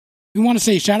We want to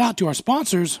say shout out to our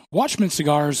sponsors, Watchman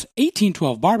Cigars,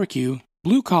 1812 Barbecue,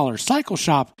 Blue Collar Cycle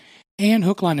Shop, and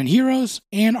Hook, Line, and Heroes,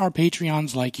 and our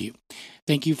Patreons like you.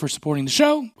 Thank you for supporting the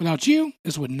show. Without you,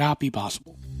 this would not be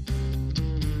possible.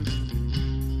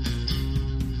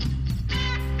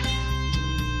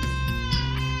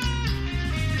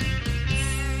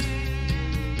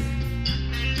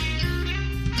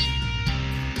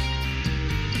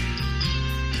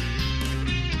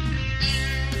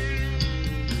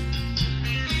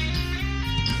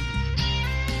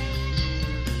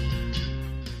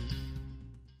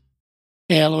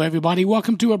 Hello, everybody.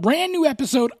 Welcome to a brand new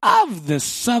episode of the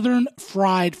Southern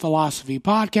Fried Philosophy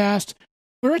Podcast,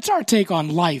 where it's our take on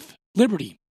life,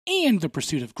 liberty, and the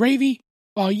pursuit of gravy,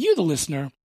 while you, the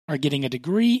listener, are getting a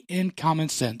degree in common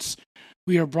sense.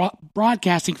 We are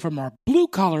broadcasting from our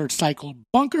blue-collar cycle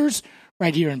bunkers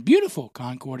right here in beautiful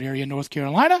Concord area, North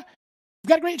Carolina. We've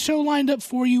got a great show lined up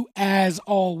for you as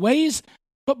always.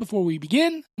 But before we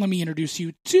begin, let me introduce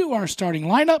you to our starting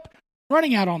lineup.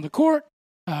 Running out on the court,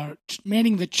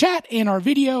 manning the chat and our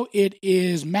video, it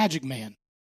is Magic Man.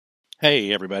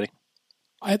 Hey, everybody.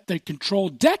 At the control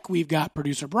deck, we've got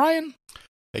producer Brian.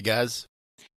 Hey, guys.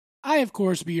 I, of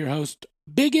course, be your host,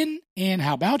 Biggin, and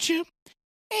how about you?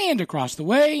 And across the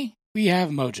way, we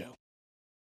have Mojo.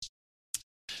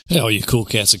 Hey, all you cool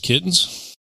cats and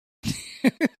kittens.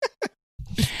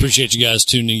 Appreciate you guys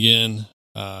tuning in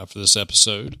for this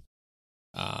episode.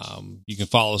 You can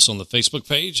follow us on the Facebook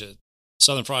page at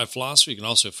Southern Fried Philosophy. You can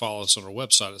also follow us on our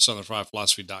website at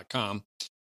southernfriedphilosophy.com.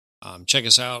 Check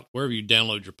us out wherever you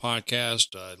download your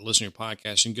podcast, listen to your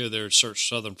podcast. You can go there, search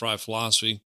Southern Fried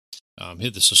Philosophy,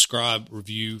 hit the subscribe,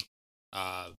 review,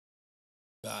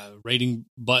 rating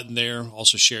button there.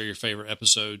 Also share your favorite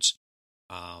episodes.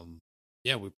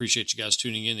 We appreciate you guys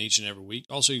tuning in each and every week.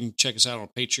 Also, you can check us out on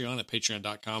Patreon at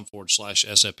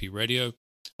patreon.com/SFP Radio.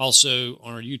 Also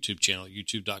on our YouTube channel,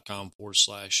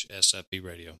 youtube.com/SFP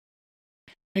Radio.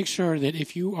 Make sure that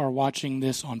if you are watching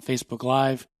this on Facebook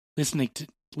Live,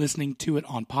 listening to it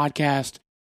on podcast,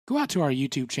 go out to our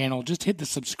YouTube channel. Just hit the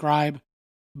subscribe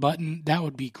button. That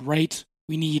would be great.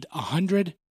 We need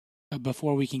 100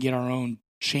 before we can get our own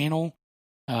channel.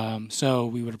 So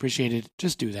we would appreciate it.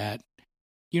 Just do that.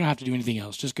 You don't have to do anything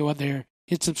else. Just go out there,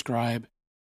 hit subscribe,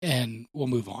 and we'll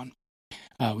move on.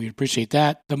 We appreciate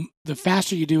that. The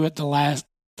faster you do it, the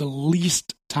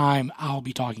least time I'll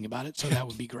be talking about it. So that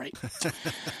would be great.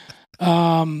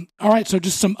 All right. So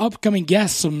just some upcoming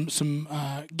guests, some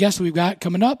guests that we've got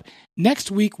coming up. Next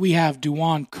week, we have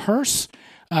Duane Curse.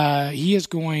 He is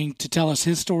going to tell us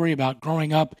his story about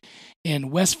growing up in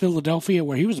West Philadelphia,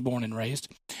 where he was born and raised,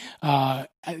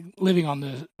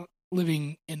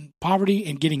 living in poverty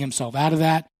and getting himself out of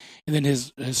that. And then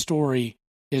his story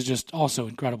is just also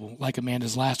incredible, like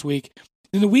Amanda's last week.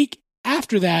 Then the week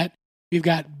after that, we've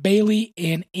got Bailey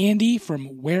and Andy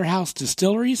from Warehouse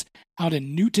Distilleries out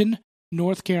in Newton,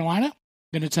 North Carolina,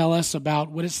 going to tell us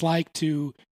about what it's like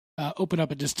to open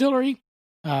up a distillery.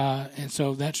 And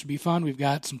so that should be fun. We've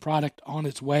got some product on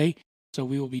its way, so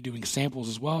we will be doing samples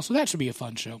as well. So that should be a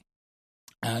fun show.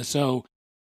 So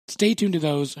stay tuned to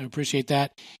those. I appreciate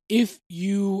that. If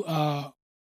you are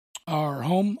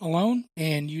home alone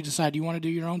and you decide you want to do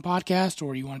your own podcast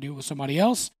or you want to do it with somebody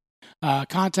else,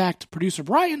 contact producer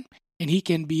Brian, and he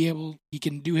can do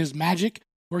his magic,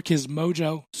 work his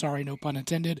mojo, sorry, no pun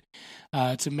intended,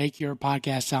 to make your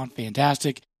podcast sound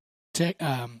fantastic.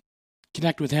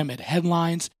 Connect with him at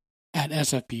headlines at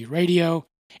SFP Radio.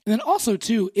 And then also,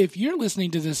 too, if you're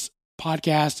listening to this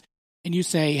podcast and you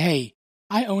say, hey,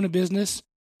 I own a business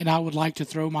and I would like to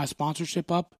throw my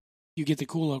sponsorship up, you get the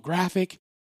cool little graphic.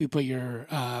 We put your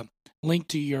link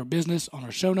to your business on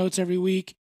our show notes every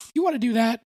week. If you want to do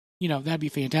that, that'd be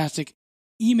fantastic.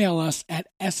 Email us at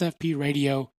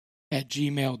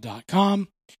sfpradio@gmail.com.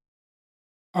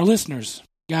 Our listeners,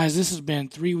 guys, this has been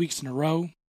 3 weeks in a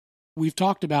row. We've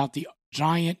talked about the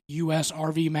giant U.S.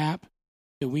 RV map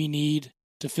that we need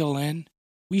to fill in.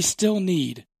 We still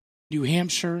need New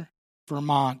Hampshire,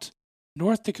 Vermont,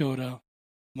 North Dakota,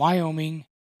 Wyoming,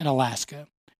 and Alaska.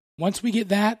 Once we get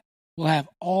that, we'll have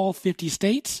all 50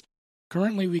 states.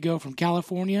 Currently, we go from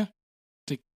California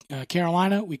to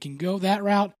Carolina. We can go that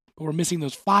route, but we're missing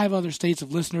those 5 other states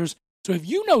of listeners. So if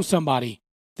you know somebody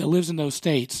that lives in those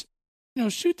states,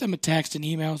 shoot them a text and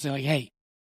email and say, like, hey,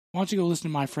 why don't you go listen to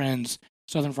my friends,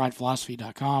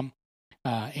 southernfriedphilosophy.com,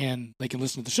 and they can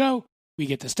listen to the show. We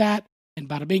get the stat, and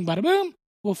bada bing, bada boom,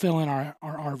 we'll fill in our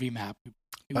RV map.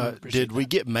 Did we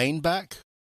get Maine back?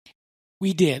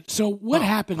 We did. So what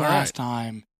happened last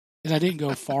time is I didn't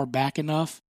go far back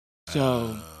enough.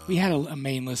 So we had a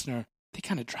Maine listener. they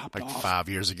kind of dropped like off. 5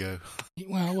 years ago.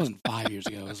 Well, it wasn't 5 years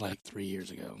ago. It was like 3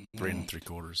 years ago. 3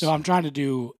 3/4. So I'm trying to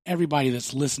do everybody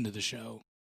that's listened to the show.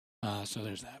 So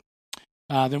there's that.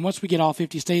 Then once we get all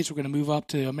 50 states, we're going to move up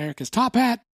to America's Top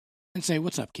Hat and say,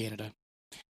 what's up, Canada?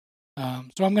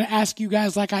 So I'm going to ask you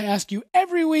guys like I ask you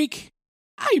every week,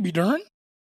 how you be doing?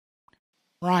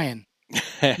 Ryan,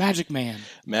 Magic Man.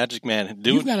 Magic Man.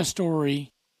 You've got a story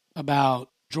about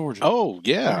Georgia. Oh,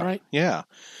 yeah. All right. Yeah.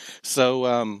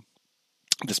 So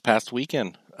this past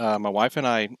weekend, my wife and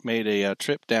I made a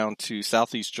trip down to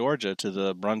southeast Georgia to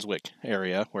the Brunswick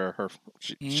area where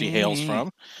she hails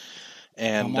from.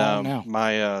 And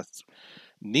my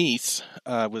niece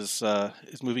is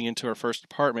moving into her first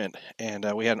apartment, and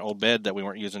we had an old bed that we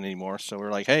weren't using anymore. So we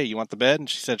were like, "Hey, you want the bed?" And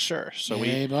she said, "Sure." So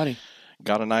hey, buddy,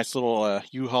 got a nice little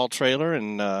U-Haul trailer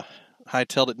and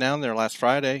hightailed it down there last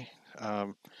Friday.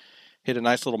 Hit a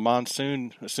nice little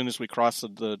monsoon as soon as we crossed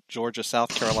the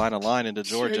Georgia-South Carolina line into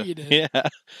Georgia. Sure you did.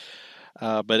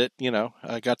 Yeah, but it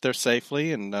got there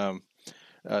safely, and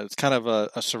it's kind of a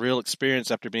surreal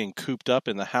experience after being cooped up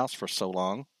in the house for so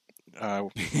long.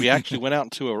 We actually went out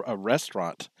into a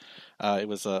restaurant. It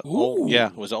was an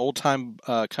old-time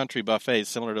country buffet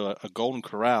similar to a Golden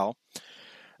Corral.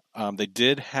 They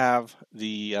did have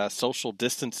the social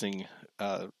distancing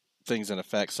things in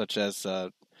effect, such as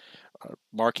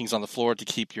markings on the floor to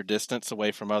keep your distance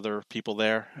away from other people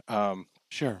there.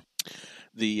 Sure.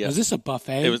 Was this a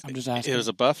buffet? I'm just asking. It was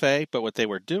a buffet, but what they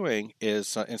were doing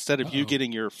is instead of you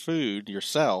getting your food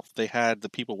yourself, they had the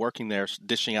people working there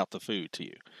dishing out the food to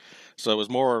you. So it was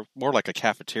more like a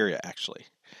cafeteria, actually.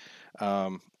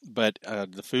 But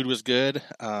the food was good.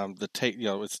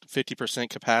 It was 50%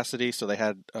 capacity, so they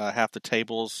had half the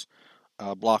tables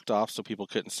blocked off so people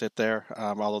couldn't sit there,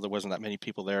 although there wasn't that many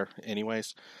people there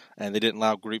anyways. And they didn't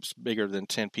allow groups bigger than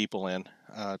 10 people in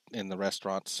the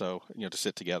restaurant, so to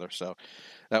sit together. So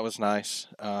that was nice.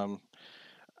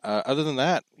 Other than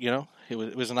that,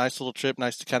 it was a nice little trip,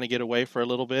 nice to kind of get away for a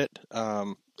little bit.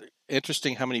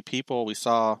 Interesting how many people we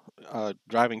saw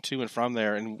driving to and from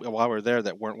there, and while we were there,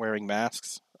 that weren't wearing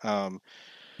masks, weren't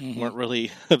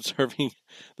really observing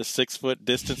the 6-foot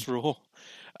distance rule.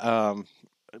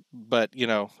 But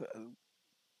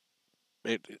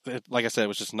like I said, it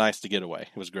was just nice to get away.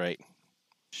 It was great.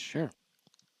 Sure.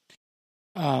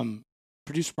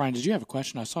 Producer Brian, did you have a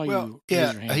question? I saw you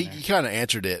raise your hand. He kind of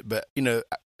answered it, but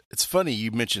it's funny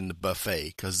you mentioned the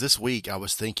buffet because this week I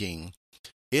was thinking,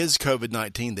 is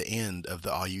COVID-19 the end of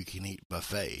the all-you-can-eat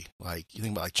buffet? Like you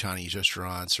think about like Chinese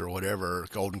restaurants or whatever,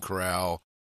 Golden Corral.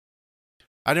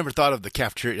 I never thought of the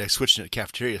cafeteria, like switching it to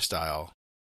cafeteria style.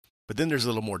 But then there's a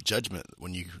little more judgment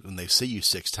when they see you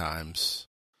 6 times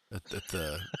at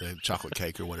the chocolate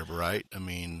cake or whatever, right? I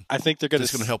mean, I think they're going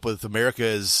to help with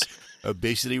America's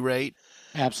obesity rate.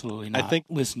 Absolutely not.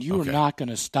 Listen, you are not going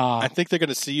to stop. I think they're going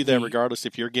to see you there regardless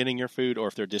if you're getting your food or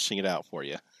if they're dishing it out for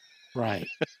you. Right.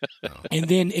 And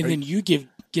then you get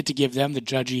to give them the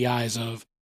judgy eyes of,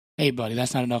 hey, buddy,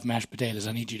 that's not enough mashed potatoes.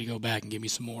 I need you to go back and give me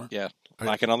some more. Yeah.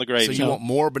 Like it on the gravy. So you want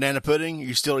more banana pudding?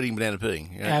 You're still eating banana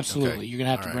pudding. Yeah? Absolutely. Okay. You're going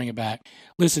to have to bring it back.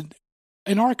 Listen,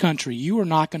 in our country, you are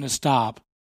not going to stop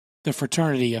the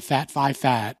fraternity of Fat Five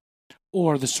Fat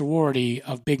or the sorority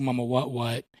of Big Mama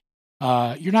What.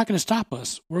 You're not going to stop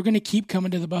us. We're going to keep coming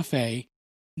to the buffet.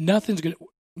 We're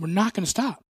not going to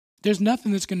stop. There's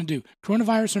nothing that's going to do.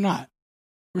 Coronavirus or not,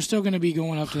 we're still going to be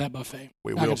going up to that buffet.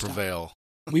 We will prevail.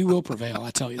 We will prevail. I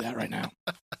tell you that right now.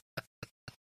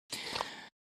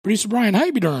 Producer Brian, how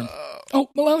you be doing?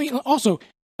 Also,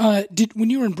 when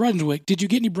you were in Brunswick, did you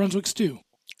get any Brunswick stew?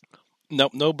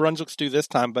 Nope, no Brunswick stew this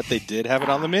time, but they did have it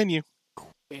on the menu.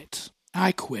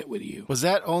 I quit with you. Was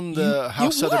that on the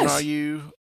How Southern Are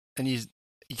You? And you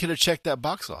could have checked that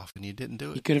box off, and you didn't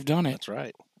do it. You could have done it. That's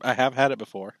right. I have had it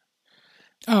before.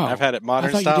 Oh, I've had it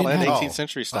modern style and 18th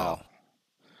century style.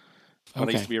 When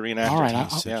I used to be a reenactor. All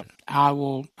right, I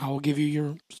will give you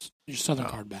your Southern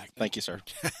card back. Thank you, sir.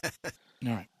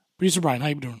 All right, Producer Brian, how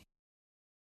you doing?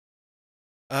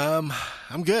 I'm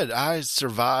good. I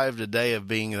survived a day of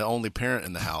being the only parent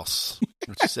in the house,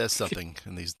 which says something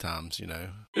in these times, And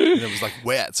it was like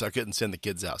wet, so I couldn't send the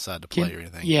kids outside to play or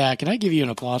anything. Yeah, can I give you an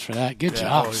applause for that? Good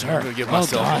job, sir. I'm going to give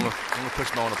myself. I'm going to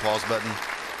push my own applause button.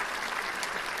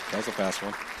 That was a fast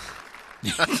one.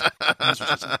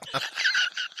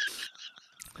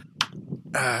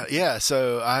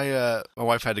 So my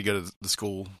wife had to go to the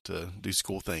school to do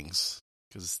school things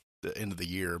because the end of the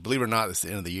year. Believe it or not, it's the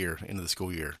end of the year, end of the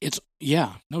school year.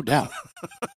 No doubt.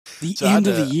 The end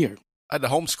of the year. I had to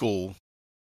homeschool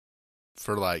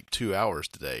for like 2 hours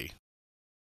today.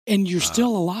 And you're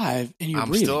still alive, and you're I'm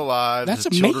breathing. still alive. That's the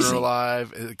amazing. Children are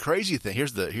alive. The crazy thing,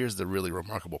 here's the really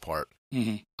remarkable part.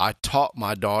 Mm-hmm. I taught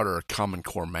my daughter Common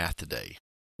Core math today.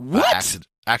 What?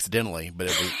 Accidentally, but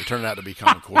it turned out to be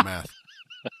Common Core math.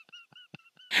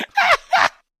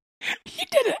 You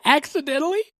did it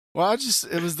accidentally? Well,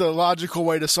 it was the logical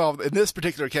way to solve. In this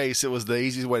particular case, it was the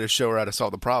easiest way to show her how to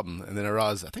solve the problem. And then I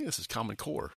realized, I think this is Common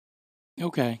Core.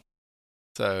 Okay.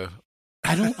 So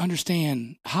I don't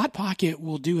understand. Hot Pocket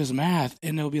will do his math,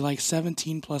 and it'll be like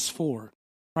 17 plus 4,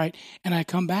 right? And I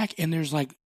come back, and there's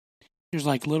like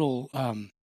little,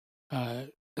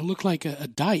 it looked like a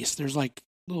dice. There's like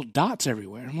little dots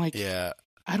everywhere. I'm like, yeah.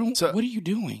 what are you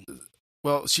doing?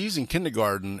 Well, she's in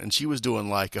kindergarten, and she was doing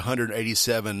like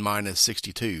 187 minus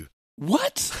 62.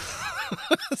 What?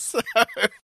 So,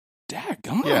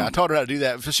 daggone. yeah, I taught her how to do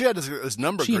that. So she had this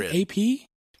number grid. She in AP?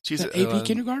 She's at AP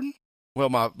kindergarten? Well,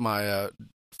 my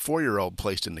 4-year-old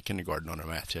placed in the kindergarten on her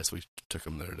math test. We took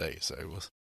them the other day, so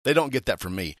they don't get that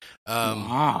from me.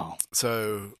 Wow.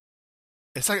 So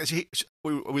it's like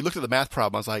we looked at the math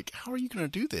problem. I was like, "How are you going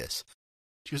to do this?"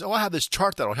 She goes, "Oh, I have this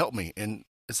chart that'll help me." And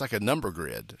it's like a number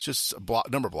grid. It's just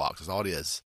number blocks. That's all it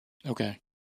is. Okay.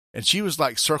 And she was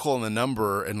like circling the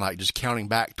number and like just counting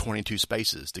back 22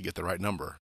 spaces to get the right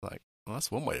number. Like, well,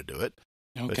 that's one way to do it.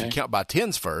 Okay. But if you count by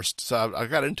tens first, so I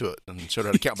got into it and showed her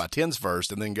how to count by tens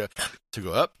first, and then go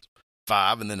up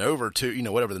 5 and then over 2,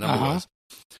 whatever the number was.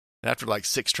 And after like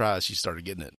 6 tries, she started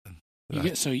getting it.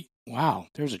 Wow,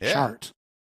 there's a chart.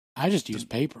 I just used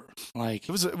paper. Like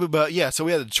it was, but yeah. So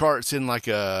we had the charts in like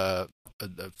a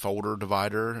folder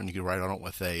divider, and you could write on it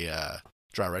with a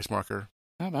dry erase marker.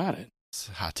 How about it? It's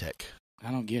high tech.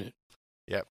 I don't get it.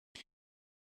 Yep.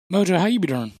 Mojo, how you be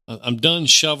doing? I'm done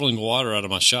shoveling water out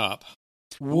of my shop.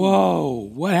 Whoa,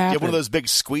 what happened? You have one of those big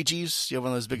squeegees? You have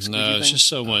one of those big squeegee No, things? it's just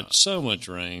so much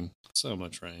rain. So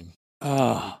much rain.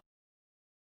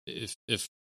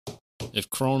 If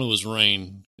Corona was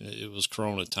rain, it was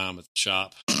Corona time at the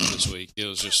shop this week. It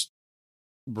was just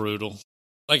brutal.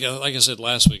 Like I said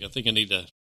last week, I think I need to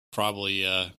probably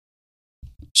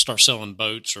start selling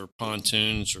boats or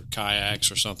pontoons or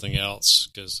kayaks or something else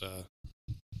because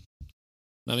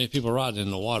not many people riding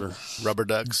in the water. Rubber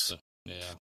ducks. So,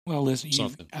 yeah. Well, listen,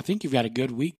 I think you've got a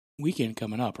good weekend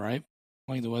coming up, right?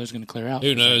 I think the weather's going to clear out.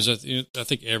 Who knows? I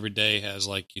think every day has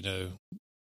a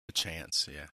chance,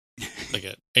 yeah. Like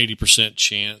an 80%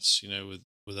 chance,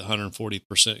 with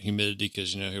 140% humidity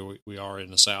because, here we are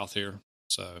in the South here.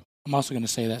 So I'm also going to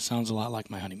say that sounds a lot like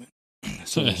my honeymoon.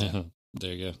 So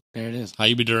there you go. There it is. How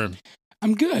you be doing?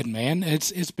 I'm good, man.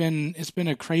 It's been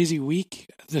a crazy week.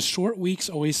 The short weeks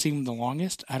always seem the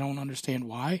longest. I don't understand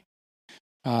why.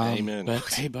 Amen. But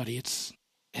hey, buddy,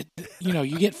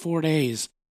 you get 4 days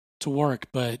to work,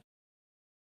 but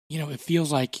it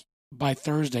feels like by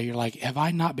Thursday you're like, have I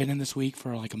not been in this week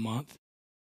for like a month?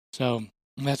 So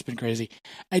that's been crazy.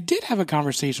 I did have a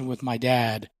conversation with my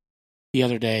dad the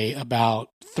other day about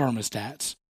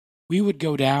thermostats. We would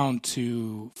go down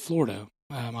to Florida,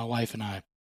 my wife and I,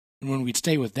 and when we'd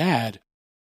stay with Dad,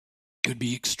 it would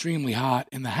be extremely hot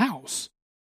in the house,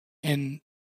 and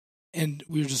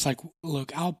we were just like,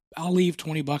 look, I'll leave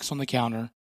 $20 on the counter.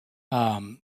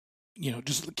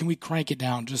 Just can we crank it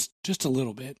down just a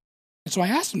little bit? And so I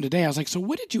asked him today, I was like, so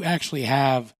what did you actually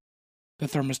have the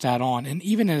thermostat on? And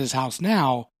even in his house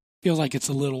now, feels like it's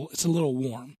a little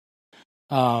warm.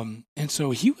 And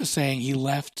so he was saying he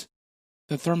left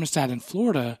the thermostat in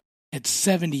Florida at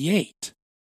 78.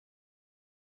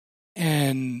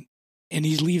 And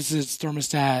he leaves his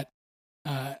thermostat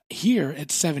here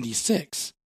at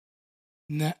 76.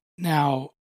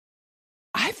 Now,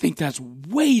 I think that's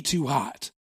way too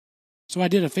hot. So I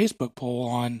did a Facebook poll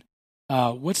on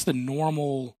what's the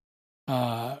normal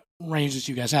range that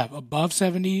you guys have? Above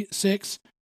 76,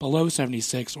 below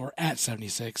 76, or at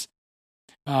 76?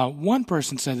 One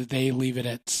person said that they leave it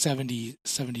at 70,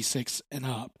 76 and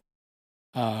up.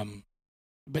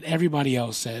 But everybody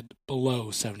else said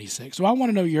below 76. So I want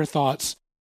to know your thoughts.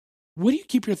 What do you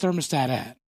keep your thermostat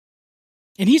at?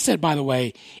 And he said, by the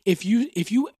way, if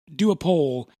you do a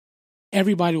poll,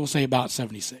 everybody will say about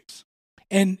 76.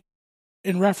 And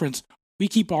in reference, we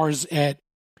keep ours at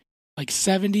like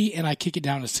 70, and I kick it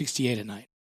down to 68 at night.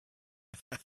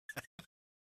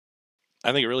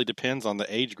 I think it really depends on the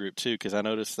age group too, because I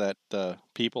noticed that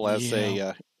people as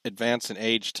they advance in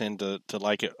age tend to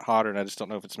like it hotter, and I just don't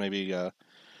know if it's maybe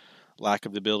lack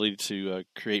of the ability to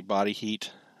create body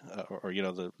heat, or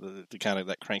the kind of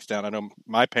that cranks down. I know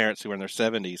my parents who are in their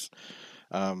 70s,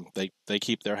 they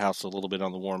keep their house a little bit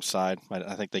on the warm side.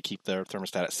 I think they keep their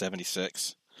thermostat at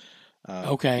 76.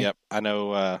 Okay. Yep. I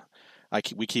know.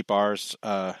 we keep ours.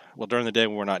 During the day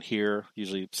when we're not here,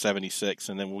 usually 76,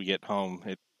 and then when we get home,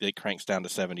 it cranks down to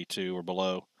 72 or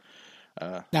below.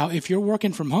 Now, if you're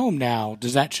working from home now,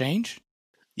 does that change?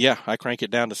 Yeah, I crank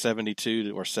it down to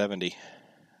 72 or 70.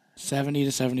 70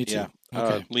 to 72. Yeah.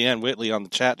 Okay. Leanne Whitley on the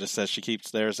chat just says she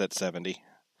keeps theirs at 70.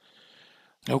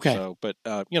 Okay. So, but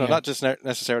not just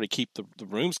necessarily keep the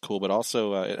rooms cool, but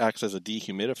also it acts as a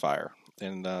dehumidifier.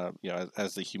 And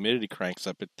as the humidity cranks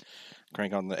up, it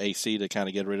crank on the AC to kind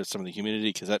of get rid of some of the humidity,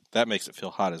 because that makes it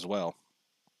feel hot as well.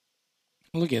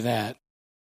 Look at that.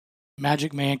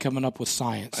 Magic Man coming up with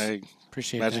science. I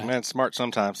appreciate Magic that. Man's smart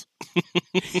sometimes.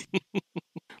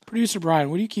 Producer Brian,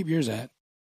 what do you keep yours at?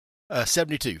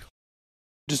 72.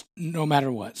 Just no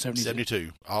matter what, 72.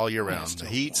 72 all year round. The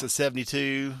heat's at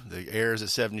 72. The air's at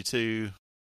 72.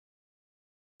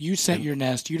 You set your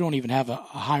nest. You don't even have a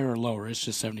higher or lower. It's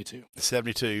just 72.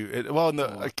 72.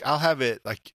 I'll have it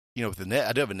with the net.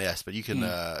 I do have a nest, but you can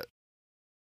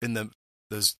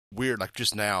those weird, like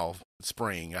just now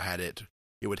spring, I had it.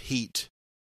 It would heat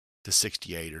to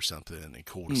 68 or something and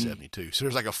cool to 72. So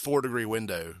there's like a 4-degree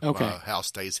window. Okay. My house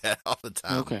stays at all the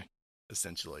time. Okay.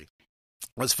 Essentially.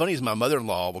 What's funny is my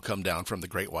mother-in-law will come down from the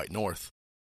Great White North,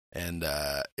 and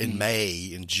in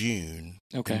May and June,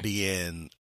 and be in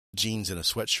jeans and a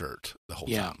sweatshirt the whole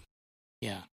time.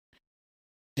 Yeah.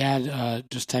 Dad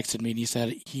just texted me and he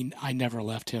said I never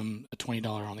left him a $20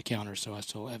 on the counter,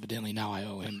 so evidently now I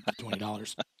owe him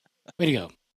 $20. Way to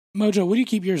go. Mojo, what do you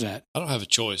keep yours at? I don't have a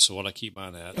choice of what I keep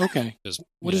mine at. Okay.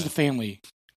 What does the family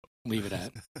leave it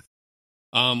at?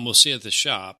 We'll see at the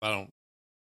shop.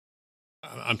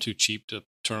 I'm too cheap to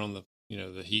turn on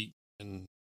the heat and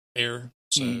air.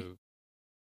 So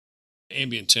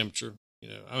ambient temperature,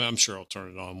 I'm sure I'll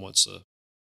turn it on once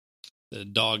the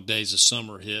dog days of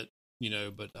summer hit,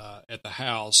 but at the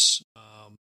house,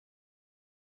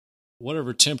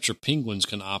 whatever temperature penguins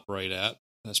can operate at,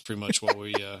 that's pretty much what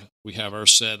we have our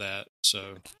set at.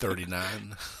 So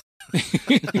 39.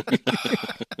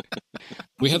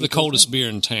 We have the coldest beer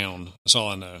in town. That's all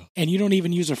I know. And you don't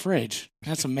even use a fridge.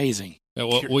 That's amazing. Yeah,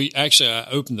 well, I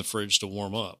opened the fridge to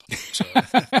warm up. So.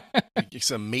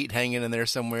 Some meat hanging in there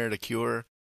somewhere to cure.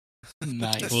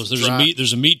 Nice. Well,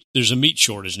 there's a meat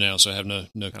shortage now, so I have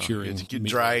no curing. Get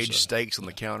dried steaks on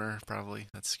the counter, probably.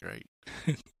 That's great.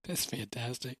 That's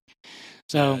fantastic.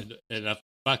 So, and if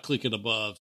I click it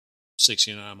above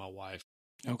 69, my wife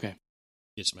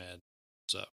gets mad.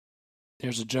 So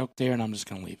there's a joke there, and I'm just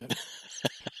going to leave it.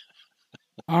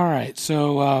 All right.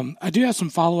 So I do have some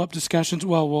follow-up discussions.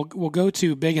 Well, we'll go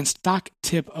to Big and Stock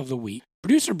Tip of the Week.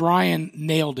 Producer Brian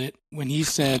nailed it when he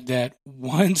said that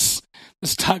once the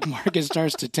stock market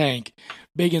starts to tank,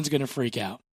 Biggins going to freak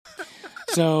out.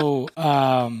 So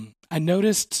I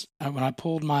noticed when I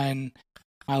pulled my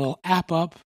little app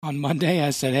up on Monday, I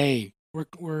said, "Hey,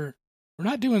 we're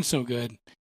not doing so good."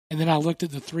 And then I looked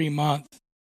at the 3-month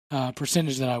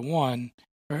percentage that I won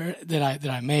or that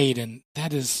I made, and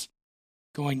that is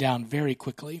going down very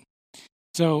quickly.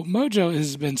 So Mojo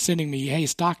has been sending me, hey,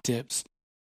 stock tips.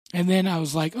 And then I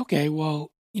was like, okay,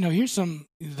 well, here's some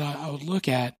that I would look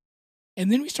at.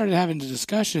 And then we started having the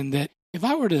discussion that if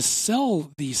I were to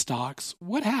sell these stocks,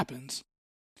 what happens?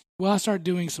 Well, I started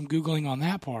doing some Googling on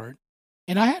that part.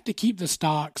 And I have to keep the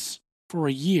stocks for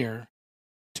a year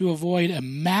to avoid a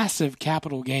massive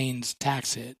capital gains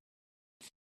tax hit.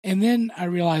 And then I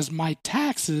realized my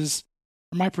taxes,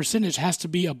 or my percentage, has to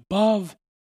be above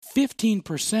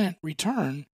 15%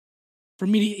 return for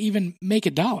me to even make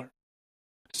 $1.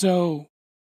 So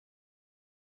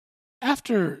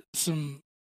after some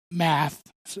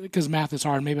math, because math is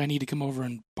hard, maybe I need to come over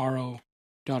and borrow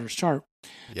daughter's chart.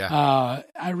 Yeah.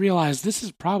 I realized this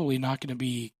is probably not going to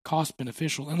be cost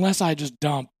beneficial unless I just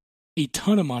dump a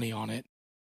ton of money on it.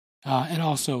 And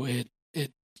also it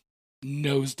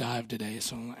nosedived today.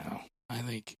 So I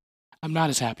think I'm not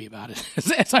as happy about it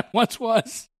as I once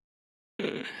was.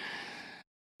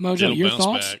 Mojo, your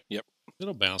thoughts? Back. Yep.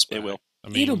 It'll bounce back. It will. I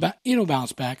mean, it'll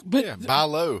bounce back. But buy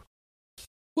low.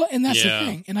 Well, and that's the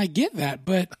thing. And I get that,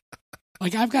 but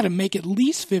I've got to make at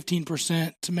least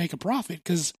 15% to make a profit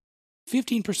because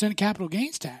 15% capital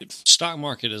gains tax. Stock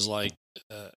market is like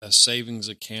a savings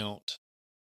account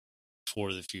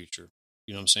for the future.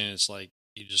 You know what I'm saying? It's like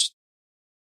you just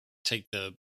take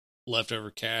the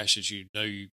leftover cash that you're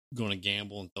going to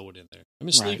gamble and throw it in there. I mean,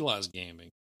 it's legalized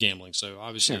gambling. So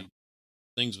obviously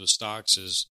things with stocks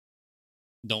is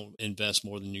don't invest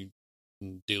more than you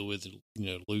can deal with,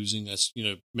 losing. That's,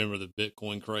 remember the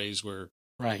Bitcoin craze where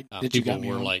Right. people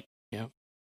were like,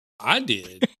 I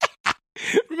did.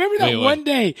 Remember that one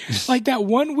day, like that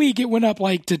one week, it went up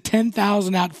like to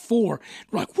 10,000 out 4.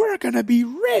 We're like, we're going to be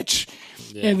rich.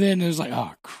 Yeah. And then it was like,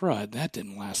 oh, crud, that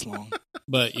didn't last long.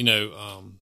 But,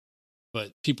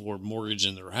 but people were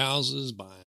mortgaging their houses,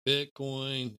 buying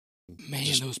Bitcoin. Man,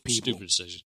 those people. Stupid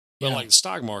decision. But like the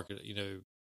stock market,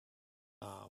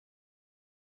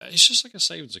 it's just like a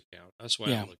savings account. That's the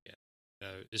way I look at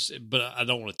it. But I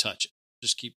don't want to touch it.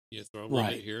 Just keep throw a little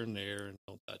bit here and there and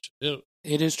don't touch it.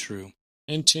 It is true.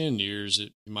 In 10 years,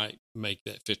 you might make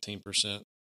that 15%.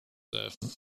 So.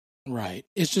 Right.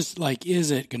 It's just like, is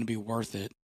it going to be worth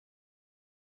it?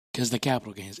 Because the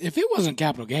capital gains. If it wasn't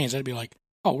capital gains, I'd be like,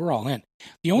 oh, we're all in.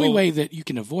 The only way that you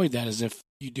can avoid that is if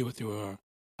you do it through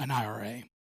an IRA.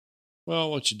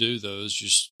 Well, what you do, though, is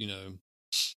just,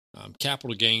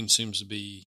 capital gain seems to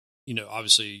be,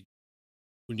 obviously,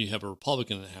 when you have a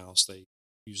Republican in the House, they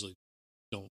usually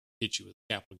don't hit you with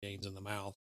capital gains in the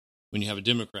mouth. When you have a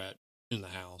Democrat in the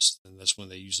House, then that's when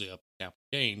they usually up capital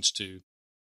gains to,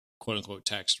 quote unquote,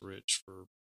 tax the rich for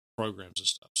programs and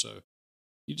stuff. So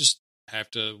you just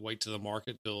have to wait to the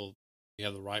market till you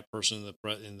have the right person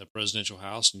in the presidential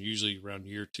house, and usually around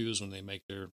year 2 is when they make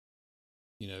their,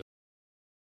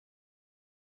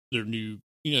 their new,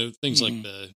 things like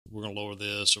we're going to lower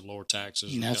this or lower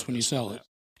taxes. And that's when you sell it.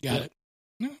 Got it.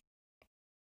 Yeah.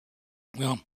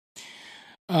 Well,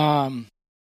 I'm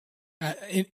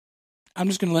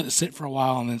just going to let it sit for a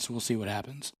while, and then we'll see what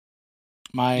happens.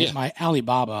 My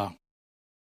Alibaba,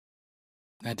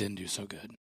 that didn't do so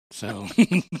good. So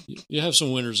you have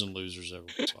some winners and losers every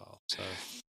once in a while. So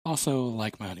also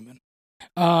like my honeymoon.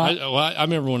 I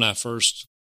remember when I first,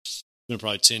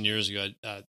 probably 10 years ago,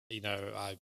 I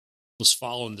was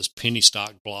following this penny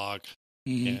stock blog,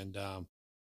 and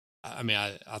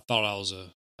I thought I was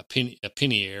a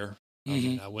penny heir. I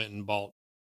mean, I went and bought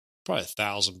probably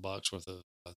 $1,000 worth of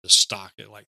the stock at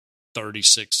like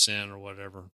 36 cents or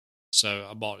whatever. So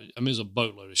I bought it. I mean, it was a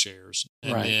boatload of shares,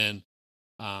 and then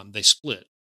they split.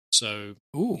 So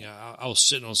I was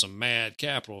sitting on some mad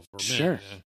capital for a minute. Sure.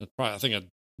 I think I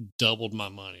doubled my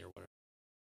money or whatever.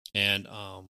 And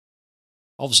all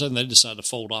of a sudden, they decided to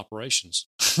fold operations.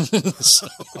 So,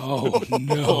 oh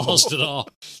no! I lost it all.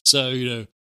 So you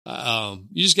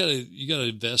gotta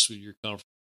invest with your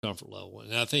comfort level.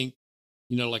 And I think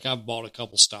like I've bought a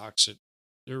couple stocks that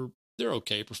they're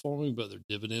okay performing, but they're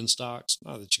dividend stocks.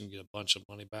 Not that you can get a bunch of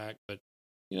money back, but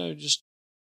just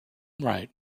right.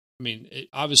 I mean,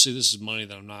 obviously, this is money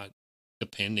that I'm not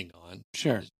depending on.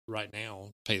 Sure. Right now,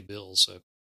 pay the bills. So,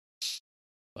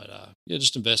 but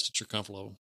just invest at your comfort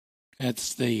level.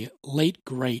 That's the late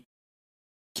great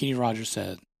Kenny Rogers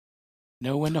said.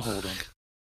 Know when to hold them,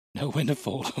 know when to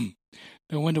fold them,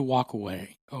 know when to walk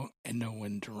away, and know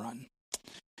when to run.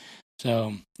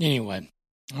 So anyway,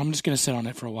 I'm just going to sit on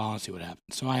it for a while and see what happens.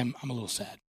 So I'm a little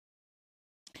sad.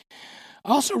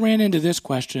 I also ran into this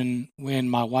question when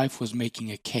my wife was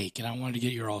making a cake, and I wanted to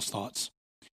get your all's thoughts.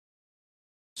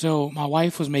 So my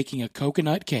wife was making a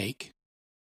coconut cake,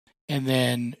 and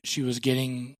then she was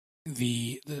getting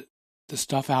the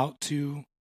stuff out to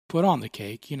put on the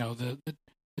cake, the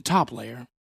top layer.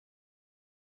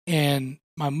 And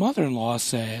my mother-in-law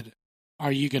said,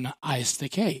 "Are you going to ice the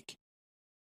cake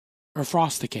or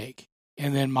frost the cake?"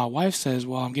 And then my wife says,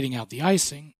 "Well, I'm getting out the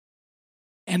icing."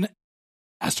 And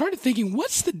I started thinking,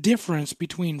 what's the difference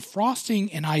between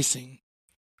frosting and icing?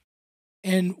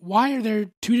 And why are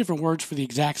there two different words for the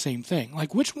exact same thing?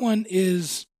 Like, which one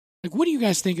is, like, what do you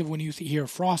guys think of when you hear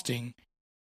frosting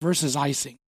versus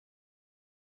icing?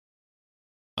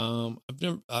 I'll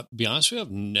be honest with you, I've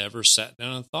never sat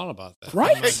down and thought about that.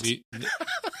 Right.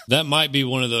 That might be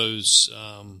one of those,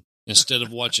 instead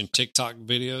of watching TikTok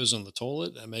videos on the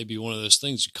toilet, that may be one of those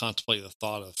things you contemplate the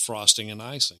thought of frosting and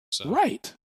icing. So,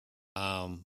 right.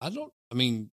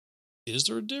 Is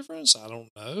there a difference? I don't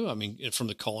know. I mean, from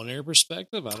the culinary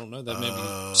perspective, I don't know. That may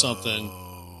be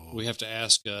something we have to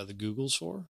ask the Googles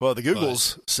for. Well, the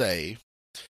Googles say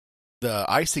the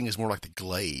icing is more like the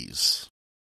glaze.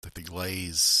 Like the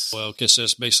glaze. Well, because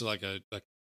that's basically like a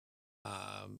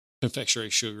confectionery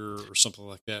sugar or something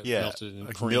like that, melted in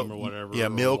like cream milk, or whatever. Yeah, or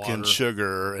milk water. And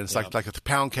sugar. And it's like a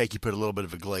pound cake, you put a little bit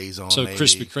of a glaze on. So maybe.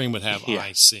 Krispy Kreme would have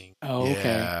icing. Oh, okay.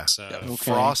 Yeah. So,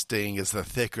 frosting is the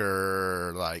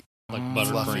thicker, like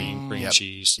buttercream, cream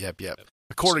cheese. Yep.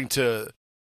 According to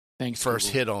first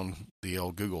Google. hit on the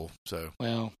old Google. So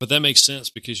but that makes sense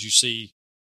because you see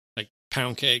like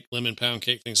pound cake, lemon pound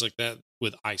cake, things like that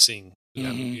with icing.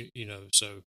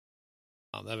 So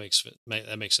that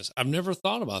makes sense. I've never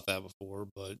thought about that before,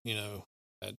 but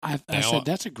I said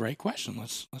that's a great question.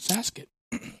 Let's ask it.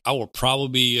 I will probably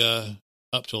be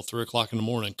up till 3:00 in the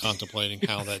morning contemplating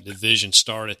how that division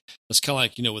started. It's kind of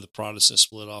like, with the Protestants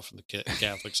split off from the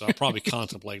Catholics. I'll probably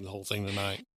contemplate the whole thing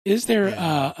tonight. Is there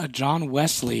a John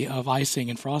Wesley of icing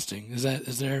and frosting? Is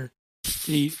there? Did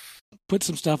he put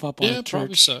some stuff up on the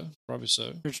church? Probably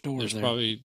so. Church doors.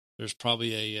 There's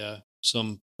probably a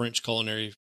some French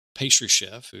culinary pastry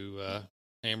chef who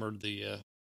hammered the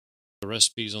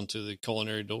recipes onto the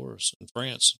culinary doors in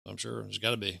France. I'm sure there's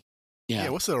got to be. Yeah.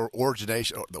 What's the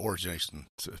origination? The origination.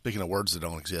 Speaking of words that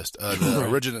don't exist, the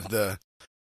origin. The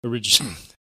origin.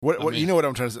 What you know what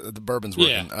I'm trying to say? The bourbon's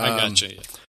working. Yeah, I got you. Yeah.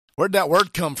 Where'd that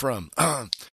word come from? The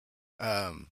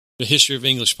History of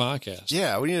English podcast.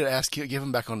 Yeah, we need to give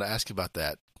him back on to ask about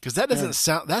that, because that doesn't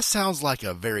sound. That sounds like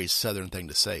a very Southern thing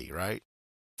to say, right?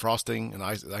 Frosting and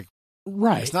ice, like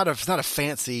right. It's not a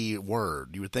fancy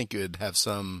word. You would think it would have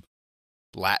some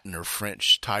Latin or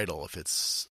French title if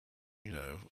it's,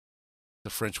 the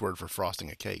French word for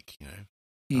frosting a cake.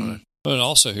 But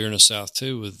also here in the South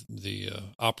too, with the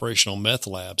operational meth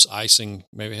labs, icing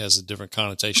maybe has a different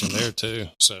connotation there too.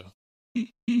 So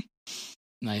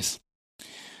nice.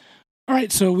 All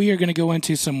right, so we are going to go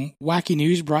into some wacky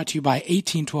news brought to you by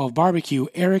 1812 Barbecue.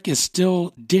 Eric is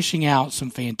still dishing out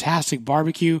some fantastic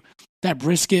barbecue. That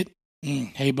brisket,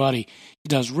 hey buddy, he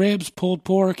does ribs, pulled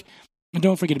pork, and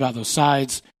don't forget about those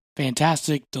sides.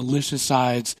 Fantastic, delicious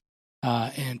sides,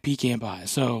 and pecan pie.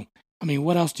 So,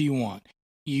 what else do you want?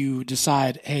 You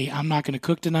decide, hey, I'm not going to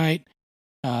cook tonight.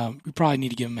 We probably need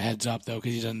to give him a heads up, though,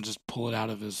 because he doesn't just pull it out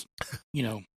of his,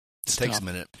 It stuff. takes a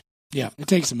minute. Yeah, it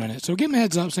takes a minute. So give him a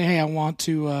heads up. Say, hey, I want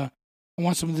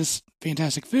some of this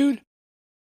fantastic food,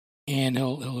 and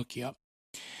he'll hook you up.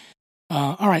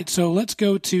 All right, so let's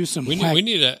go to some. We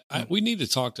need to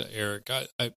talk to Eric.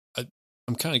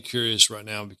 I'm kind of curious right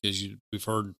now because we've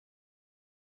heard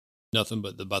nothing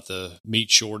but about the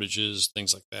meat shortages,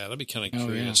 things like that. I'd be kind of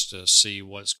curious to see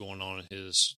what's going on in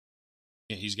his.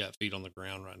 He's got feet on the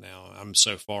ground right now. I'm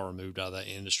so far removed out of that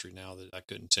industry now that I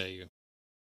couldn't tell you.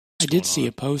 I did see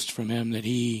a post from him that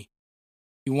he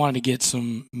wanted to get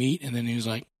some meat, and then he was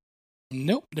like,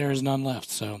 "Nope, there is none left."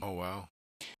 So, oh wow,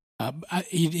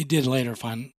 he did later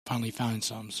finally find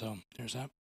some. So there's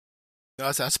that. No,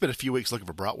 I spent a few weeks looking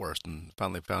for bratwurst and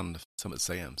finally found some at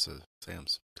Sam's.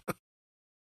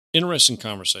 Interesting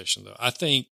conversation, though. I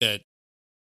think that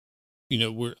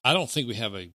I don't think we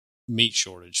have a meat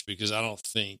shortage because I don't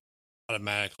think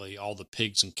automatically all the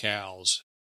pigs and cows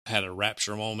had a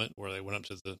rapture moment where they went up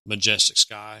to the majestic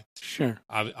sky. Sure.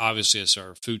 Obviously, as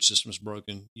our food system is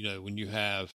broken, when you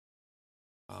have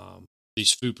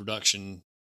these food production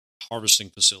harvesting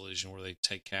facilities where they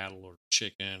take cattle or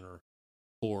chicken or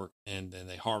pork and then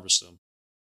they harvest them.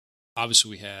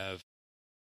 Obviously, we have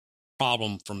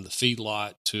problem from the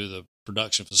feedlot to the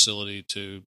production facility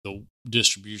to the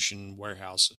distribution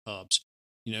warehouse hubs.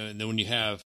 And then when you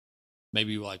have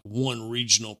maybe like one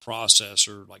regional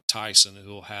processor like Tyson who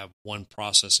will have one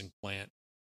processing plant,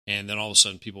 and then all of a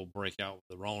sudden people break out with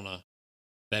the Rona,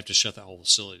 they have to shut that whole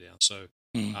facility down. So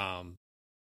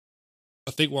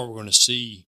I think what we're going to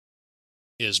see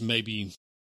is maybe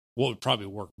what would probably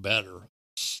work better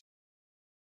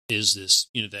is this,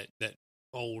 that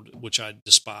old, which I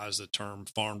despise the term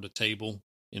farm to table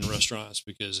in restaurants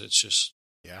because it's just,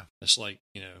 it's like,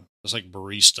 it's like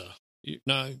barista.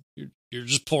 You're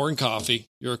just pouring coffee.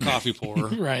 You're a coffee pourer.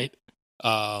 Right.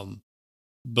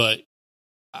 But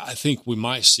I think we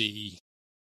might see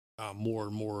more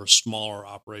and more smaller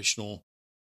operational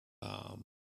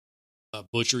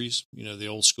butcheries. The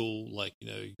old school, like,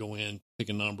 you go in, pick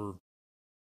a number,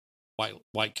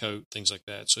 white coat, things like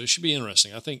that. So it should be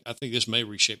interesting. I think this may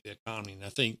reshape the economy, and I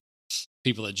think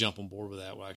people that jump on board with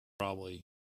that will actually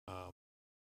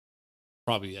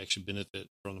probably actually benefit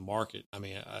from the market.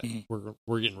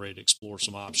 We're getting ready to explore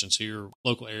some options here,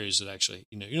 local areas that actually,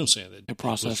 you know what I'm saying, that they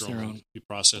process their own,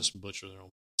 process and butcher their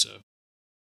own. So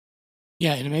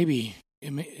yeah, and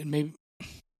it may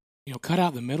cut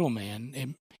out the middleman.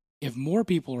 And if more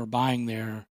people are buying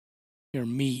their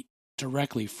meat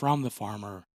directly from the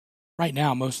farmer, right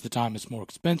now most of the time it's more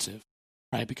expensive,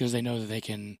 right? Because they know that they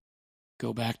can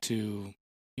go back to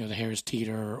the Harris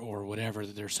Teeter or whatever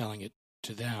that they're selling it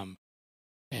to them.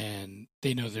 And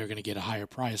they know they're going to get a higher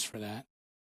price for that.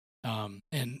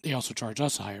 And they also charge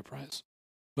us a higher price.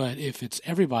 But if it's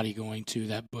everybody going to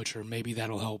that butcher, maybe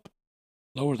that'll help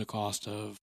lower the cost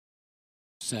of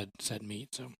said meat.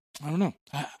 So I don't know.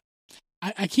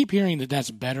 I keep hearing that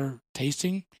that's better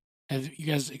tasting. Have you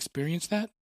guys experienced that?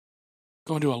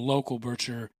 Going to a local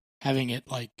butcher, having it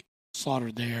like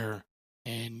slaughtered there,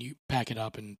 and you pack it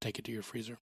up and take it to your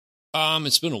freezer.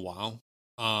 It's been a while.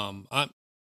 I'm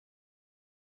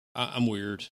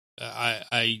weird.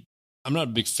 I I'm not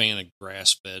a big fan of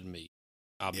grass-fed meat.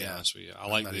 I'll be honest with you. I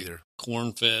like the either.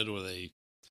 corn-fed where they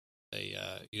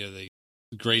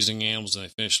grazing animals and they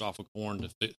finish it off with corn to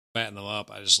fatten them up.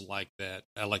 I just like that.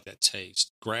 I like that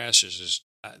taste. Grass is just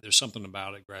there's something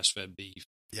about it. Grass-fed beef.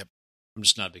 Yep. I'm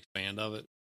just not a big fan of it.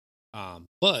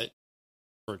 But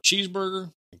for a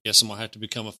cheeseburger, I guess I'm gonna have to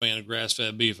become a fan of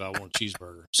grass-fed beef if I want a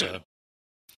cheeseburger. So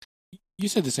You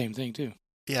said the same thing too.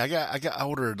 Yeah, I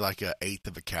ordered like an eighth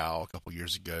of a cow a couple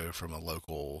years ago from a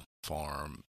local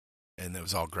farm, and it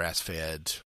was all grass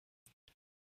fed,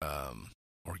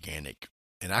 organic.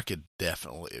 And I could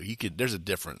definitely there's a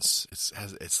difference.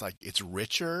 It's like it's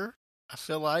richer, I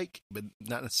feel like, but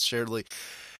not necessarily.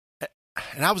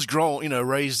 And I was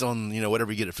raised on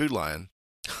whatever you get at Food Lion,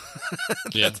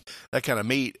 that kind of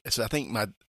meat. So I think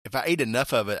if I ate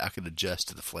enough of it, I could adjust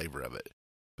to the flavor of it.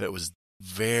 But it was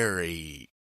very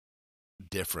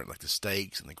different, like the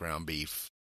steaks and the ground beef,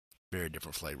 very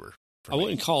different flavor. I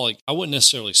wouldn't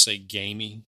necessarily say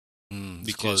gamey,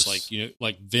 because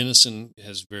like venison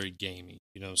has very gamey.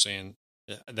 You know what I'm saying?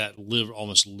 That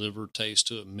almost liver taste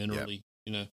to it, minerally.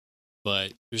 Yep.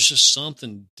 But there's just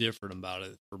something different about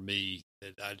it for me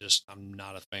that I'm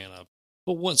not a fan of.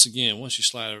 But once again, once you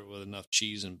slather it with enough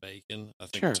cheese and bacon, I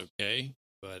think it's okay.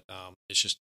 But it's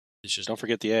just don't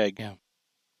forget the egg. Yeah.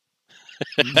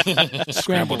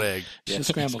 Scrambled egg. Yeah.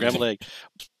 Scrambled egg.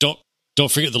 Don't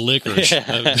forget the licorice.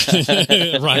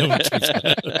 Right.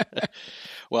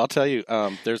 Well, I'll tell you,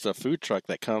 there's a food truck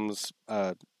that comes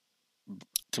to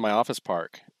my office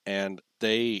park, and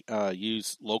they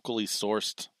use locally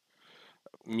sourced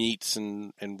meats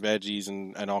and veggies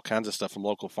and all kinds of stuff from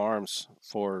local farms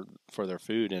for their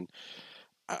food, and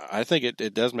I think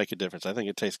it does make a difference. I think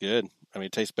it tastes good. I mean,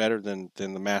 it tastes better than the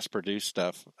mass produced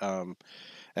stuff.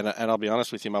 And I'll be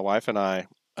honest with you, my wife and I,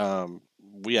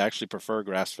 we actually prefer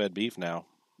grass fed beef now.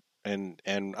 And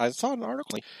I saw an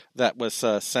article that was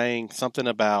saying something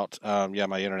about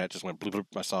my internet just went bloop,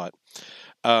 bloop, I saw it.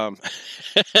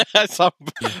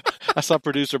 I saw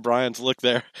producer Brian's look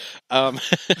there.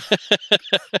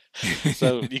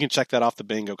 So you can check that off the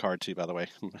bingo card too, by the way.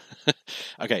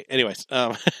 Okay. Anyways,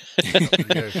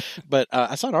 but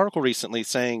I saw an article recently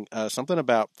saying something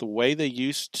about the way they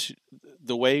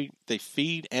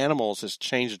feed animals has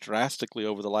changed drastically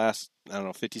over the last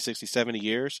 50, 60, 70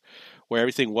 years, where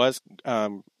everything was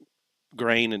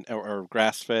grain or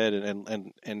grass fed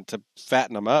and to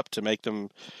fatten them up to make them,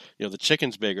 the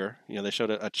chickens bigger. They showed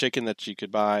a chicken that you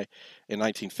could buy in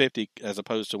 1950 as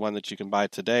opposed to one that you can buy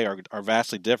today are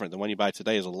vastly different. The one you buy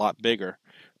today is a lot bigger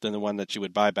than the one that you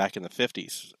would buy back in the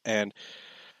 50s. And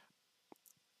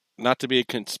not to be a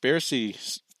conspiracy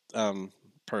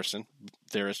person,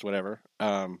 theorist, whatever,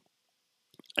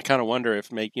 I kind of wonder if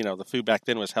the food back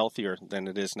then was healthier than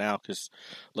it is now, because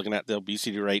looking at the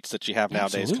obesity rates that you have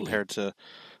nowadays compared to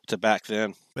back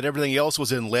then. But everything else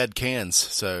was in lead cans,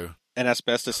 so and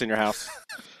asbestos in your house.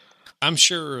 I'm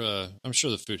sure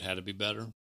the food had to be better,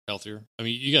 healthier. I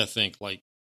mean, you got to think like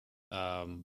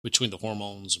between the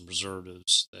hormones and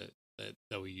preservatives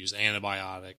that we use,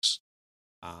 antibiotics.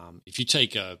 If you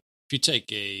take a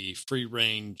free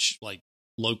range like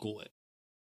local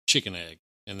chicken egg,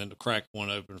 and then to crack one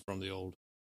open from the old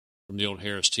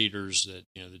Harris Teeters that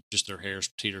just their Harris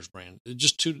Teeters brand. They're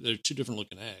two different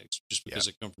looking eggs just because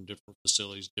they come from different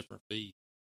facilities, different feed.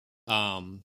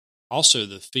 Also,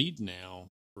 the feed now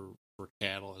for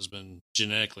cattle has been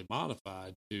genetically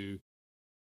modified to,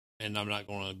 and I'm not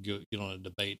going to get on a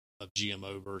debate of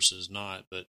GMO versus not,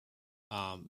 but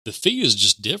the feed is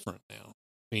just different now.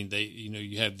 I mean,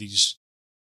 you have these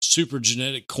super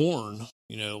genetic corn,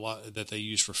 a lot that they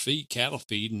use for cattle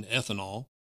feed and ethanol.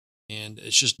 And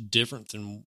it's just different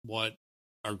than what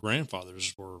our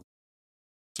grandfathers were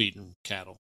feeding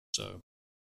cattle. So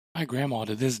my grandma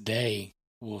to this day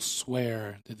will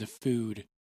swear that the food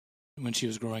when she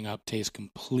was growing up tastes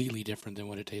completely different than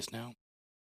what it tastes now.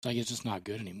 It's like it's just not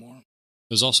good anymore.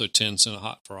 There's also 10 cents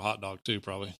for a hot dog too,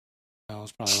 probably. Well,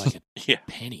 it's probably like a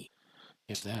penny,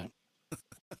 if that.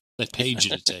 They paid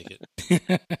you to take it.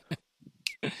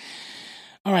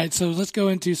 All right, so let's go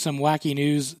into some wacky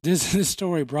news. This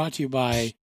story brought to you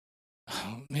by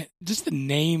just the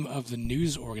name of the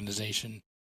news organization,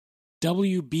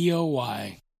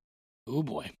 WBOY. Oh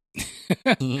boy!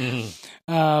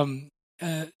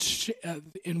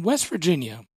 In West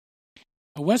Virginia,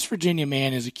 a West Virginia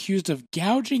man is accused of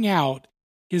gouging out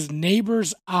his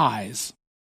neighbor's eyes.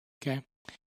 Okay,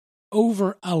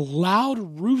 over a loud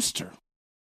rooster.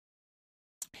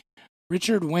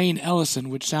 Richard Wayne Ellison,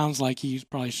 which sounds like he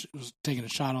probably was taking a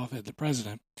shot off at the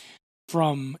president,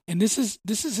 and this is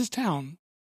his town,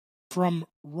 from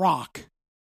Rock.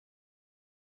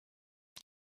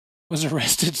 was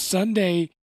arrested Sunday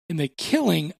in the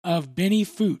killing of Benny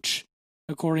Fooch,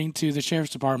 according to the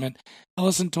sheriff's department.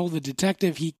 Ellison told the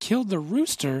detective he killed the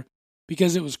rooster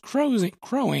because it was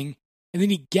crowing, and then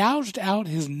he gouged out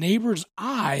his neighbor's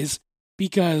eyes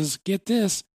because, get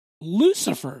this,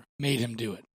 Lucifer made him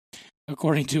do it,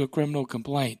 according to a criminal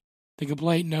complaint. The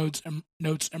complaint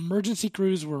notes emergency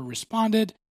crews were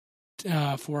responded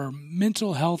for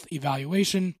mental health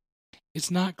evaluation. It's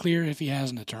not clear if he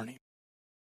has an attorney.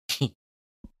 He'll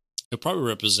probably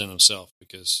represent himself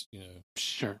because,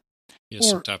 Sure. he has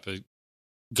some type of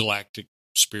galactic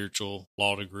spiritual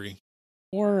law degree.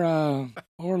 Or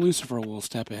Lucifer will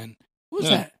step in. What was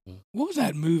that? What was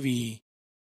that movie?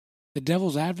 The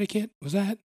Devil's Advocate? Was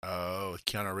that? Oh,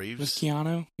 Keanu Reeves. Was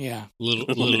Keanu? Yeah.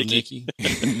 Little Nicky.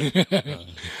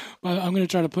 Well, I'm going to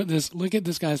try to put this. Look at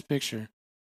this guy's picture,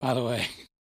 by the way.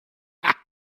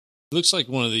 Looks like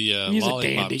one of the He's a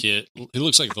Lollipop dandy. Kid. He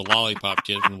looks like the Lollipop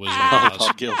Kid from Wizard of Oz.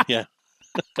 Lollipop Guild, yeah.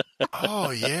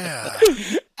 Oh, yeah.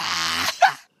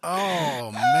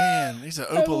 Oh, man. He's an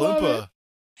Oompa love Loompa.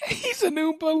 He's an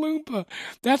Oompa Loompa.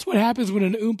 That's what happens when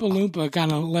an Oompa Loompa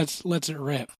kind of lets it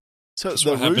rip. So That's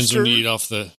the what happens rooster, when you eat off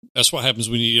the. That's what happens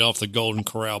when you eat off the Golden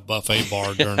Corral buffet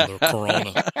bar during the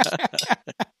Corona.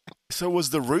 So was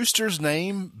the rooster's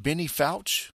name Benny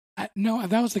Fouch? No,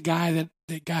 that was the guy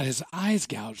that got his eyes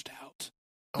gouged out.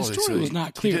 The story so was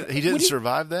not clear. He didn't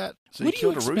survive that? So he What do you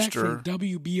killed a expect rooster. from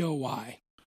WBOY?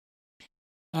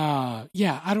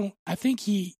 Yeah, I think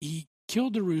he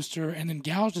killed the rooster and then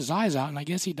gouged his eyes out, and I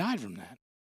guess he died from that.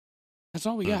 That's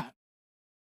all we got.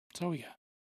 That's all we got.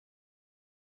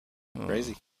 Oh,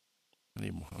 Crazy. I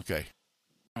need more. Okay.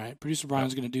 All right, producer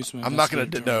Brian's going to do some. I'm not going to.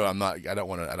 investigating. No, I'm not. I don't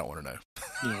want to know.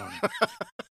 You know,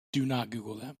 do not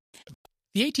Google that.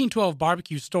 The 1812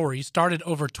 barbecue story started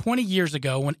over 20 years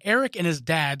ago when Eric and his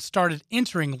dad started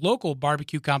entering local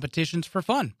barbecue competitions for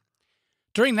fun.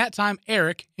 During that time,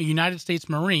 Eric, a United States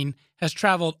Marine, has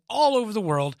traveled all over the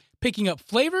world picking up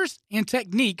flavors and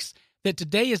techniques that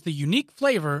today is the unique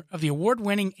flavor of the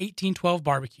award-winning 1812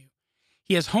 barbecue.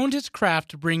 He has honed his craft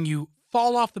to bring you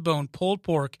fall-off-the-bone pulled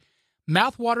pork,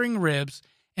 mouth-watering ribs,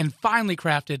 and finely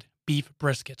crafted beef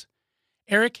brisket.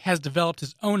 Eric has developed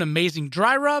his own amazing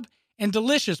dry rub and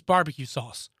delicious barbecue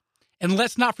sauce. And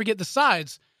let's not forget the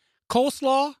sides: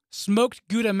 coleslaw, smoked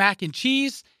Gouda mac and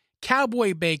cheese,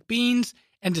 cowboy baked beans,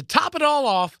 and to top it all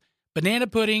off, banana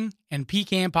pudding and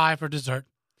pecan pie for dessert.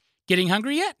 Getting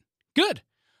hungry yet? Good.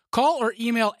 Call or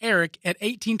email Eric at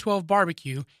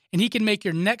 1812barbecue and he can make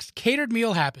your next catered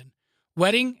meal happen.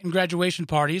 Wedding and graduation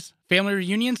parties, family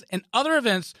reunions, and other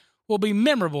events will be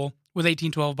memorable with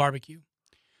 1812 barbecue.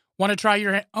 Want to try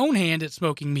your own hand at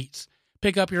smoking meats?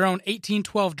 Pick up your own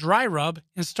 1812 dry rub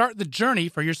and start the journey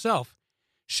for yourself.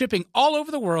 Shipping all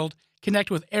over the world,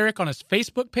 connect with Eric on his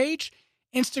Facebook page,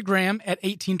 Instagram at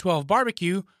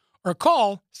 1812barbecue, or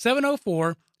call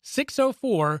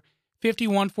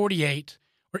 704-604-5148,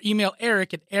 or email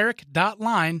Eric at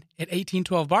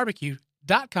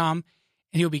eric.line@1812barbecue.com,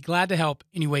 and he'll be glad to help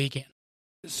any way he can.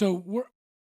 So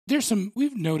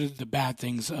we've noted the bad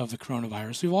things of the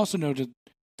coronavirus. We've also noted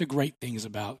the great things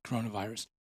about coronavirus.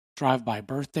 Drive-by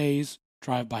birthdays,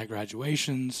 drive-by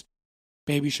graduations,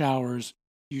 baby showers.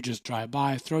 You just drive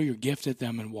by, throw your gift at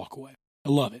them, and walk away. I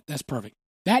love it. That's perfect.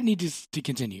 That needs to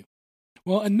continue.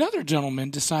 Well, another gentleman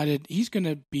decided he's going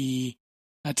to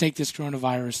take this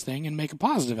coronavirus thing and make a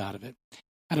positive out of it.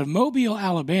 Out of Mobile,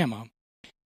 Alabama,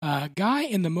 a guy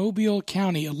in the Mobile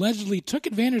County allegedly took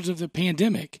advantage of the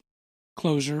pandemic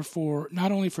closure for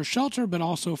not only for shelter but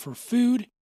also for food.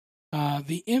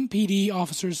 The MPD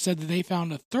officers said that they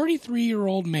found a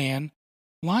 33-year-old man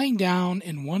lying down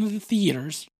in one of the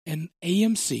theaters in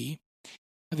AMC.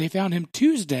 They found him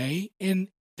Tuesday, and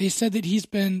they said that he's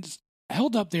been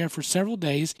held up there for several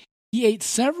days. He ate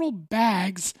several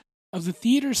bags of the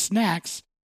theater snacks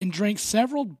and drank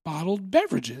several bottled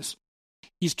beverages.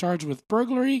 He's charged with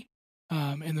burglary,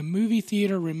 and the movie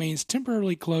theater remains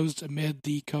temporarily closed amid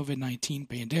the COVID-19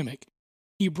 pandemic.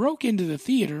 He broke into the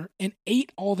theater and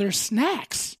ate all their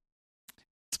snacks.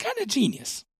 It's kind of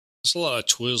genius. It's a lot of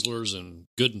Twizzlers and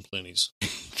Good and Plenty's.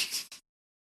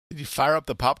 Did you fire up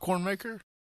the popcorn maker?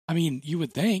 I mean, you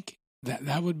would think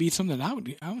that would be something I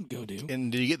would go do.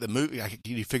 And did you get the movie? Did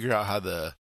you figure out how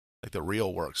the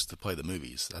reel works to play the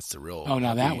movies? That's the real. Oh,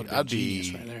 now that would be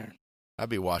genius right there. I'd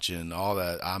be watching all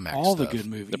that IMAX all stuff. the good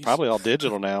movies. They're probably all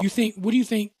digital now. What do you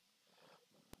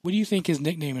think his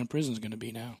nickname in prison is going to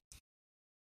be now?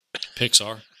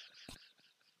 Pixar.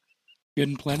 Good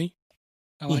and Plenty.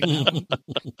 I like that one.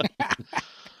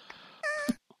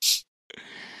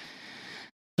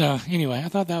 So anyway, I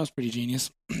thought that was pretty genius.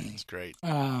 That's great.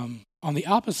 On the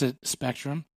opposite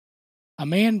spectrum, A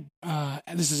man,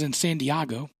 this is in San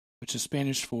Diego, which is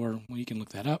Spanish for, well, you can look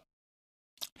that up.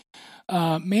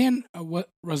 Man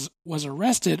was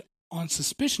arrested on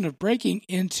suspicion of breaking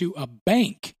into a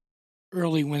bank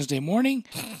early Wednesday morning.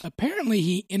 Apparently,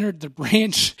 he entered the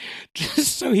branch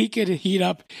just so he could heat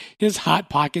up his Hot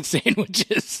Pocket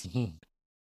sandwiches.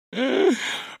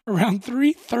 Around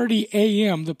 3:30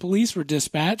 a.m., the police were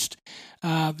dispatched.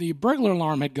 The burglar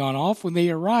alarm had gone off. When they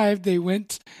arrived, they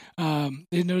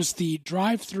noticed the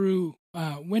drive-through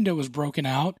window was broken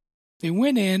out. They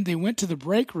went in, they went to the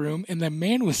break room, and the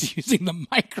man was using the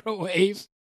microwave.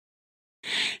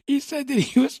 He said that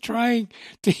he was trying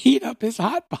to heat up his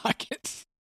Hot Pockets.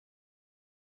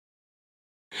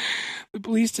 The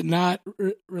police did not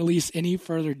release any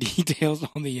further details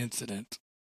on the incident.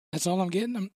 That's all I'm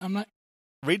getting. I'm not.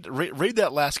 Read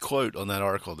that last quote on that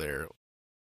article there.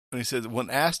 When he said,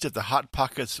 when asked if the Hot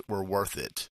Pockets were worth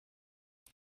it,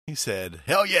 he said,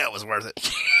 "Hell yeah, it was worth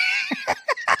it."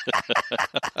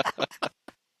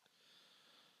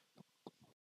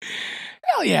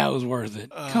 Hell yeah, it was worth it.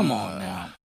 Come on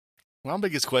now. My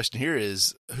biggest question here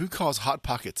is, who calls Hot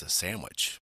Pockets a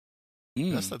sandwich?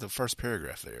 That's like the first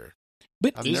paragraph there.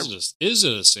 But is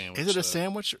it a sandwich? Is it a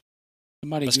sandwich?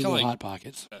 Somebody That's Google kinda Hot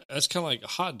Pockets. That's kind of like a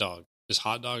hot dog. Is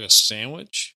hot dog a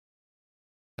sandwich?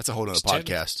 That's a whole other It's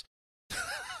podcast.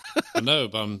 I know,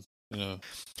 but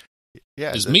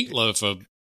Yeah. is meatloaf a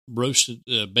roasted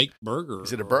baked burger?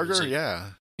 Is it a burger?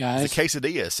 Yeah. Yeah, It's a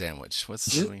quesadilla sandwich.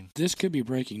 this could be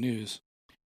breaking news.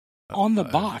 On the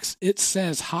box, it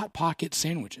says Hot Pocket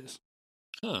sandwiches.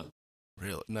 Huh.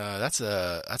 Really? No,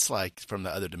 that's like from the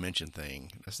other dimension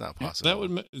thing. That's not possible.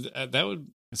 That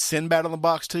would Sinbad on the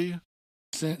box too?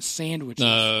 Sandwiches.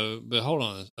 no, but hold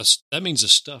on. That means a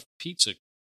stuffed pizza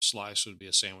slice would be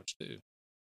a sandwich too.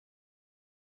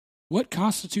 What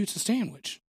constitutes a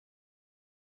sandwich?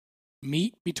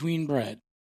 Meat between bread,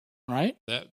 right?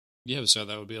 So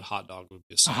that would be a hot dog. Would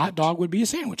be a A sandwich. hot dog would be a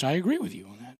sandwich. I agree with you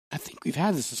on that. I think we've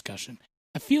had this discussion.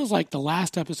 It feels like the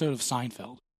last episode of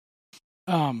Seinfeld.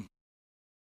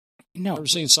 No. I've never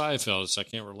seen Seinfeld, so I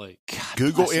can't relate. God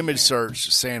Google bless image America.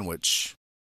 search sandwich.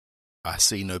 I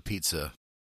see no pizza.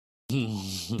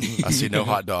 I see no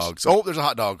hot dogs. Oh, there's a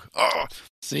hot dog. Oh,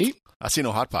 See? I see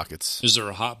no Hot Pockets. Is there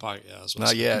a hot pocket? Yeah, that's what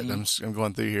Not I'm yet. Mhm. I'm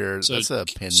going through here. So- That's a So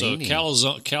panini.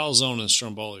 calzone and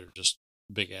stromboli are just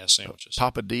big ass sandwiches.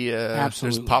 Papadilla.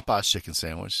 Absolutely. There's Popeye's chicken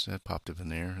sandwich. That popped up in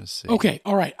there. Let's see. Okay,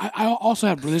 all right. I also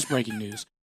have this breaking news.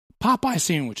 Popeye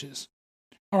sandwiches.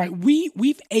 All right,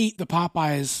 we've ate the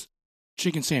Popeyes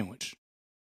chicken sandwich.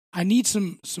 I need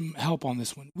some help on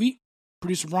this one.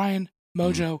 Producer Ryan,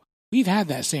 Mojo, we've had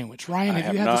that sandwich. Ryan,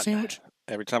 have you had the sandwich?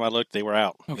 Every time I looked, they were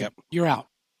out. Okay, Yep. you're out.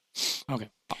 Okay.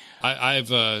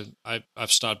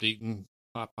 I've stopped eating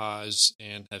Popeyes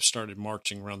and have started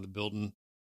marching around the building,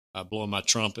 blowing my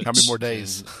trumpets. How many more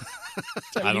days?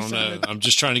 I don't know. I'm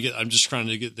just trying to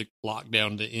get the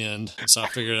lockdown to end. So I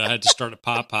figured I had to start at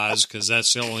Popeyes because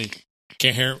that's the only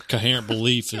coherent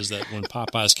belief is that when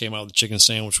Popeyes came out with the chicken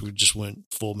sandwich, we just went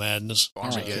full madness. All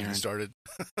right, Armageddon Karen. started.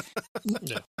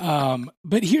 Yeah.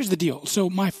 But here's the deal. So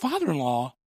my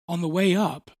father-in-law, on the way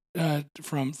up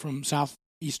from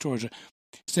Southeast Georgia,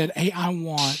 said, "Hey, I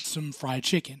want some fried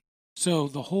chicken." So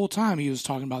the whole time he was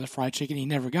talking about the fried chicken, he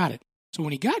never got it. So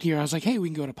when he got here, I was like, "Hey, we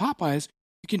can go to Popeyes.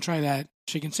 You can try that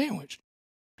chicken sandwich."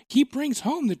 He brings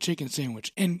home the chicken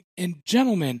sandwich, and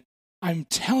gentlemen, I'm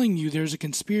telling you, there's a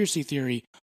conspiracy theory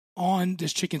on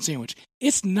this chicken sandwich.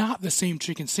 It's not the same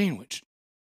chicken sandwich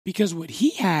because what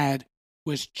he had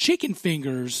was chicken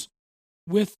fingers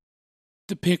with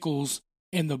the pickles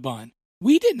and the bun.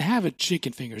 We didn't have a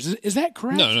chicken fingers. Is that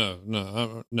correct? No,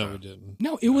 we didn't.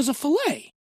 No, it was a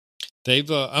fillet. They've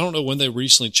I don't know when they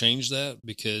recently changed that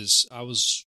because I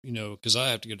was, because I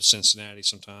have to go to Cincinnati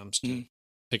sometimes to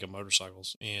pick up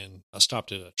motorcycles, and I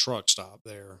stopped at a truck stop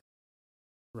there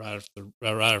right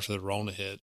after the Rona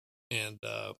hit, and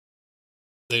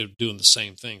they were doing the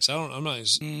same thing. So I'm not.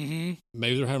 Mm-hmm.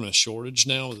 Maybe they're having a shortage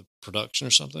now with production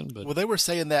or something. But Well, they were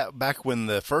saying that back when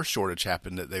the first shortage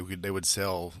happened, that they would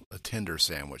sell a tender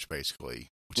sandwich basically,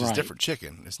 which is Right. different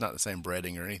chicken. It's not the same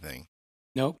breading or anything.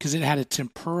 No, because it had a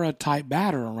tempura type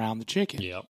batter around the chicken.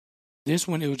 yeah, This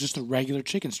one, it was just the regular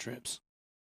chicken strips.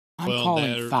 I'm Well,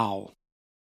 calling they're- foul.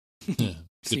 yeah,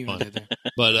 See good what I point. did there?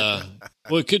 But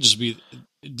well, it could just be.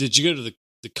 Did you go to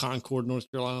the Concord, North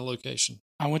Carolina location?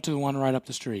 I went to the one right up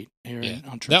the street here Yeah,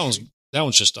 on Church that Street.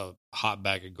 one's just a hot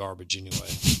bag of garbage anyway.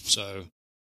 So,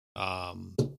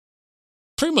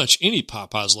 pretty much any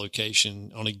Popeyes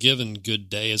location on a given good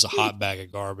day is a hot bag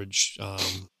of garbage.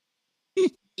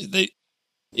 They,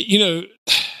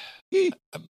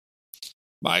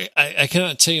 I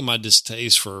cannot tell you my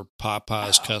distaste for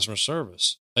Popeye's customer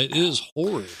service. It is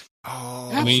horrid.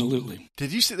 Oh, absolutely.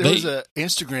 Did you see there was an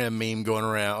Instagram meme going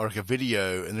around, or like a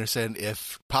video, and they're saying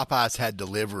if Popeyes had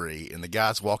delivery, and the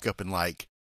guys walk up and like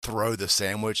throw the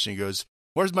sandwich, and he goes,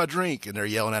 "Where's my drink?" And they're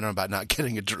yelling at him about not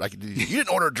getting a drink. Like, you didn't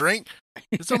order a drink.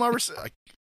 It's on my like,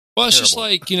 well, it's just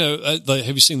like, have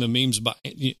you seen the memes about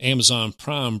Amazon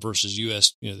Prime versus the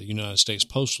United States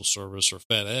Postal Service or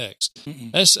FedEx?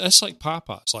 Mm-mm. That's like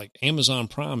Popeyes. Like Amazon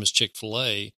Prime is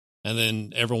Chick-fil-A, and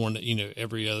then everyone,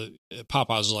 every other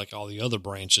Popeyes is like all the other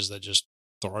branches that just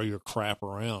throw your crap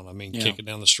around. I mean, kick it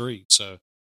down the street. So,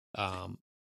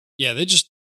 they just,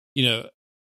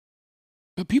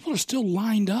 But people are still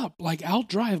lined up. Like, I'll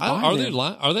drive by. Are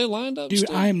they lined up? Dude,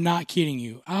 still? I am not kidding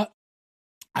you.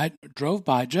 I drove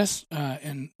by just,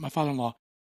 and my father-in-law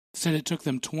said it took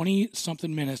them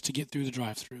 20-something minutes to get through the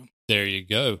drive-thru. There you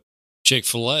go.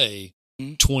 Chick-fil-A,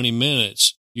 20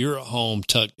 minutes. You're at home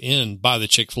tucked in by the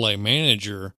Chick-fil-A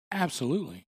manager.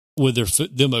 Absolutely. With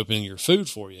them opening your food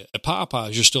for you. At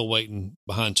Popeyes, you're still waiting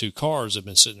behind two cars that have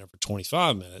been sitting there for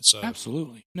 25 minutes. So.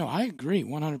 Absolutely. No, I agree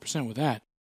 100% with that.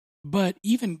 But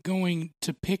even going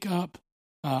to pick up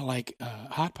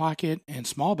Hot Pocket and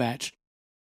Small Batch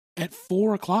at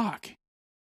 4:00,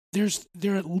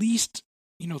 they're at least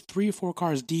 3 or 4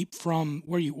 cars deep from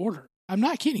where you order. I'm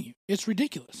not kidding you. It's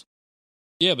ridiculous.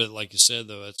 Yeah, but like you said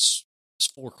though, it's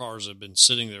 4 cars that have been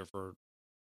sitting there for,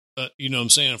 you know what I'm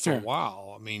saying, for a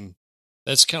while. I mean,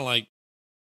 that's kind of like,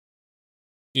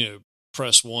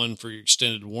 press 1 for your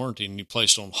extended warranty and you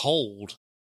placed on hold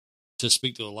to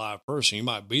speak to a live person. You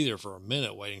might be there for a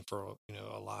minute waiting for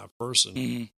a live person.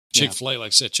 Mm-hmm. Chick-fil-A, like I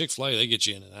said, Chick-fil-A, they get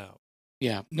you in and out.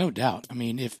 Yeah, no doubt. I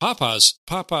mean, if Popeyes,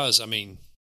 I mean,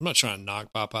 I'm not trying to knock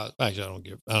Popeyes.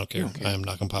 Actually, I don't care. I am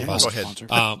knocking Popeyes. Go ahead.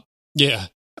 Yeah.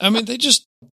 I mean, they just.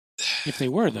 If they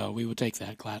were, though, we would take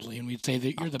that gladly, and we'd say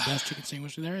that you're the best chicken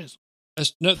sandwich there is.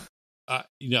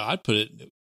 I'd put it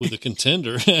with a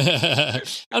contender.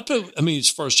 As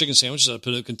far as chicken sandwiches, I'd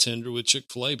put a contender with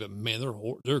Chick-fil-A, but man,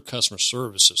 their customer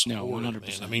service is horrid, 100%.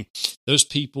 man. I mean, those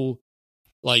people,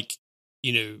 like,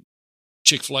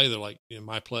 Chick-fil-A, they're like,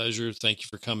 my pleasure. Thank you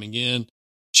for coming in.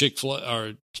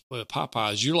 Chick-fil-A or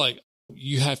Popeyes, you're like,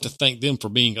 you have to thank them for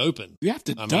being open. You have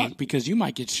to duck because you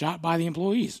might get shot by the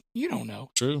employees. You don't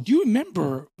know. True. Do you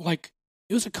remember, it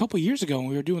was a couple years ago when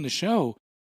we were doing the show,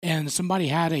 and somebody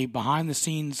had a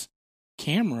behind-the-scenes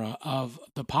camera of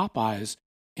the Popeyes,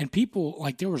 and people,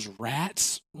 there was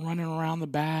rats running around the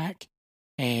back,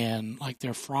 and,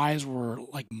 their fries were,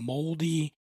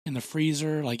 moldy in the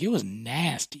freezer. It was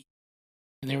nasty.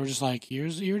 And they were just like, here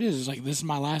it is. It's this is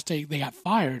my last day. They got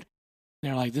fired.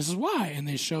 They're like, this is why. And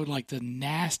they showed the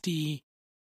nasty,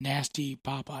 nasty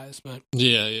Popeyes. But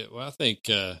yeah. Well, I think,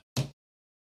 there's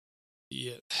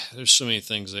so many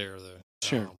things there, though.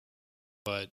 Sure.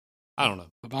 But I don't know.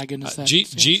 But by goodness,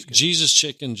 Jesus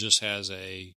Chicken just has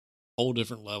a whole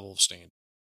different level of standard.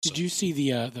 Did you see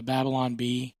the Babylon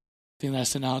Bee thing that I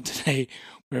sent out today,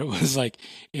 where it was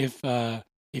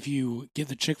if you get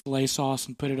the Chick-fil-A sauce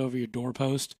and put it over your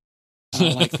doorpost,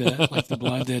 like the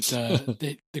blood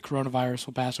that the coronavirus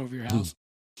will pass over your house.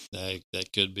 That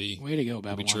could be. Way to go,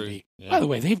 Babylon true. Bee. Yeah. By the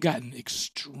way, they've gotten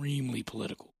extremely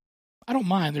political. I don't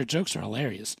mind; their jokes are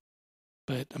hilarious.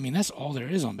 But I mean, that's all there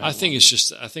is on Babylon. I think it's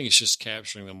just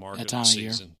capturing the market that time of the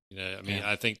of season.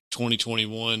 I think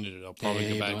 2021 it'll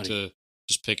probably go back to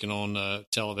just picking on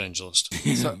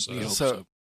televangelist. So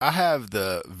I have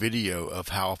the video of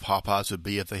how Popeyes would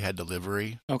be if they had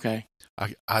delivery. Okay.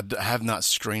 I have not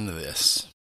screened this.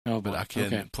 Oh, but I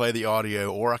can play the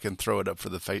audio, or I can throw it up for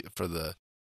the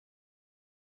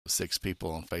 6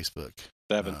 people on Facebook.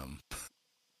 7.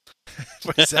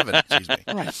 7. Excuse me.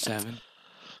 All right, 7.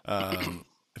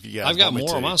 If you guys, I've got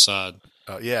more on my side.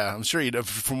 Yeah, I'm sure you know.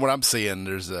 From what I'm seeing,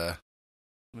 there's a.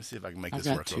 Let me see if I can make this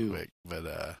work 2. real quick.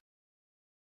 But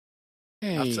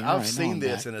hey, I've seen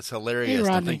this and it's hilarious.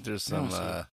 Hey, I think there's some.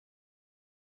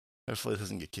 Hopefully, it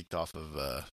doesn't get kicked off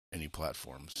of any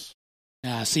platforms.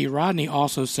 See, Rodney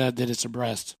also said that it's a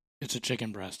breast. It's a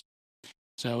chicken breast.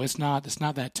 So it's not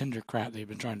that tender crap they've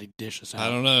been trying to dish us out. I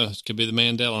don't know. It could be the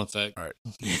Mandela effect. All right.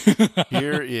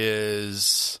 Here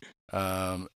is.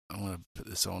 I'm going to put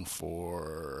this on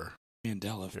for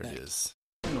Mandela effect. There it is.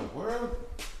 In the world?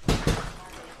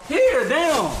 Here,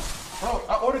 damn. Bro,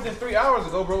 I ordered this 3 hours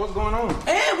ago, bro. What's going on?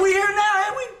 And we here now,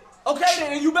 ain't we? Okay,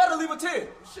 then you better leave a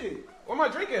tip. Shit. Where my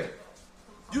drink at?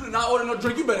 You did not order no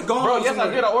drink. You better go on. Bro, yes, I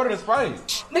did. I ordered a Sprite.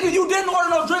 Nigga, you didn't order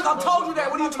no drink. I told you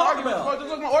that. What are you talking about? Bro, just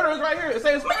look, my order is right here. It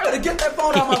says Sprite. You better get that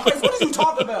phone out of my face. What are you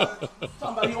talking about?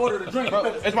 Talking about you ordered a drink. Bro,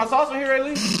 is my sauce in here at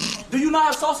least? Do you not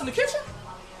have sauce in the kitchen?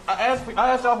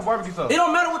 I asked y'all for barbecue sauce. It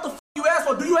don't matter what the you asked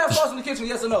for. Do you have sauce in the kitchen?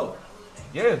 Yes or no?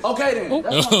 Yes. Okay then.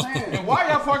 That's what I'm saying. And why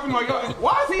y'all fucking my y'all?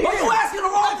 Why is he Bro, here? you asking the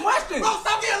wrong question. Bro,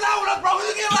 stop getting loud with us, bro.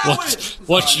 You getting loud with us.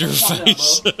 Watch your Calm down,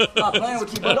 face. bro. I'm not playing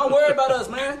with you, but don't worry about us,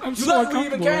 man. I'm you so left when we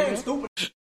even uncomfortable, came, man.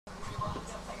 stupid.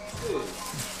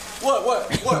 What?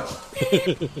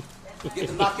 Get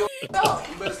to knock your out.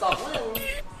 You better stop playing with me.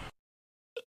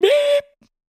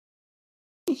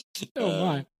 Oh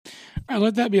my! All right,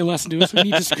 let that be a lesson to us. We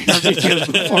need to screen our videos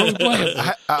before we play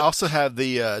them. I also have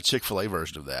the Chick-fil-A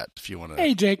version of that. If you want to.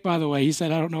 Hey, Jake. By the way, he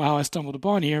said, "I don't know how I stumbled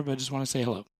upon here, but I just want to say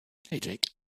hello." Hey, Jake.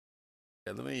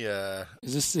 Yeah, let me.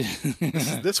 Is this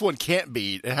This one can't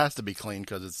be. It has to be clean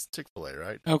because it's Chick-fil-A,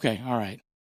 right? okay? All right.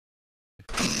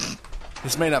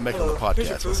 This may not make it on the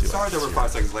podcast. We'll see what Sorry that happens we're here. 5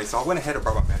 seconds late, so I went ahead and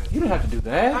brought my manager. You didn't have to do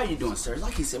that. How you doing, sir?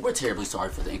 Like he said, we're terribly sorry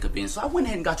for the inconvenience. So I went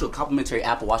ahead and got you a complimentary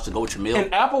Apple Watch to go with your meal.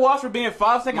 An Apple Watch for being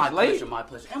 5 seconds My late? pleasure, my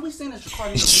pleasure. And we seen that your car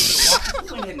needs to be the watch.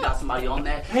 We went ahead and got somebody on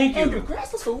that. Thank you. And your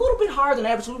grass was a little bit higher than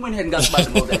average, so we went ahead and got somebody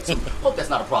to mow that too. Hope that's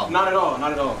not a problem. Not at all.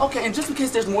 Not at all. Okay, and just in case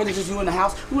there's more than just you in the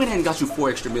house, we went ahead and got you 4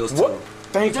 extra meals too. What?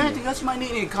 Thank Is there you. anything else you might need?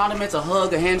 Any condiments, a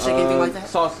hug, a handshake, anything like that?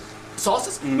 Sauces.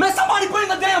 Sauces? Man, somebody bring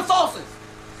the damn sauces!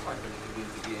 Sorry for the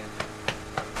inconvenience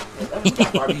again. We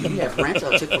got barbecue. You have ranch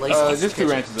or Chick-fil-A sauces? Just 2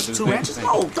 ranches will do. 2 ranches?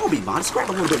 No, don't be modest. Grab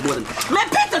a little bit more than that. Man,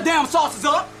 pick the damn sauces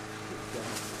up!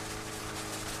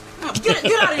 Now, get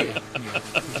out of here!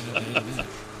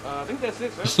 I think that's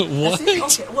it, sir. What?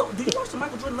 That's it? Okay, well, did you watch the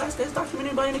Michael Jordan Last Dance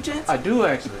documentary by any chance? I do,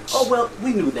 actually. Oh, well,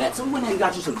 we knew that, so we went ahead and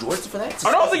got you some Jordans for that.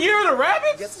 Are those the year of the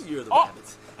rabbits? Yes, you're the Oh.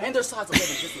 rabbits. And they're size 11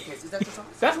 just in case. Is that your size?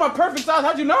 That's my perfect size.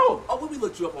 How'd you know? Oh, well, we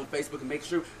looked you up on Facebook and make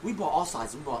sure we bought all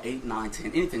sizes. We bought 8, 9,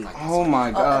 10, anything like that. Oh, my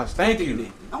gosh. Thank you.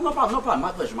 need. No problem, no problem.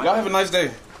 My pleasure. My Y'all have a pleasure.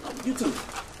 nice day. You too.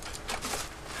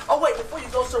 Oh, wait, before you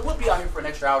go, sir, we'll be out here for an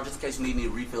extra hour just in case you need any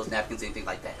refills, napkins, anything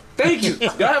like that. Thank you.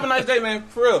 Y'all have a nice day, man.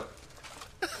 For real.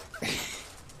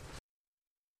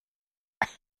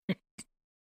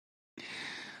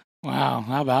 Wow.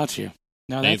 How about you?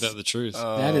 No, Ain't that's that the truth?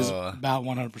 that is about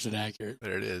 100% accurate.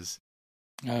 There it is.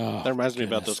 Oh, That reminds me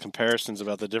about goodness. those comparisons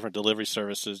about the different delivery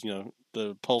services. You know,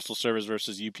 the postal service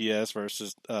versus UPS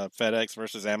versus FedEx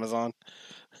versus Amazon.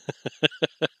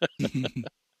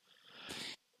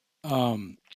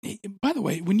 By the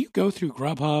way, when you go through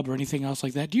Grubhub or anything else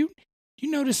like that, do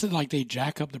you notice that like they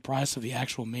jack up the price of the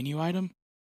actual menu item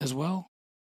as well?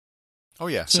 Oh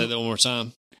yeah. Say that one more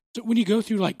time. So when you go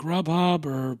through like Grubhub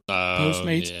or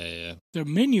Postmates, Yeah. their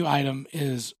menu item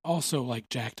is also like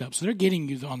jacked up. So they're getting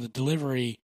you on the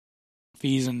delivery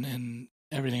fees and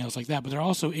everything else like that, but they're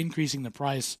also increasing the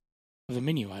price of the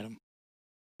menu item.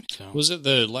 So Was it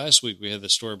the last week we had the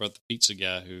story about the pizza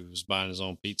guy who was buying his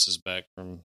own pizzas back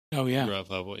from oh yeah.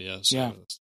 Grubhub? Well, yeah. So Yeah.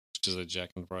 because they're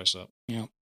jacking the price up.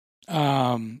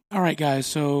 All right, guys.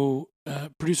 So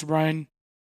producer Brian,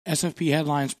 SFP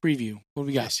headlines preview. What do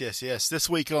we got? Yes. This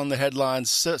week on the headlines,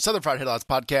 Southern Fried Headlines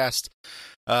podcast,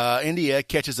 India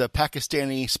catches a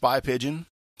Pakistani spy pigeon.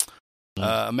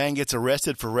 A man gets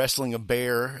arrested for wrestling a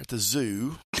bear at the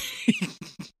zoo.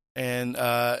 And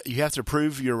you have to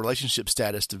prove your relationship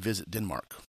status to visit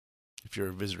Denmark if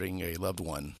you're visiting a loved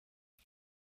one.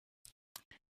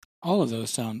 All of those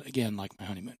sound again like my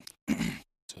honeymoon.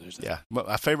 So there's that. Yeah.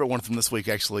 My favorite one from this week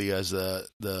actually is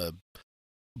the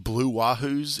Blue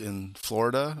Wahoos in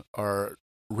Florida are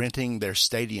renting their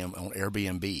stadium on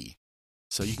Airbnb.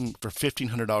 So you can, for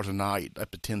 $1,500 a night,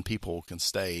 up to 10 people can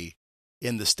stay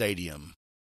in the stadium.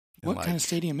 And What kind of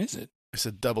stadium is it? It's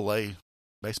a AA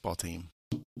baseball team.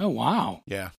 Oh wow,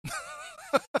 Yeah.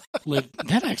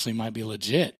 that actually might be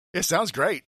legit. It sounds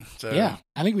great. So Yeah,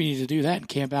 I think we need to do that and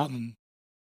camp out in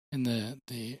the.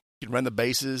 you can run the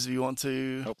bases if you want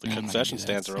to. Hope the No, I'm not concession gonna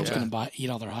do that. stands are I'm just open. going to eat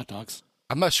all their hot dogs.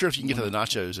 I'm not sure if you can get to the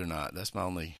nachos or not. That's my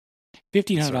only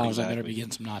 $1,500. I better Exactly. be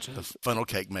getting some nachos. the funnel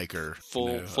cake maker. Full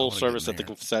you know, I full wanna get service in at the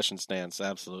there. concession stands.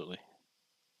 Absolutely.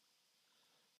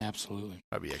 Absolutely.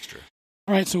 Might be extra.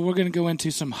 All right, so we're going to go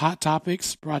into some hot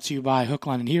topics brought to you by Hook,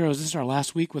 Line, and Heroes. This is our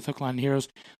last week with Hook, Line, and Heroes,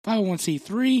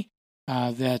 501c3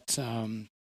 that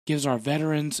gives our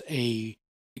veterans a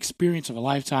experience of a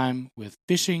lifetime with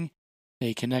fishing.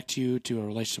 They connect you to a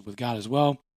relationship with God as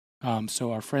well.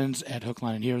 So our friends at Hook,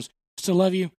 Line, and Heroes still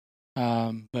love you,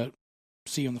 but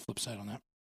see you on the flip side on that.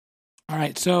 All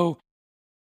right, so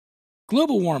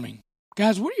global warming.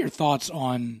 Guys, what are your thoughts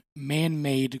on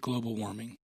man-made global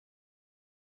warming?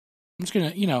 I'm just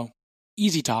going to,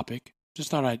 easy topic.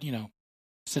 Just thought I'd,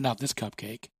 send out this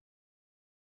cupcake.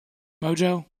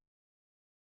 Mojo,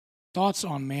 thoughts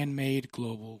on man-made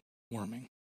global warming?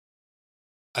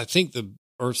 I think the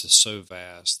Earth is so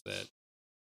vast that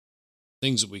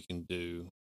things that we can do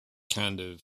kind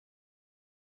of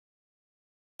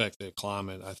affect the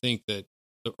climate. I think that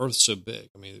the Earth's so big.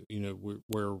 I mean,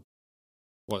 we're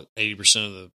what 80%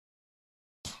 of the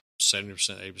 70%,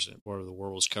 80%, where the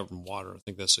world is covered in water. I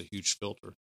think that's a huge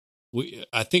filter.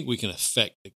 I think we can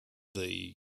affect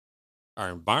our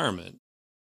environment.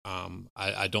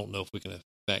 I don't know if we can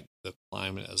affect the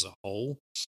climate as a whole.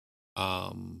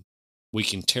 We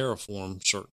can terraform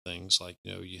certain things, like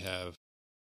you have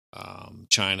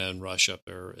China and Russia up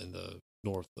there in the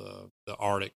north, the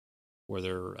Arctic, where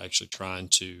they're actually trying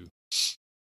to.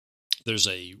 There's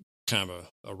a kind of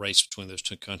a race between those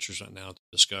two countries right now to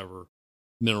discover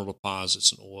mineral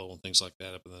deposits and oil and things like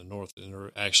that up in the north, and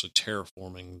they're actually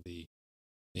terraforming the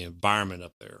environment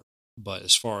up there. But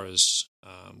as far as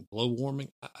global warming,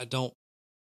 I don't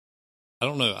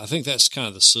know. I think that's kind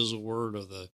of the sizzle word of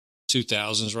the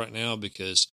 2000s right now,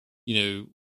 because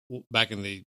back in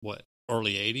the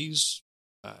early 80s,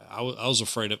 I was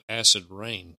afraid of acid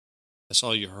rain. That's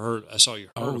all you heard.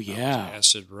 Oh, about yeah. was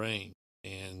acid rain,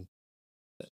 and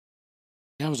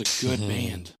that was a good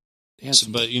band. They had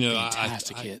some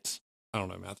fantastic hits. I don't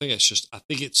know, man. I think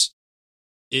it's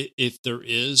if there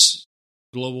is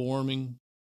global warming,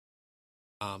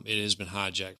 it has been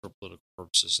hijacked for political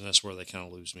purposes, and that's where they kind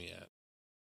of lose me at.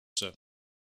 So,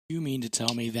 you mean to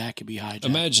tell me that could be hijacked?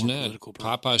 Imagine that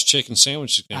Popeye's chicken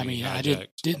sandwich is going to be hijacked. I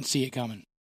didn't see it coming.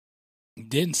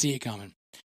 Didn't see it coming.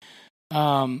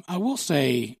 I will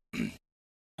say,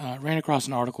 ran across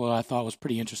an article I thought was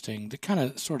pretty interesting that kind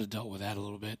of sort of dealt with that a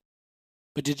little bit.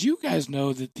 But did you guys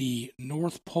know that the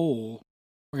North Pole,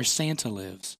 where Santa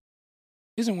lives,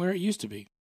 isn't where it used to be?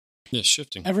 Yeah,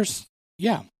 shifting. Ever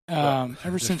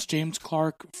since James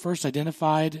Clark first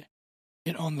identified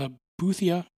it on the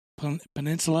Boothia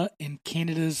Peninsula in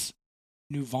Canada's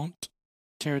Nunavut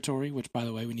territory, which, by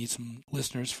the way, we need some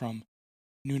listeners from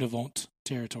Nunavut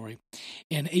territory.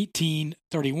 In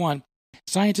 1831,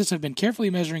 scientists have been carefully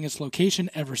measuring its location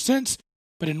ever since,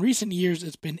 but in recent years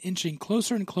it's been inching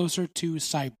closer and closer to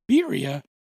Siberia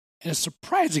at a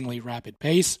surprisingly rapid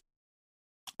pace.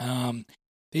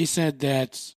 They said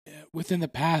that within the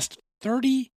past from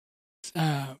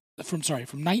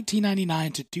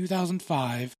 1999 to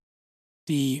 2005,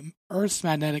 the Earth's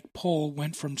magnetic pole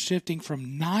went from shifting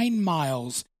from 9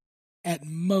 miles at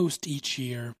most each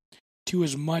year to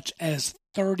as much as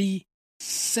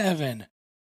 37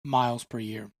 miles per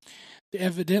year.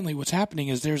 Evidently, what's happening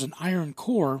is there's an iron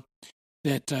core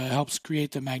that helps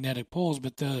create the magnetic poles,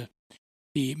 but the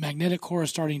magnetic core is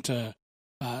starting to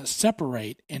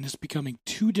separate, and it's becoming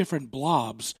two different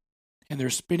blobs, and they're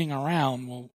spinning around.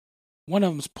 Well, one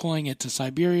of them's pulling it to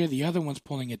Siberia, the other one's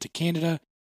pulling it to Canada,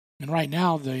 and right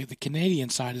now the Canadian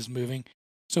side is moving,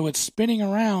 so it's spinning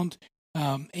around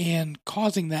and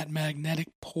causing that magnetic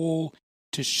pole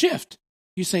to shift.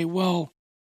 You say, well,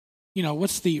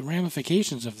 what's the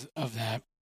ramifications of that?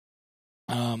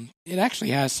 It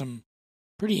actually has some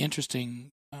pretty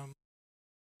interesting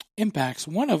impacts.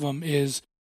 One of them is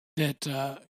that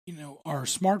our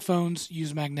smartphones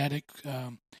use magnetic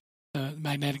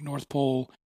North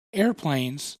Pole.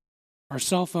 Airplanes, our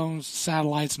cell phones,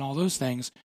 satellites, and all those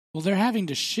things. Well, they're having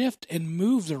to shift and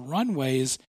move the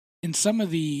runways in some of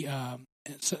the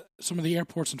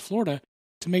airports in Florida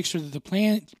to make sure that the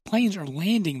planes are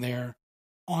landing there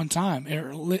on time,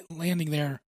 or landing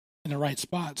there in the right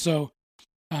spot. So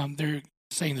they're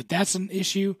saying that that's an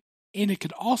issue, and it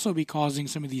could also be causing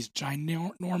some of these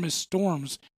ginormous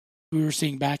storms we were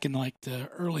seeing back in like the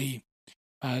early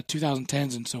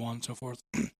 2010s and so on and so forth.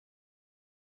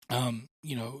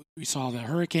 We saw the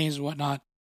hurricanes and whatnot,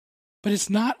 but it's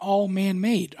not all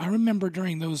man-made. I remember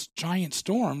during those giant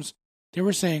storms, they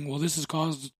were saying, well, this is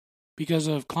caused because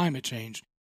of climate change.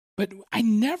 But I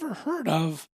never heard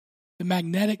of the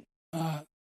magnetic, the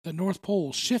North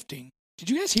Pole shifting. Did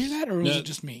you guys hear that, or was it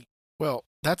just me? Well,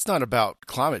 that's not about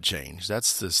climate change.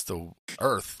 That's just the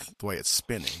Earth, the way it's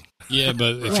spinning. Yeah,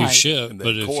 but if you shift,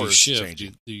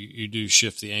 changing. you do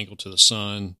shift the angle to the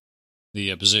sun,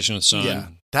 the position of the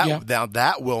sun. Yeah,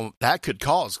 that could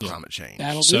cause climate change.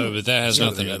 But that has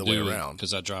nothing to the do way with, around.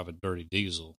 because I drive a dirty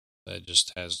diesel. That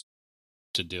just has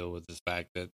to deal with the fact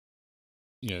that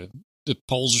the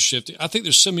poles are shifting. I think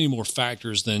there's so many more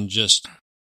factors than just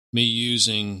me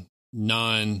using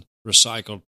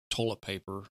non-recycled toilet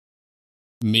paper,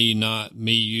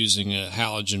 me using a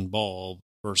halogen bulb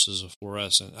versus a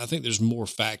fluorescent. I think there's more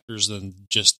factors than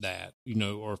just that,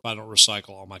 or if I don't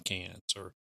recycle all my cans,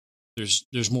 or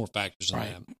there's more factors than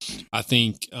that. I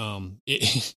think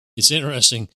it's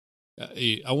interesting.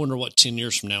 I wonder what 10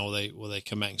 years from now will they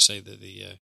come back and say that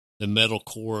the metal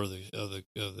core of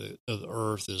the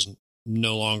Earth is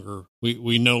no longer,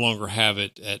 we no longer have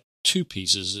it at two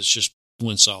pieces. It's just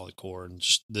one solid core, and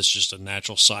this is just a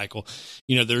natural cycle.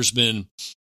 You know, there's been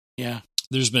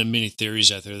many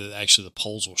theories out there that actually the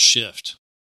poles will shift.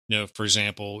 You know, for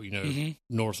example,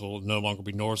 north will no longer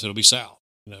be north; it'll be south.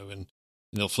 You know, and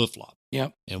they'll flip flop.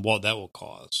 Yep. And what that will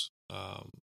cause.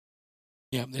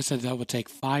 Yeah, they said that would take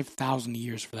 5,000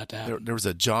 years for that to happen. There was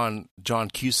a John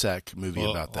Cusack movie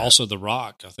about that. Also, The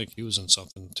Rock, I think he was in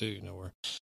something too. You know where,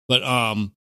 but I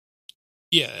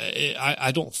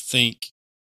don't think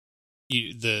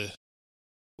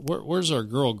where's our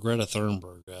girl Greta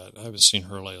Thunberg at? I haven't seen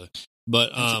her lately.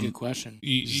 But that's a good question.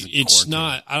 It's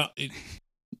not.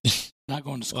 Not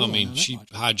going to school. I mean, she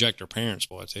hijacked her parents.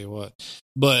 Boy, I tell you what.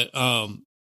 But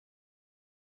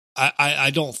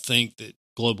I don't think that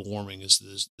global warming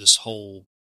is this whole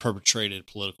perpetrated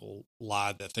political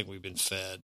lie that I think we've been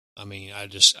fed. I mean, I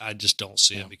just don't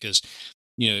see it because,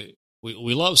 you know,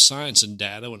 we love science and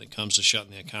data when it comes to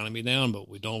shutting the economy down, but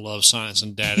we don't love science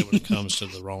and data when it comes to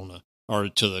the Rona or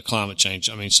to the climate change.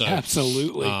 I mean, so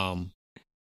absolutely,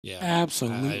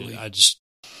 absolutely. I just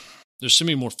there's so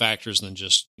many more factors than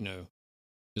just, you know,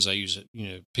 because I use it. You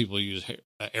know, people use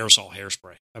aerosol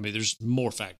hairspray. I mean, there's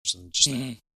more factors than just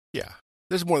that. Yeah.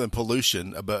 There's more than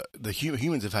pollution, but the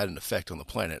humans have had an effect on the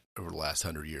planet over the last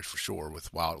 100 years for sure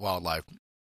with wildlife.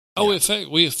 Oh,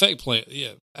 we affect planet,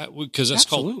 because that's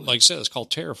called, like I said, it's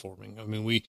called terraforming. I mean,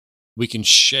 we can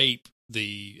shape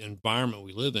the environment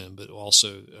we live in, but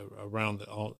also around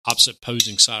the opposite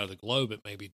opposing side of the globe, it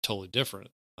may be totally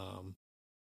different.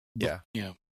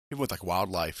 Even with like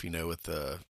wildlife, you know, with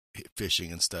the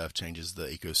fishing and stuff, changes the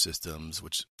ecosystems,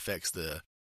 which affects the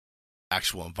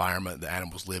actual environment the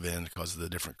animals live in because of the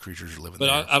different creatures are living there.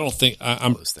 But I don't think I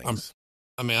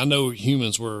mean, I know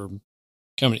humans were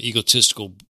kind of an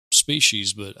egotistical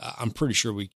species, but I'm pretty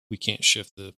sure we can't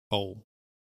shift the pole.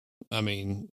 I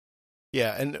mean,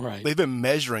 and they've been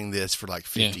measuring this for like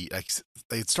 50. Like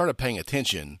they started paying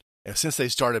attention, and since they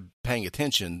started paying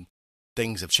attention,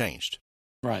 things have changed.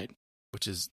 Right. Which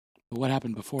is what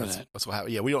happened before that. That's what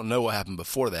happened. Yeah, we don't know what happened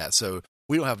before that, so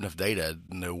we don't have enough data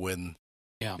to know when.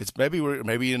 Yeah, it's maybe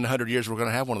in 100 years we're going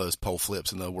to have one of those pole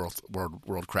flips and the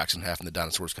world cracks in half and the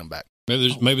dinosaurs come back.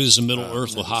 Maybe there's a Middle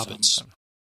Earth with hobbits.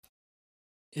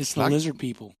 It's the lizard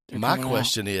people. My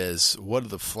question is, what do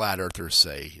the flat earthers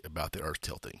say about the Earth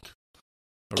tilting?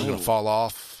 Are we going to fall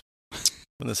off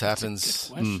when this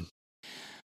happens?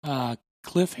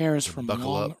 Cliff Harris from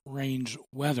Long Range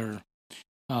Weather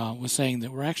was saying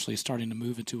that we're actually starting to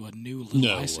move into a new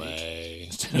little ice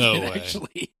age. No way.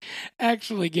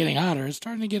 Actually getting hotter. It's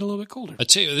starting to get a little bit colder. I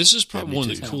tell you, this is probably one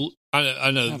of the cool.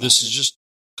 I know this is just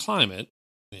climate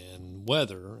and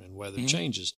weather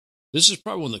changes. This is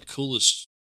probably one of the coolest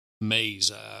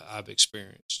Mays I've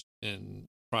experienced in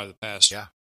probably the past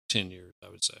 10 years, I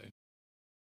would say.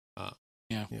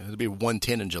 It'll be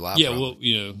 110 in July. Yeah, probably. Well,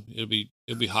 you know,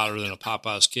 it'll be hotter than a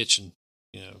Popeye's kitchen,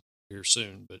 you know, here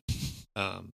soon. But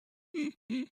I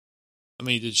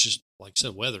mean, it's just like I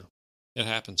said, weather. It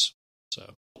happens.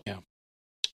 So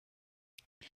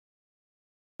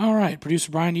All right,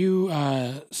 producer Brian, you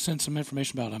sent some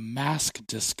information about a mask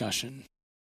discussion.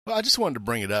 Well, I just wanted to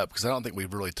bring it up because I don't think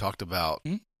we've really talked about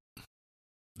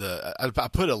I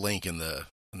put a link in the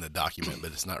document,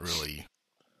 but it's not really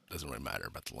doesn't really matter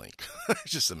about the link.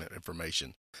 It's just some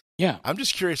information. Yeah, I'm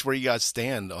just curious where you guys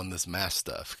stand on this mask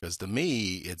stuff because to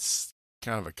me, it's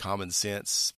kind of a common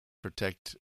sense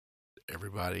protect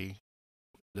everybody.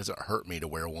 It doesn't hurt me to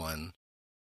wear one.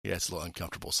 Yeah, it's a little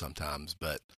uncomfortable sometimes,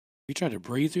 but you tried to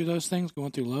breathe through those things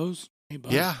going through Lowe's? Hey,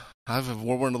 yeah, I've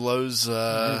worn one of Lowe's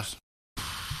a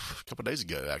couple of days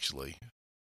ago. Actually,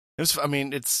 there's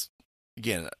one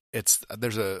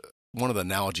of the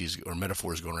analogies or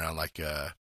metaphors going around like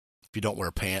if you don't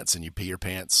wear pants and you pee your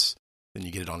pants, then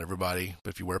you get it on everybody.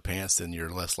 But if you wear pants, then you're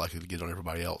less likely to get it on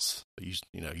everybody else. But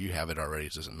you have it already.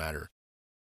 It doesn't matter.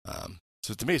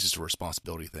 So to me, it's just a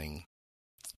responsibility thing.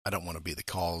 I don't want to be the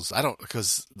cause.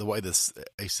 Because the way this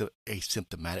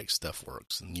asymptomatic stuff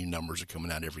works and new numbers are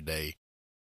coming out every day,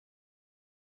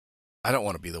 I don't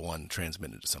want to be the one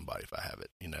transmitting it to somebody if I have it,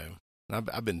 you know. And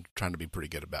I've been trying to be pretty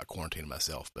good about quarantining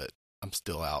myself, but I'm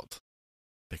still out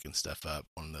picking stuff up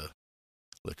on the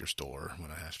liquor store when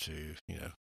I have to, you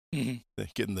know,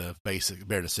 getting the basic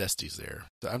bare necessities there.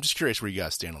 So I'm just curious where you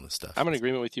guys stand on this stuff. I'm in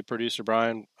agreement with you, producer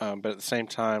Brian, but at the same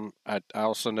time, I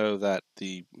also know that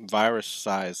the virus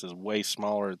size is way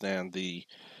smaller than the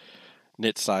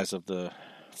knit size of the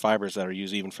fibers that are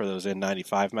used even for those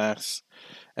N95 masks.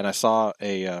 And I saw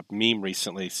a meme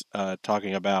recently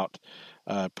talking about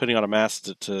putting on a mask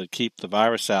to keep the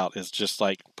virus out is just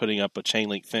like putting up a chain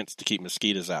link fence to keep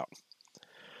mosquitoes out.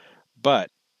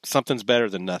 But something's better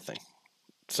than nothing.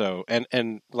 So,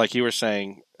 and like you were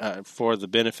saying, for the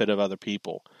benefit of other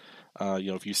people,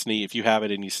 if you sneeze, if you have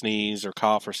it and you sneeze or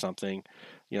cough or something,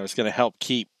 it's going to help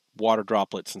keep water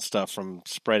droplets and stuff from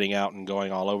spreading out and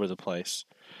going all over the place.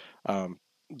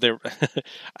 There,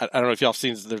 I don't know if y'all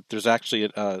seen. There's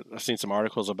actually I've seen some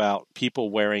articles about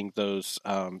people wearing those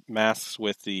masks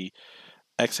with the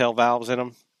exhale valves in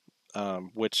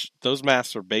them, which those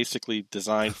masks are basically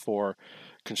designed for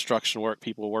construction work,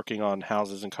 people working on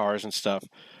houses and cars and stuff,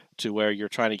 to where you're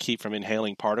trying to keep from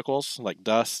inhaling particles like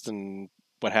dust and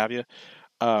what have you.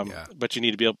 But you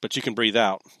need to be able, but you can breathe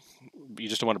out. You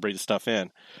just don't want to breathe the stuff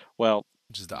in. Well,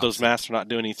 those masks are not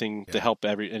doing anything to help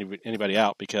anybody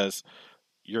out, because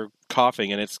you're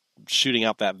coughing and it's shooting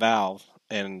out that valve,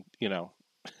 and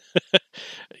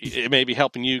it may be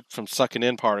helping you from sucking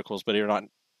in particles, but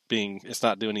it's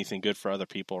not doing anything good for other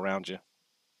people around you.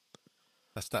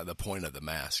 That's not the point of the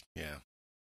mask. Yeah.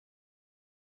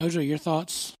 Ojo, your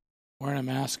thoughts? Wearing a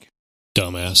mask?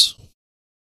 Dumbass.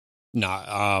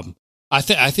 Nah, I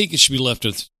think it should be left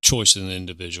with choice of an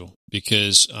individual,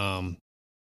 because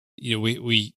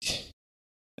we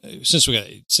since you got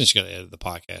to edit the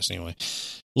podcast anyway.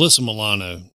 Alyssa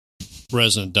Milano,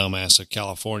 resident dumbass of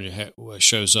California,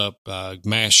 shows up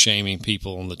mass shaming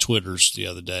people on the Twitters the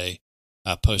other day,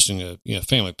 posting a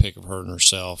family pic of her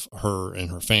and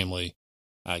her family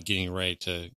getting ready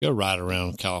to go ride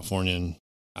around California, and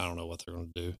I don't know what they're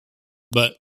going to do,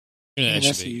 but and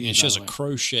she has a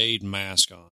crocheted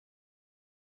mask on.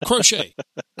 Crochet,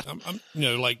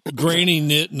 like Granny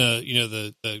knitting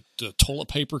the toilet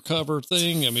paper cover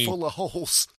thing. I mean, full of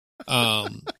holes.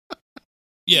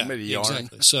 Yeah,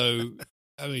 exactly. So,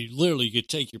 I mean, literally, you could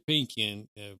take your pinky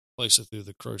and place it through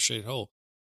the crocheted hole.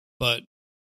 But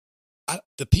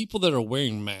the people that are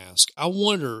wearing masks, I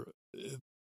wonder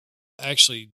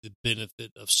actually the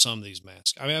benefit of some of these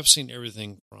masks. I mean, I've seen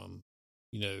everything from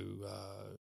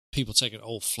people taking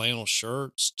old flannel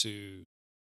shirts to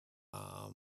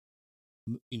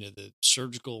the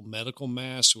surgical medical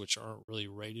masks, which aren't really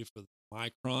rated for the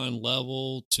micron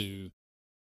level, to,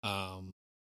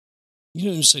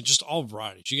 say just all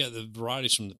varieties. You got the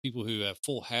varieties from the people who have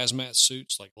full hazmat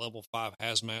suits, like level 5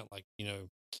 hazmat, like,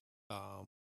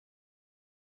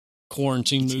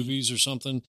 quarantine movies or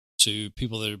something, to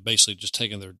people that are basically just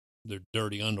taking their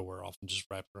dirty underwear off and just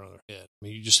wrapping it around their head. I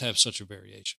mean, you just have such a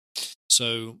variation.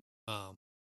 So,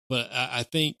 but I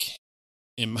think,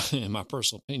 in my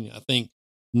personal opinion, I think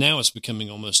now it's becoming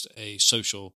almost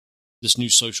this new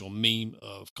social meme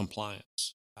of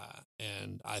compliance,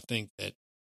 and I think that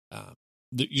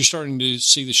you're starting to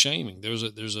see the shaming. There's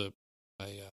a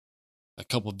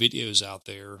couple of videos out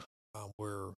there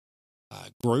where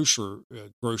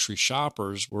grocery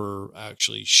shoppers were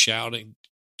actually shouting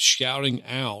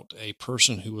out a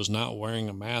person who was not wearing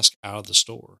a mask out of the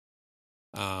store.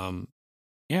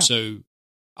 So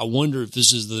I wonder if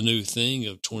this is the new thing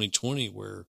of 2020,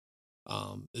 where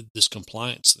this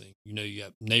compliance thing. You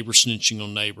got neighbor snitching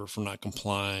on neighbor for not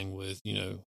complying with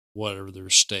whatever their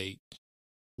state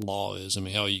law is. I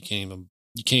mean, hell, you can't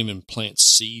even plant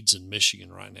seeds in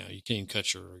Michigan right now. You can't even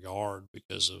cut your yard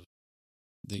because of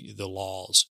the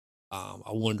laws.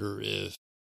 I wonder if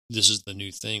this is the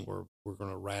new thing where we're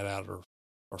going to rat out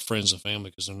our friends and family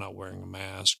because they're not wearing a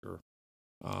mask, or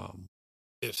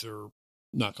if they're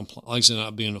not like I said,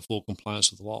 not being in full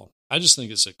compliance with the law. I just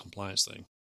think it's a compliance thing.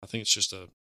 I think it's just a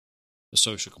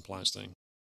social compliance thing.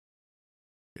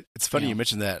 It's funny you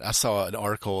mentioned that. I saw an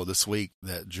article this week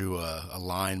that drew a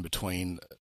line between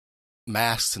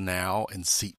masks now and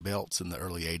seat belts in the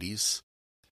early 80s.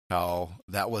 How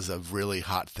that was a really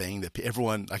hot thing that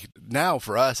everyone, like, now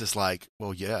for us, it's like,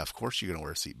 well, yeah, of course you're going to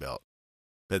wear a seatbelt.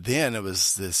 But then it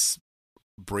was this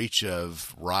breach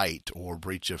of right or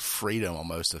breach of freedom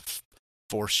almost to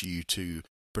force you to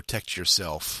protect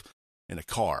yourself in a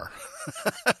car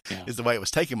is the way it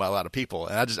was taken by a lot of people.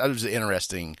 And I was an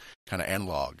interesting kind of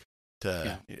analog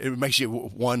to, it makes you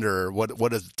wonder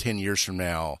what is 10 years from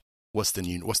now, what's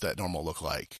that normal look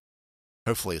like?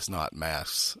 Hopefully it's not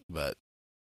masks, but.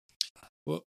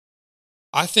 Well,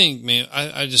 I think, man,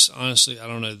 I just honestly, I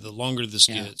don't know, the longer this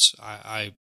gets,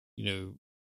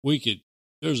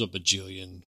 there's a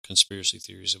bajillion conspiracy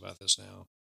theories about this now,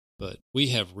 but we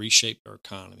have reshaped our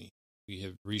economy. We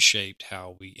have reshaped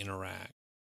how we interact.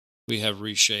 We have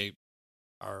reshaped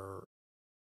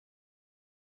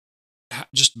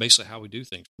just basically how we do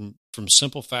things, from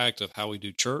simple fact of how we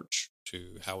do church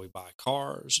to how we buy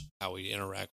cars, how we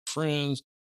interact with friends.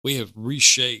 We have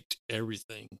reshaped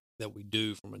everything that we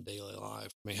do from a daily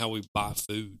life. I mean, how we buy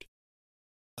food.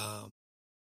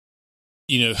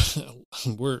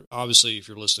 We're obviously, if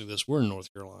you're listening to this, we're in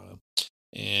North Carolina.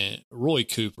 And Roy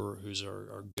Cooper, who's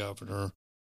our governor,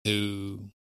 who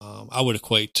I would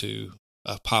equate to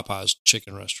a Popeye's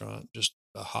chicken restaurant, just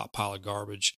a hot pile of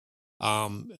garbage,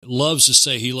 loves to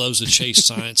say he loves to chase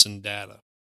science and data.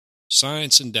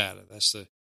 Science and data.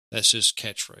 That's his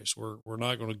catchphrase. We're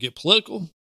not going to get political.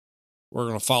 We're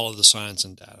going to follow the science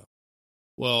and data.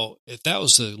 Well, if that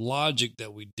was the logic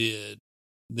that we did,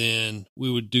 then we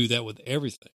would do that with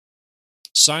everything.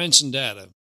 Science and data.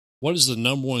 What is the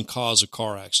number one cause of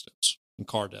car accidents and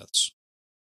car deaths?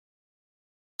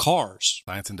 Cars.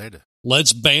 Science and data.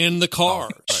 Let's ban the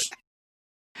cars. Oh, right.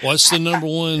 What's the number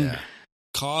one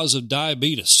cause of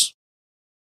diabetes?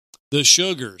 The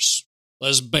sugars.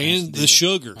 Let's ban the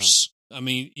sugars. I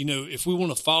mean, if we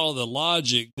want to follow the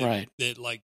logic that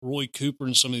like Roy Cooper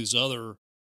and some of these other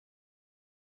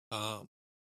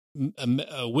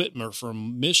Whitmer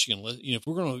from Michigan, if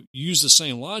we're going to use the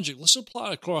same logic, let's apply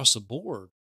it across the board.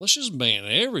 Let's just ban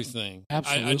everything.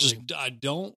 Absolutely. I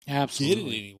don't Absolutely.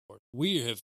 get it anymore.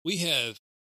 We have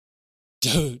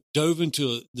dove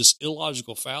into this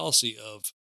illogical fallacy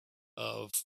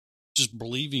of just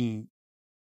believing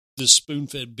this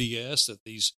spoon-fed BS that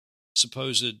these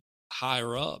supposed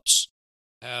higher ups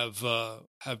have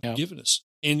given us.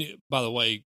 And by the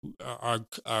way, our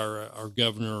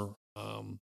governor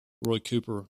Roy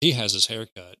Cooper, he has his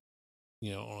haircut,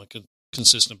 on a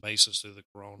consistent basis through the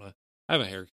corona. I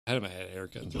haven't had a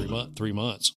haircut in 3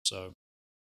 months. So,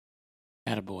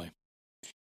 attaboy.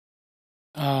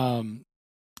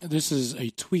 This is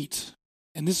a tweet,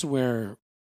 and this is where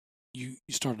you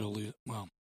started to lose. Well,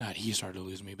 not he started to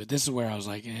lose me, but this is where I was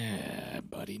like,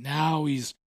 buddy. Now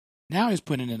he's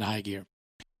putting it in high gear.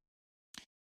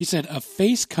 He said, "A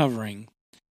face covering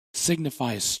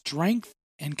signifies strength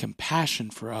and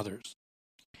compassion for others.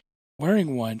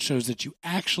 Wearing one shows that you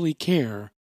actually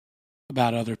care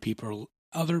about other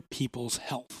people's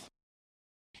health."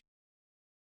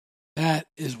 That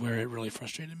is where it really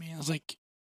frustrated me. I was like,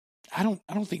 I don't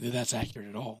think that that's accurate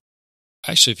at all.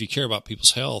 Actually, if you care about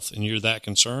people's health and you're that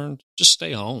concerned, just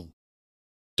stay home.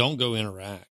 Don't go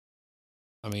interact.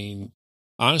 I mean,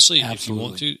 honestly, Absolutely. If you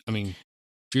want to, I mean,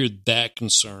 if you're that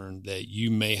concerned that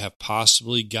you may have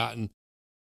possibly gotten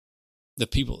the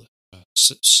people,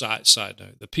 side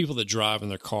note, the people that drive in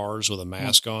their cars with a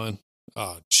mask on,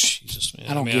 oh, Jesus, man.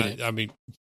 I don't get it. I mean,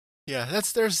 yeah,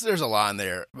 there's a line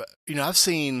there. But, I've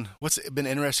seen, what's been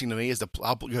interesting to me is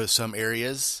I'll go to some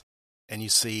areas and you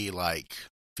see like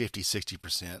 50,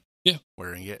 60%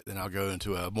 wearing it. Then I'll go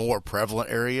into a more prevalent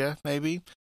area maybe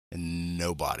and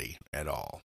nobody at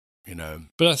all,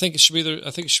 But I think it should be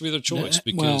their choice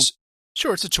because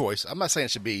sure, it's a choice. I'm not saying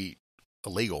it should be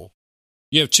illegal.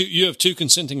 You have two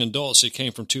consenting adults that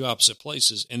came from two opposite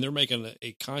places, and they're making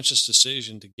a conscious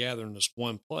decision to gather in this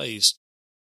one place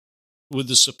with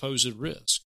the supposed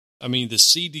risk. I mean, the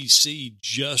CDC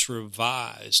just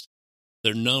revised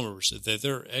their numbers. That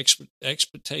their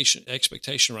expectation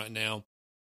right now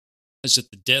is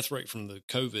that the death rate from the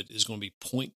COVID is going to be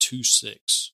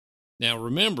 0.26. Now,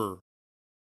 remember,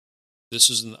 this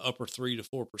is in the upper 3 to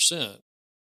 4%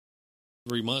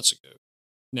 3 months ago.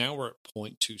 Now we're at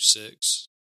 0.26.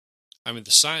 I mean,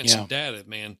 the science and data,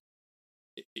 man,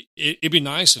 it'd be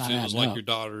nice if it was like your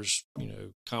daughter's,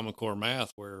 Common Core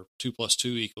math where 2 +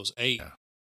 2 = 8. Yeah.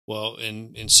 Well,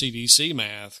 in CDC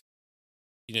math,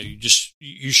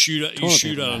 you shoot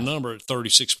out a number at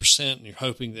 36% and you're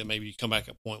hoping that maybe you come back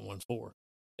at 0.14.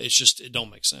 It's just, it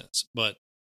don't make sense. But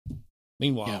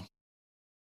meanwhile.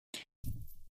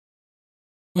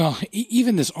 Well,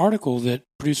 even this article that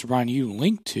producer Brian, you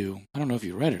linked to, I don't know if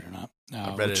you read it or not.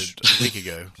 I read it a week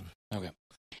ago. Okay.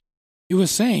 It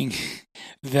was saying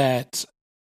that...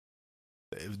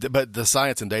 But the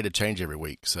science and data change every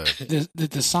week, so...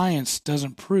 The science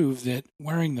doesn't prove that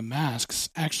wearing the masks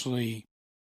actually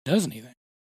does anything.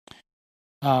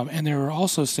 And they were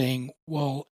also saying,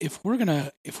 well, if we're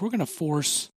gonna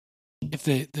force, if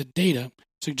the data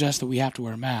suggests that we have to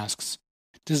wear masks,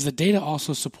 does the data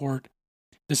also support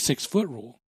the 6-foot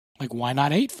rule? Like, why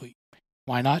not 8 feet?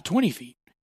 Why not 20 feet?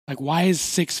 Like, why is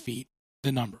 6 feet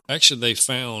the number? Actually, they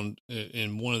found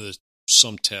in one of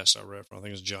some tests I read from, I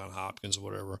think it's John Hopkins or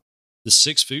whatever, the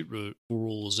 6 feet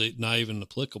rule is not even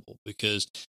applicable because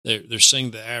they're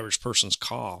saying the average person's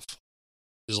cough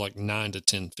is like 9 to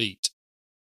 10 feet.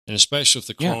 And especially if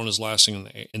the corona is lasting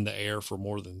in the air for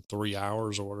more than 3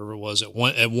 hours or whatever it was at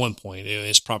one point,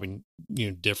 it's probably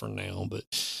different now, but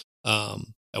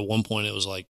at one point it was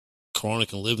like corona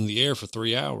can live in the air for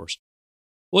 3 hours.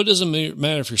 Well, it doesn't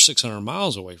matter if you're 600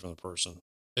 miles away from the person.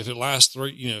 If it lasts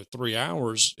 3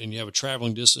 hours and you have a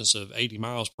traveling distance of 80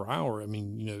 miles per hour, I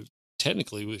mean,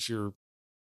 technically, if you're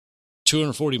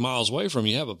 240 miles away from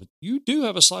you, you do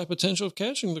have a slight potential of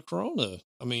catching the corona.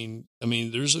 I mean,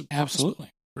 there's a absolutely.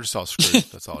 We're just all screwed.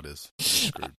 That's all it is. We're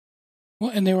screwed.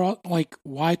 Well, and they were all like,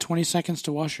 why 20 seconds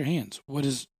to wash your hands?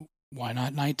 Why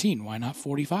not 19? Why not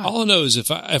 45? All I know is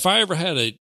if I ever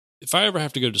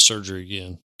have to go to surgery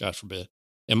again, God forbid,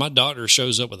 and my doctor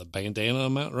shows up with a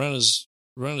bandana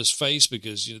around his face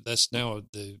because that's now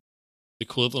the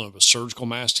equivalent of a surgical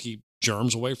mask to keep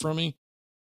germs away from me,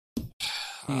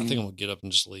 I think I'm gonna get up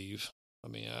and just leave. I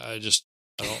mean, I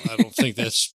don't think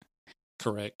that's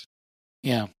correct.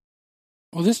 Yeah.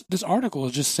 Well, this article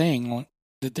is just saying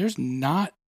that there's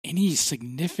not any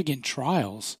significant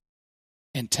trials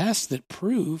and tests that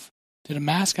prove that a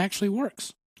mask actually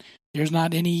works. There's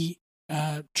not any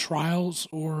trials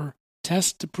or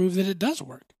tests to prove that it does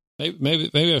work.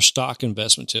 Maybe our stock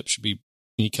investment tip should be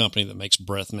any company that makes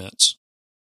breath mints.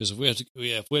 Because if we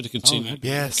had to continue,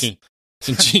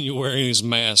 continue wearing these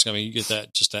masks, I mean, you get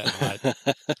that just that night.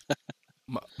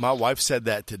 My wife said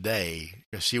that today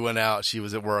because she went out. She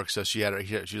was at work, so she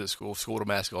was at school with a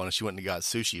mask on, and she went and got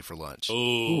sushi for lunch.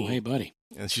 Oh, hey, buddy!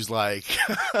 And she's like,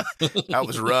 "That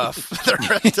was rough." The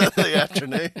rest of the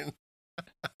afternoon.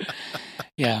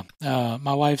 Yeah,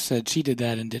 my wife said she did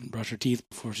that and didn't brush her teeth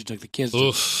before she took the kids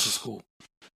to school.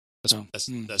 That's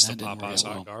the Popeyes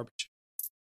hot garbage.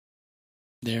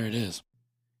 There it is.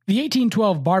 The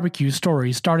 1812 barbecue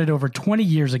story started over 20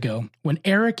 years ago when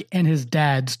Eric and his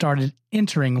dad started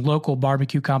entering local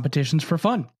barbecue competitions for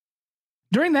fun.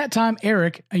 During that time,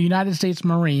 Eric, a United States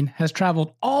Marine, has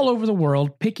traveled all over the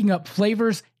world picking up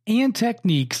flavors and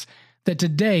techniques that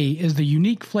today is the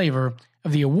unique flavor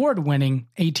of the award-winning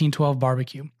 1812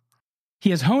 barbecue.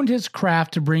 He has honed his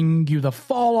craft to bring you the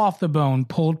fall-off-the-bone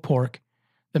pulled pork,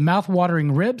 the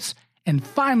mouth-watering ribs, and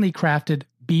finely crafted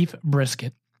beef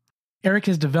brisket. Eric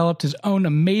has developed his own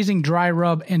amazing dry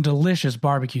rub and delicious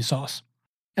barbecue sauce.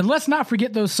 And let's not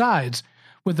forget those sides,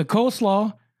 with the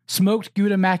coleslaw, smoked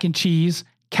Gouda mac and cheese,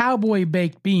 cowboy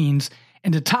baked beans,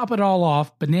 and to top it all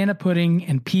off, banana pudding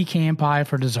and pecan pie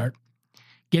for dessert.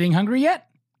 Getting hungry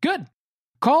yet? Good.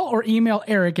 Call or email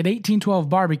Eric at 1812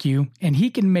 Barbecue, and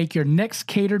he can make your next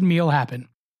catered meal happen.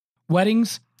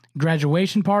 Weddings,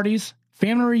 graduation parties,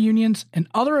 family reunions, and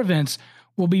other events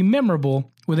will be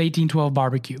memorable with 1812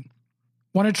 Barbecue.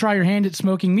 Want to try your hand at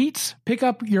smoking meats? Pick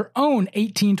up your own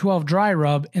 1812 dry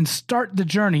rub and start the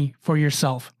journey for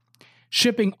yourself.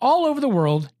 Shipping all over the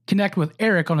world, connect with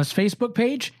Eric on his Facebook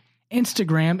page,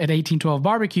 Instagram at 1812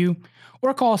 Barbecue,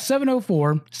 or call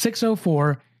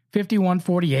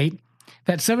 704-604-5148.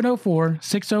 That's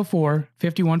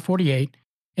 704-604-5148.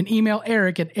 And email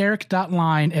Eric at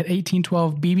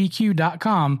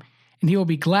eric.line@1812bbq.com, and he will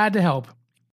be glad to help.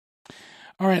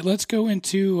 All right, let's go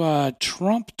into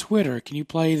Trump Twitter. Can you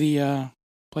play our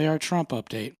Trump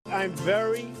update? I'm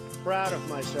very proud of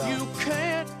myself. You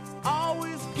can't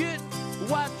always get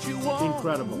what you want.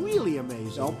 Incredible. Really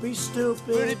amazing. Don't be stupid.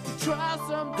 But if you try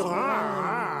something,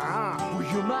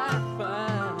 you might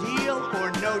find. Deal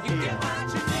or no deal? You get what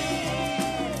you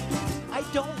need. I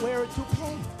don't wear a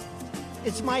toupee.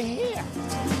 It's my hair.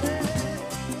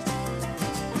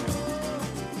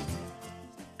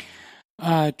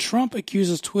 Trump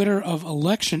accuses Twitter of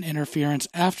election interference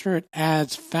after it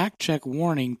adds fact-check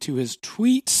warning to his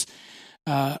tweets.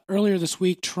 Earlier this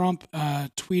week, Trump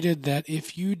tweeted that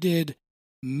if you did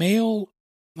mail-in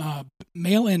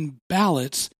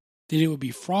ballots, that it would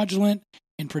be fraudulent,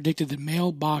 and predicted that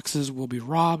mailboxes will be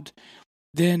robbed.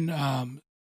 Then,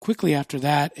 quickly after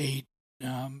that,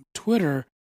 Twitter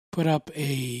put up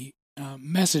a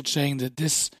message saying that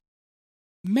this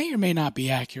may or may not be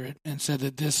accurate, and said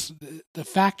that the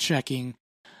fact-checking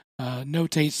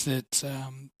notates that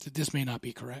this may not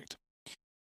be correct.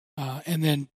 And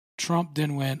then Trump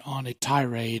then went on a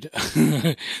tirade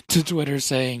to Twitter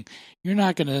saying, "You're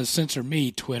not going to censor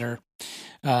me, Twitter,"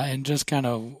 and just kind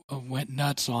of went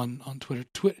nuts on Twitter.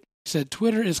 He said,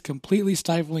 "Twitter is completely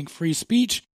stifling free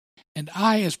speech, and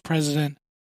I, as president,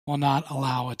 will not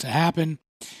allow it to happen."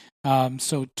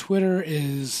 So Twitter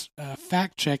is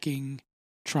fact-checking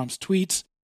Trump's tweets,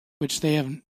 which they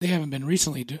haven't been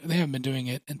recently. They haven't been doing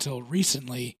it until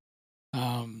recently.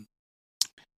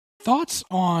 Thoughts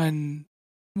on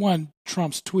one,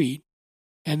 Trump's tweet,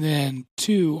 and then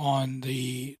two, on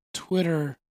the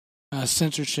Twitter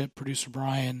censorship. Producer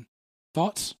Brian,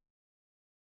 thoughts?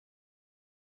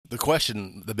 The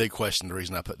big question, the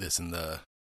reason I put this in the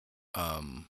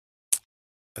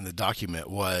document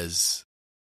was,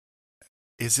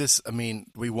 is this? I mean,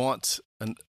 we want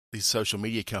these social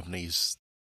media companies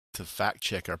to fact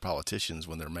check our politicians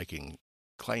when they're making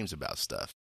claims about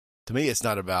stuff. To me, it's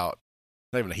not about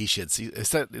not even a he should.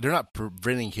 It's that they're not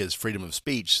preventing his freedom of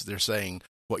speech. They're saying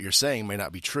what you're saying may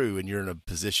not be true, and you're in a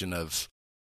position of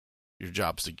your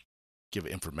job's to give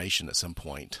information at some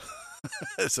point.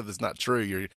 So if it's not true,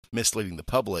 you're misleading the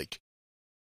public.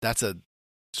 That's a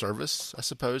service, I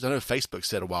suppose. I know Facebook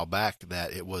said a while back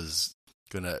that it was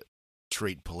going to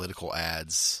treat political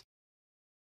ads.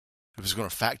 It was going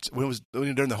to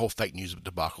during the whole fake news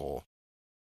debacle,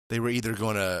 they were either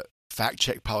going to fact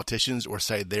check politicians or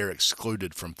say they're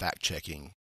excluded from fact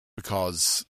checking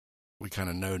because we kind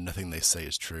of know nothing they say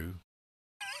is true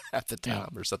at the time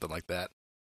or something like that.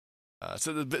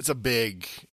 So it's a big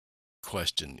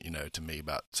question, to me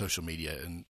about social media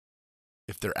and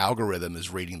if their algorithm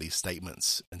is reading these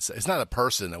statements and say, it's not a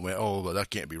person that went, oh, well, that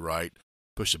can't be right.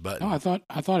 Push a button. No, I thought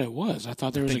it was. I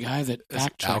thought there was a guy that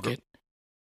fact checked it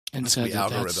and said the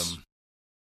algorithm.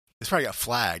 It's probably got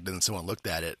flagged, and then someone looked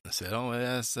at it and said, "Oh,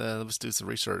 yes, let's do some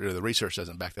research." Or the research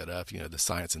doesn't back that up. The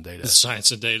science and data. The science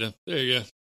and data. There you go.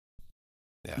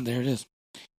 Yeah, there it is.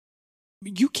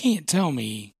 You can't tell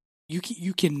me.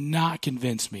 You cannot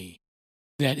convince me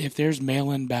that if there's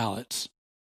mail-in ballots,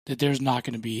 that there's not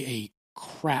going to be a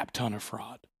crap ton of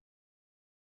fraud.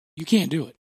 You can't do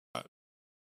it.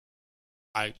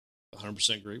 I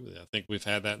 100% agree with you. I think we've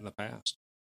had that in the past.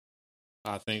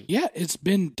 I think. Yeah, it's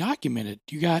been documented.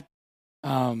 You got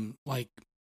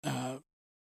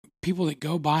people that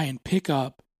go by and pick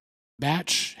up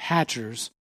batch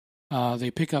hatchers.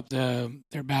 They pick up their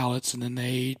ballots and then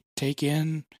they take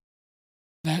in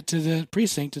that to the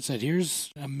precinct and said,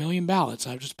 "Here's 1 million ballots.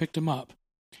 I've just picked them up."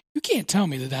 You can't tell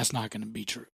me that that's not going to be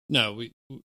true. No,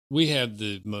 we have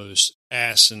the most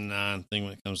asinine thing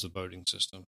when it comes to the voting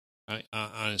system. I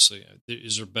honestly,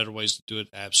 is there better ways to do it?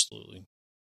 Absolutely.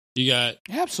 You got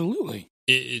absolutely.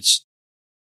 It's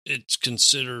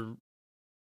considered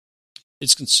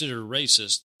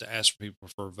racist to ask for people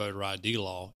for voter ID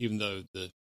law, even though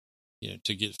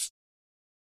to get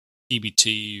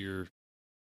EBT or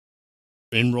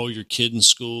enroll your kid in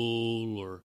school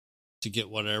or to get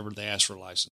whatever they ask for a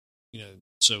license.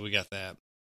 So we got that.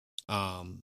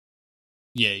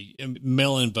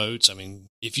 Mail-in votes. I mean,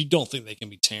 if you don't think they can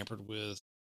be tampered with,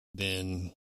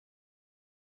 then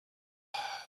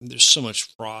there's so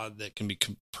much fraud that can be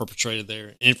perpetrated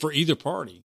there, and for either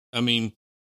party. I mean,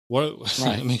 what?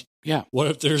 Right. I mean, yeah. What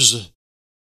if there's a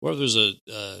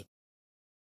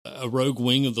rogue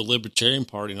wing of the Libertarian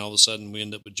Party, and all of a sudden we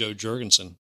end up with Joe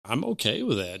Jorgensen? I'm okay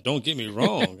with that. Don't get me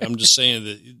wrong. I'm just saying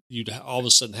that you'd all of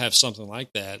a sudden have something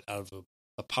like that out of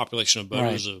a population of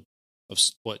voters of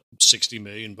 60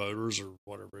 million voters or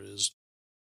whatever it is.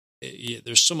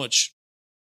 There's so much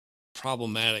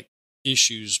problematic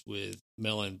issues with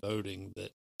mail-in voting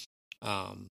that,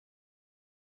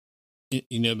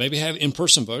 maybe have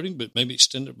in-person voting, but maybe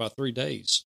extend it by 3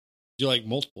 days. Do like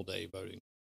multiple day voting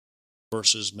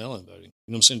versus mail-in voting.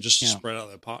 You know what I'm saying? Just to spread out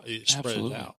spread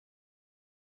it out.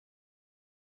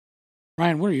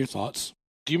 Ryan, what are your thoughts?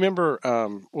 Do you remember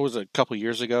what was it, a couple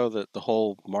years ago, that the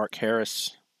whole Mark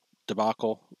Harris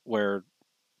debacle where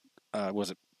was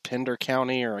it Pender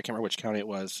County, or I can't remember which county it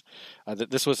was?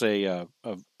 This was an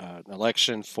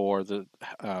election for the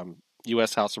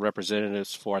U.S. House of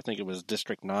Representatives for, I think it was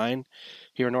District 9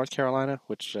 here in North Carolina,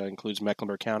 which includes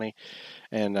Mecklenburg County,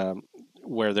 and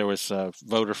where there was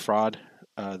voter fraud.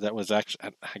 That was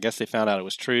actually, I guess they found out it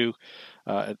was true.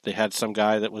 They had some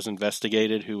guy that was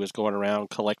investigated who was going around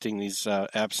collecting these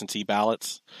absentee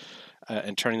ballots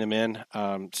and turning them in.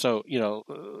 So,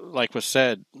 like what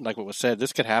was said,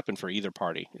 this could happen for either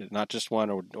party, not just one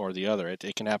or the other.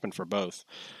 It can happen for both.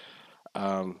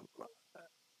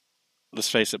 Let's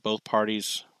face it, both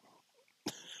parties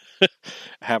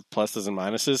have pluses and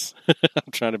minuses.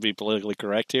 I'm trying to be politically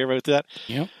correct here with that.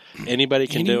 Yep. Anybody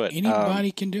can do it.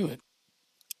 Anybody can do it.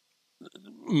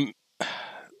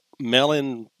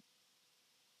 Mail-in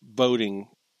voting,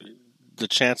 the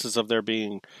chances of there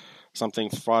being something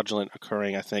fraudulent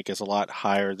occurring, I think, is a lot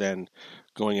higher than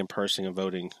going in person and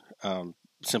voting,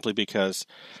 simply because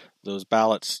those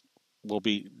ballots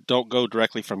don't go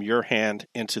directly from your hand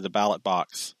into the ballot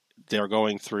box. They're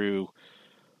going through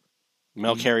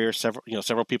mail carriers,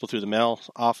 several people through the mail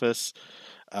office.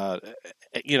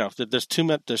 There's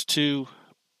too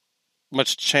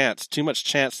much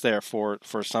chance there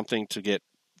for something to get,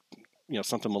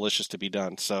 something malicious to be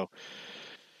done. So,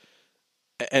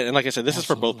 and like I said, this is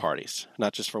for both parties,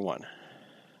 not just for one.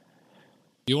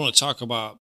 You want to talk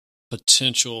about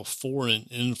potential foreign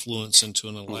influence into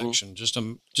an election?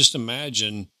 Mm-hmm. Just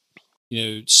imagine,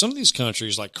 some of these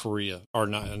countries like Korea, or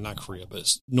not Korea, but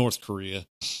it's North Korea,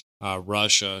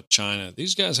 Russia, China.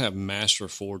 These guys have master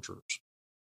forgers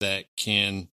that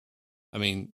can,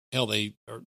 hell, they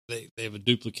they have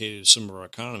duplicated some of our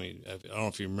economy. I don't know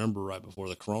if you remember, right before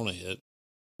the corona hit,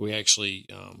 we actually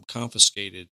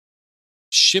confiscated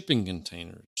shipping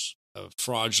containers of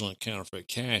fraudulent counterfeit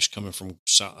cash coming from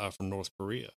North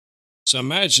Korea. So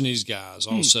imagine these guys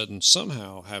all of a sudden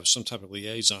somehow have some type of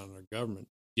liaison in their government,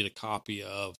 get a copy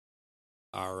of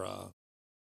our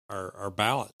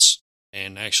ballots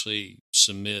and actually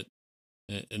submit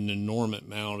an enormous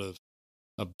amount of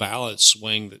ballots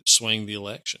swaying the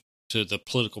election to the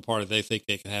political party they think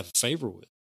they can have a favor with.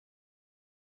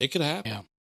 It could happen. Yeah.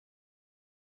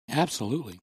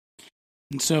 Absolutely.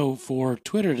 And so for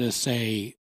Twitter to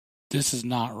say this is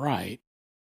not right,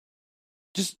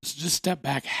 just step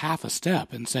back half a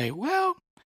step and say, well,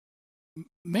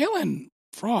 mail-in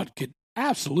fraud could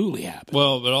absolutely happen.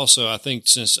 Well, but also I think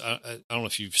since I don't know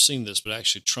if you've seen this, but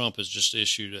actually Trump has just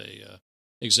issued a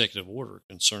executive order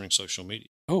concerning social media.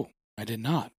 Oh, I did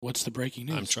not. What's the breaking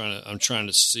news? I'm trying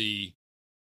to see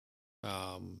if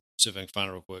I can find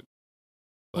it real quick.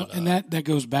 But, well, and that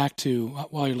goes back to,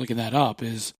 while you're looking that up,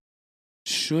 is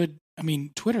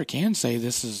Twitter can say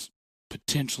this is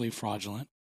potentially fraudulent.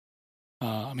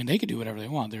 They could do whatever they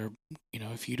want. They're,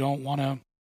 if you don't want to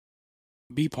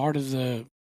be part of the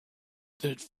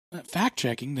fact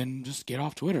checking, then just get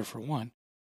off Twitter for one.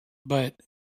 But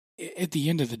at the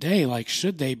end of the day, like,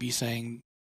 should they be saying,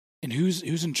 and who's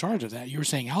in charge of that? You were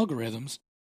saying algorithms,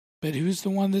 but who's the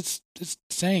one that's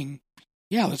saying,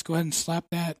 yeah, let's go ahead and slap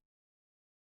that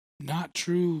not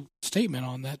true statement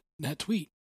on that tweet?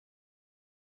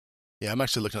 Yeah, I'm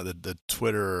actually looking at the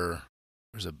Twitter.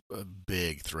 There's a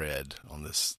big thread on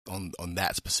this on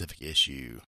that specific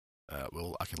issue.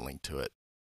 I can link to it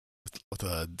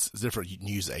with different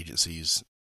news agencies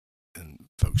and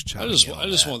folks chiming in. I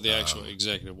just want the actual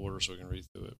executive order so we can read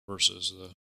through it versus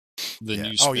the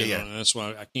news spin on it. That's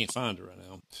why I can't find it right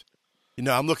now.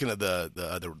 I'm looking at the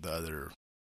other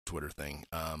Twitter thing.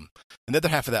 And the other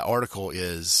half of that article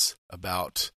is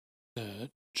about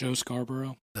Joe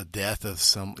Scarborough, the death of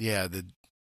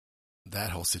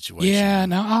that whole situation. Yeah,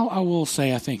 now I will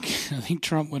say I think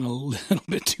Trump went a little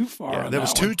bit too far. Yeah, there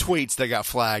was two tweets that got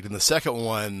flagged, and the second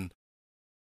one.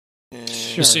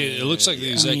 Sure. See, it looks like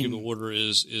the executive order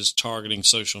is targeting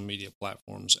social media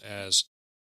platforms as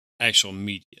actual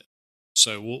media.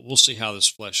 So we'll see how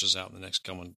this fleshes out in the next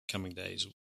coming days.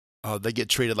 Oh, they get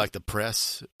treated like the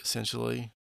press,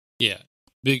 essentially. Yeah,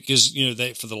 because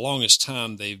they for the longest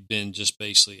time they've been just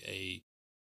basically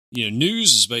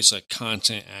news is basically a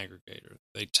content aggregator.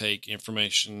 They take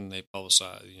information, they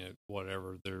publicize,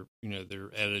 whatever their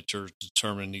editors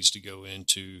determine needs to go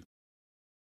into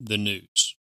the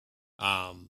news.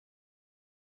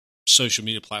 Social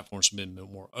media platforms have been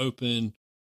more open,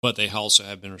 but they also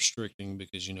have been restricting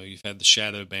because, you've had the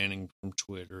shadow banning from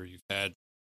Twitter. You've had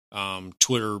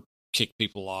Twitter kick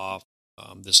people off,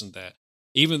 this and that.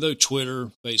 Even though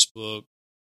Twitter, Facebook,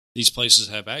 these places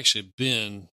have actually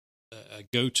been a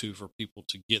go-to for people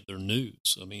to get their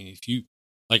news. I mean, if you,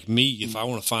 like me, if I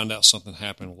want to find out something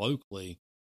happened locally,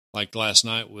 like last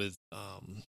night with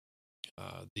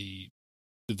the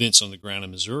events on the ground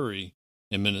in Missouri,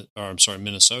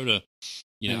 Minnesota,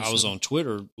 I was on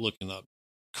Twitter looking up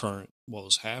what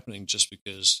was happening just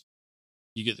because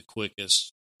you get the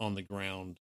quickest on the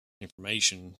ground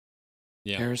information.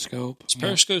 Yeah. Periscope. Is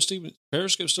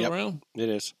Periscope still around? It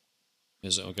is.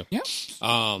 Is it? Okay. Yeah.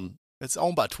 It's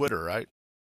owned by Twitter, right?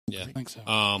 Yeah. I think so.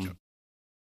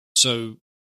 So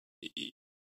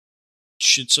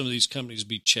should some of these companies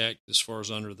be checked as far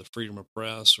as under the freedom of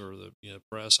press or the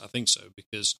press? I think so,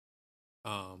 because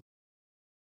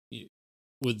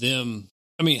with them,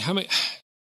 how many?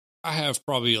 I have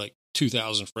probably like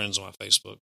 2,000 friends on my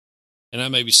Facebook, and I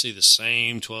maybe see the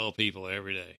same 12 people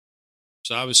every day.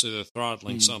 So obviously they're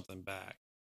throttling something back.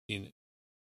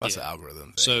 That's the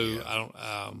algorithm thing. So I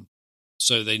don't.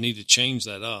 So they need to change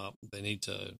that up. They need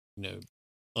to,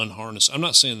 unharness. I'm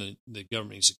not saying that the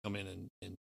government needs to come in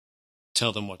and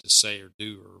tell them what to say or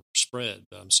do or spread,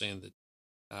 but I'm saying that,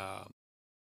 I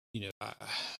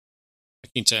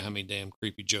can't tell you how many damn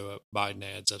creepy Joe Biden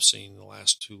ads I've seen in the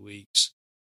last 2 weeks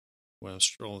when I'm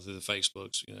strolling through the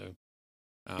Facebooks.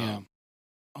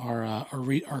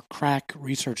 Our crack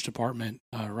research department,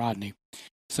 Rodney,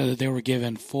 said that they were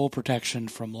given full protection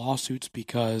from lawsuits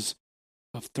because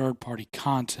of third-party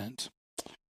content.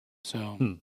 So,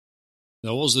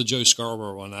 now what was the Joe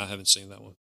Scarborough one? I haven't seen that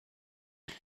one.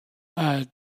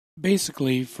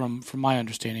 Basically, from my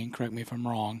understanding, correct me if I'm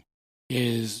wrong,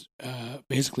 is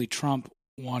basically Trump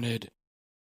wanted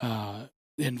the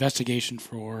investigation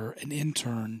for an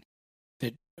intern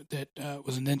that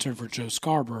was an intern for Joe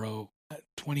Scarborough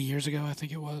 20 years ago, I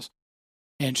think it was,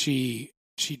 and she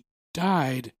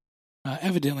died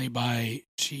evidently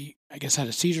she, I guess, had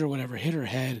a seizure or whatever, hit her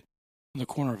head on the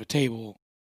corner of a table,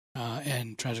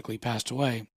 and tragically passed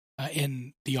away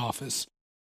in the office.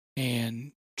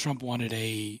 And Trump wanted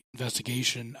a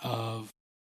investigation of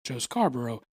Joe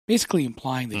Scarborough, basically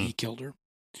implying that he killed her.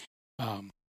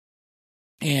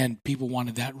 And people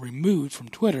wanted that removed from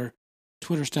Twitter.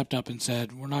 Twitter stepped up and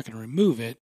said, "We're not going to remove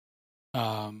it.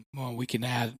 Well, we can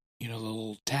add, the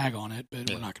little tag on it, but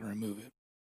we're not going to remove it."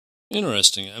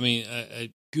 Interesting. I mean,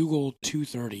 I Google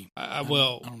 230. I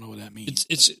don't know what that means.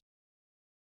 It's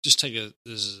just this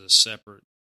is a separate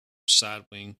side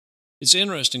wing. It's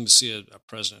interesting to see a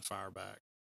president fire back,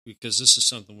 because this is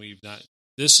something we've not.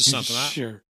 This is something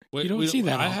sure. You don't see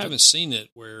that. I often. haven't seen it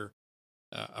where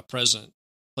a president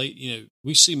play.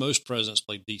 We see most presidents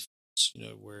play defense.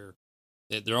 Where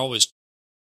they're always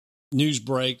news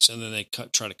breaks and then they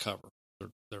try to cover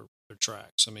their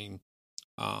tracks. I mean,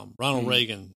 Ronald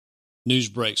Reagan, news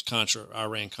breaks,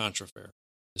 Iran-Contra affair.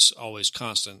 It's always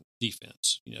constant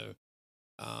defense.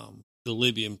 The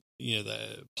Libyan,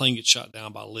 the plane gets shot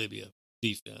down by Libya,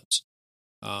 defense.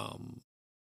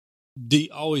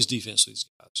 Always defense with these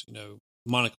guys.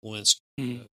 Monica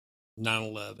Lewinsky,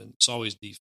 9/11. It's always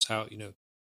defense.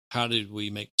 How did we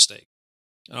make a mistake?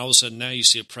 And all of a sudden now you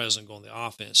see a president go on the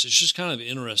offense. It's just kind of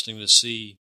interesting to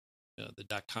see the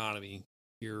dichotomy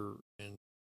here and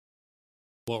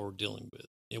what we're dealing with.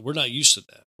 And we're not used to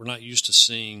that. We're not used to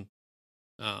seeing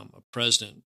a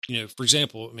president. For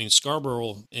example, I mean,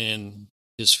 Scarborough and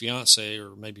his fiance,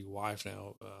 or maybe wife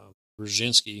now,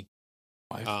 Brzezinski,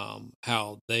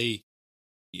 how they,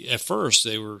 at first,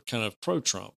 they were kind of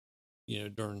pro-Trump,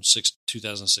 during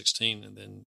 2016, and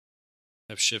then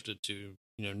have shifted to,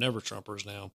 never Trumpers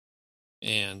now.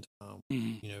 And, of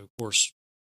course,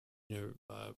 the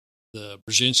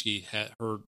Brzezinski had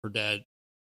her dad,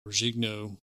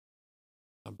 Brzezinski,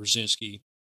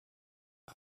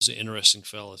 is an interesting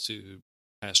fella too, who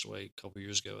passed away a couple of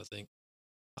years ago, I think.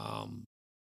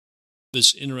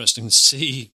 It's interesting to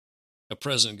see a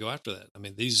president go after that. I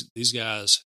mean, these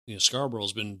guys,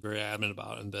 Scarborough's been very adamant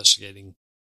about investigating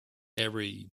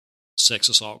every sex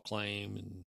assault claim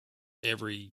and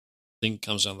everything that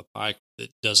comes down the pike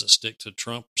that doesn't stick to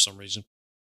Trump for some reason.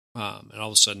 And all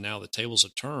of a sudden now the tables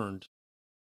have turned.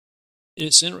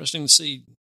 It's interesting to see,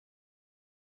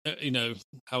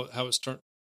 how it's turned,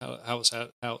 how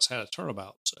it's had a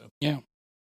turnabout. So yeah,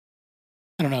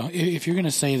 I don't know if you're going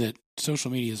to say that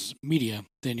social media is media,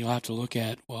 then you'll have to look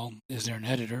at, well, is there an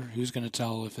editor who's going to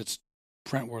tell if it's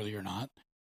print worthy or not?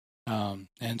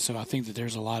 And so I think that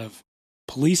there's a lot of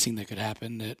policing that could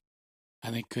happen that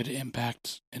I think could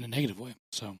impact in a negative way.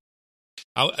 So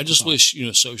I just wish,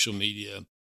 social media,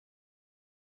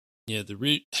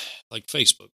 like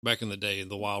Facebook back in the day,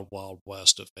 the wild, wild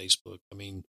west of Facebook. I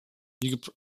mean, you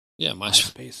could,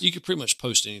 MySpace. You could pretty much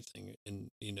post anything, and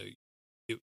it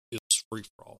was free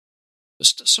for all.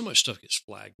 So much stuff gets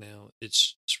flagged now.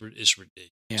 It's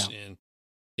ridiculous, and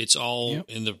it's all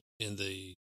in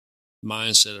the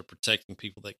mindset of protecting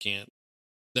people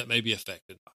that may be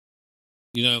affected by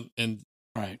it. And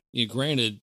right.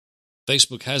 Granted,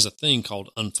 Facebook has a thing called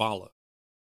unfollow,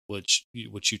 which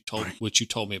you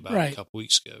told me about a couple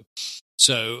weeks ago.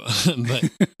 So, but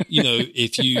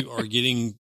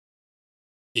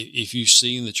if you've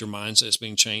seen that your mindset is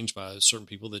being changed by certain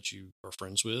people that you are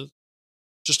friends with,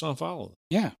 just unfollow them.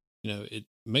 Yeah. It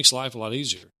makes life a lot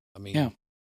easier. I mean, yeah.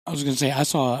 I was going to say, I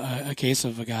saw a case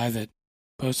of a guy that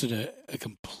posted a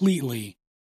completely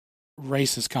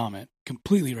racist comment,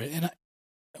 completely racist. And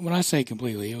when I say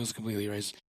completely, it was completely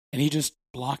racist. And he just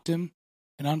blocked him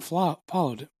and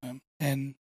unfollowed him,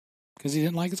 and because he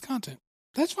didn't like his content.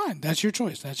 That's fine. That's your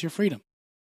choice. That's your freedom.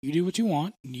 You do what you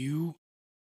want. You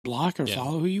block or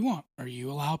follow who you want, or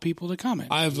you allow people to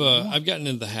comment. I've gotten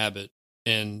into the habit,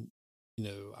 and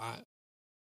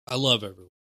I love everyone.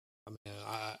 I mean,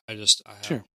 I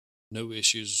have no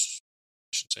issues. I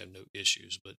shouldn't say I have no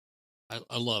issues, but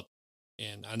I love them.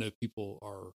 And I know people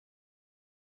are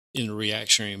in a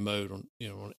reactionary mode on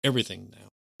everything now.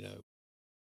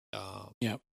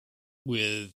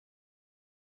 With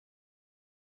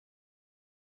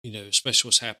especially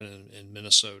what's happening in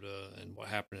Minnesota and what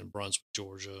happened in Brunswick,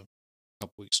 Georgia, a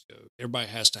couple weeks ago. Everybody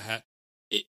has to have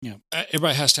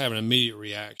Everybody has to have an immediate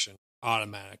reaction,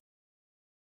 automatic.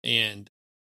 And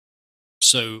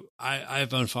so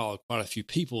I've unfollowed quite a few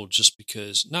people just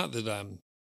because, not that I'm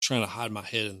trying to hide my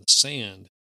head in the sand,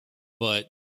 but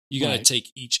you got to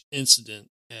take each incident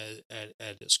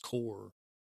at its core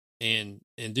and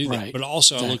do that. Right. But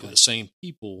also I look at the same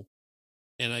people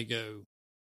and I go,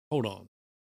 hold on.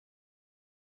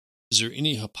 Is there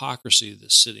any hypocrisy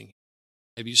that's sitting?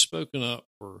 Have you spoken up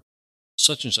for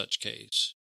such and such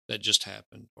case that just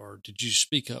happened, or did you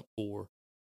speak up for,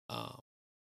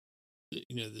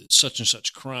 the such and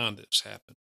such crime that's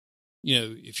happened?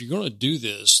 If you're going to do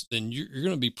this, then you're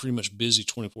going to be pretty much busy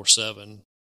 24/7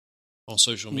 on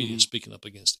social media, speaking up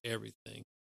against everything.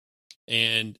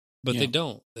 But they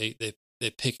don't. They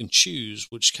pick and choose,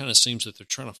 which kind of seems that they're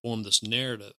trying to form this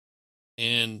narrative.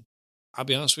 And I'll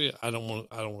be honest with you, I don't want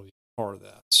to be part of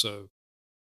that. So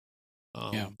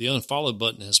the unfollow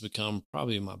button has become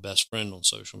probably my best friend on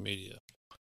social media.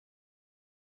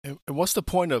 And what's the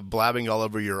point of blabbing all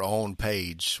over your own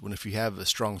page when, if you have a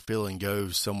strong feeling, go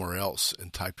somewhere else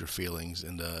and type your feelings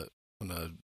into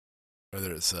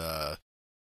whether it's a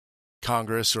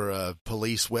Congress or a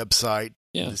police website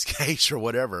in this case, or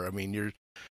whatever. I mean,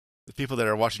 the people that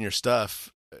are watching your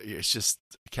stuff, it's just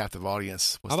a captive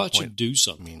audience. How about you do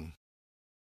something?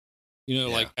 I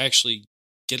mean, like actually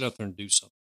get out there and do something.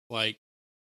 Like,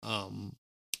 I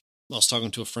was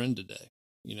talking to a friend today,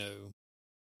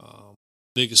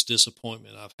 biggest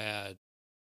disappointment I've had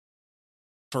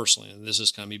personally, and this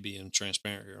is kind of me being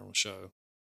transparent here on the show,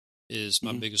 is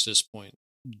my biggest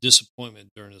disappointment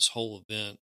during this whole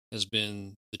event has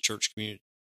been the church community.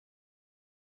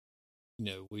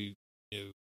 We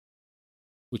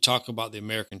talk about the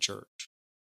American church.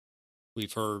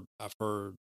 I've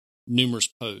heard numerous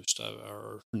posts.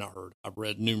 I've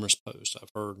read numerous posts.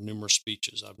 I've heard numerous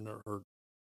speeches. I've heard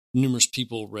numerous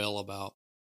people rail about,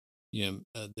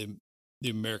 the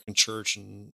American church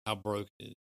and how broken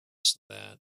it is,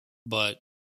 that. But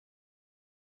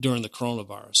during the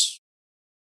coronavirus,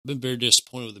 I've been very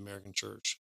disappointed with the American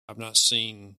church. I've not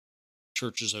seen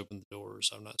churches open the doors.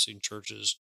 I've not seen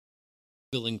churches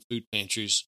filling food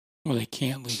pantries. Well, they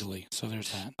can't legally, so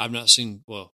there's that. I've not seen,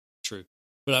 true,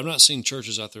 but I've not seen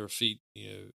churches out there feeding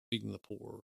the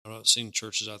poor. I've not seen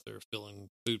churches out there filling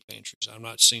food pantries. I've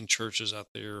not seen churches out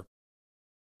there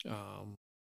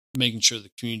making sure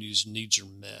the community's needs are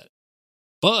met.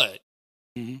 But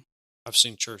I've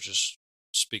seen churches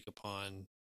speak upon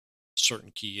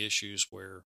certain key issues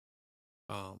where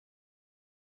kind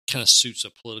of suits a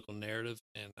political narrative,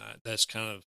 and that's kind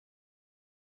of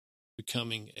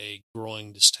becoming a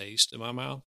growing distaste in my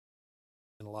mouth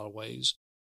in a lot of ways.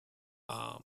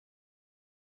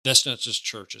 That's not just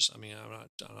churches. I mean, I'm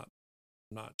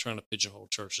not trying to pigeonhole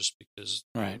churches because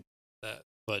that,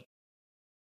 but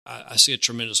I see a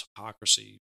tremendous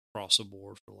hypocrisy across the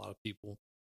board for a lot of people,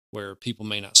 where people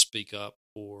may not speak up.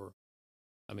 Or,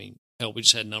 I mean, hell, we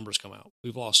just had numbers come out.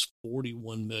 We've lost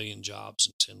 41 million jobs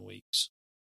in 10 weeks.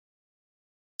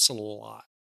 That's a lot.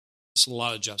 That's a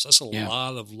lot of jobs. That's a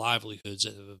lot of livelihoods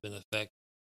that have been affected.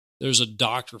 There's a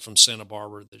doctor from Santa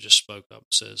Barbara that just spoke up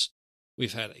and says,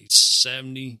 we've had a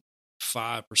 75%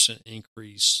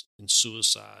 increase in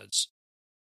suicides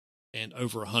and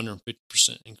over 150%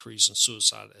 increase in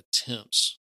suicide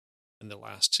attempts in the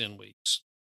last 10 weeks.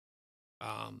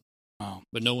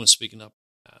 But no one's speaking up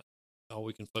on that. All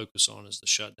we can focus on is the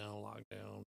shutdown,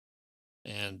 lockdown,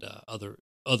 and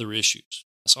other issues.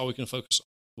 That's all we can focus on.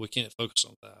 We can't focus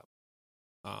on that.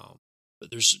 But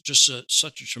there's just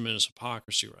such a tremendous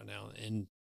hypocrisy right now. And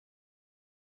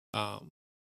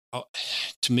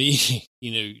to me,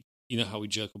 you know how we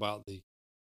joke about the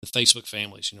Facebook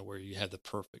families, where you have the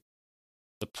perfect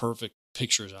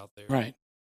pictures out there. Right.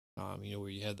 Where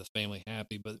you have the family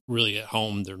happy, but really at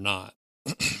home they're not.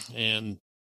 And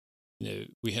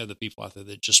we have the people out there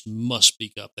that just must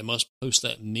speak up. They must post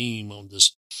that meme on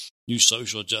this new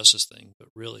social justice thing. But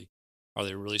really, are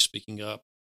they really speaking up?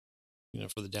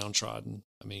 For the downtrodden.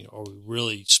 I mean, are we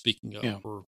really speaking up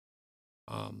for?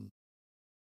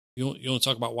 You want to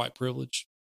talk about white privilege?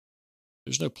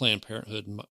 There's no Planned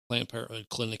Parenthood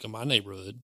clinic in my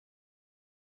neighborhood,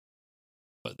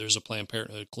 but there's a Planned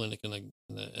Parenthood clinic in an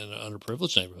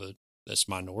underprivileged neighborhood that's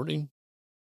minority.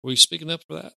 Are we speaking up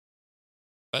for that?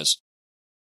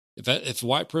 If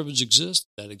white privilege exists,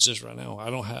 that exists right now.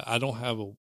 I don't have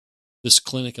this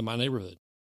clinic in my neighborhood.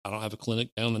 I don't have a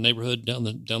clinic down the neighborhood, down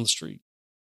the street.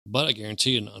 But I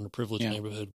guarantee an underprivileged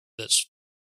neighborhood that's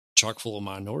chock full of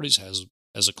minorities has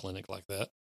a clinic like that.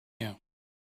 Yeah.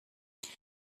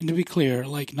 And to be clear,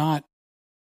 like not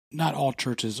all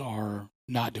churches are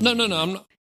not doing No, I'm not.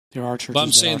 There are churches but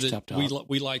I'm saying that are stepped up.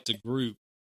 We like to group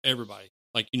everybody.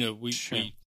 Like,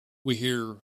 we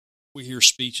hear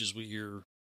speeches, we hear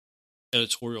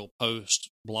editorial posts,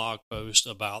 blog posts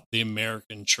about the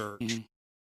American church. Mm-hmm.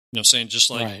 You know what I'm saying? Just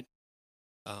like,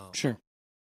 sure.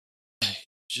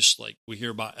 Just like we hear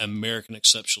about American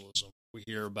exceptionalism, we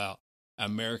hear about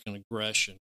American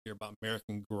aggression, we hear about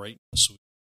American greatness.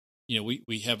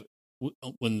 We have,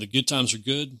 when the good times are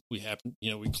good, we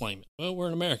claim it. Well, we're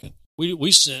an American.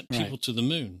 We sent people to the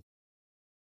moon.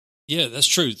 Yeah, that's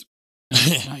true.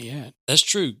 Not yet. That's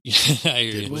true. I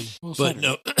hear you. We'll But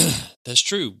no, that's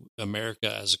true.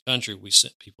 America as a country, we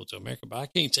sent people to America, but I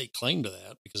can't take claim to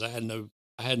that because I had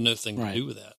nothing to do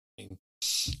with that. I mean,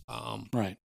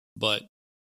 right. But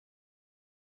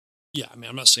yeah, I mean,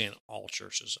 I'm not saying all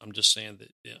churches. I'm just saying that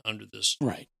under this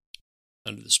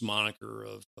moniker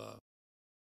of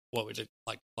what we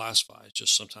like to classify, it's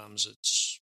just sometimes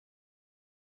it's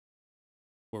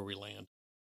where we land.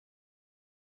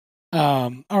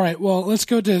 All right. Well, let's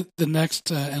go to the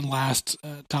next and last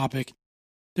topic.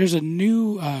 There's a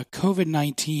new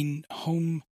COVID-19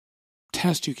 home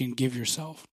test you can give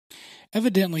yourself.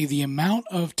 Evidently, the amount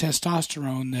of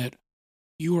testosterone that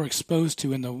you were exposed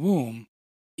to in the womb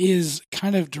is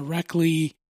kind of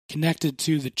directly connected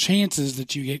to the chances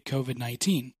that you get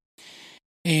COVID-19.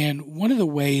 And one of the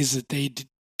ways that they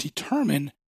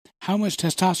determine how much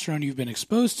testosterone you've been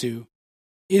exposed to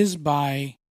is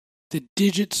by the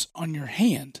digits on your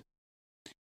hand.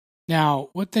 Now,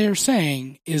 what they are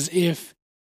saying is if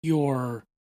your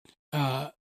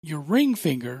ring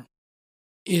finger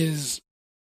is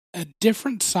a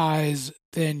different size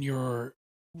than your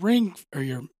ring or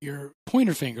your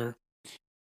pointer finger,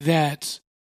 that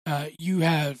you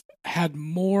have had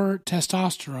more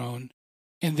testosterone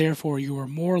and therefore you are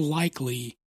more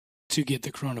likely to get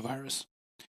the coronavirus.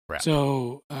 Right.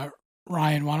 So,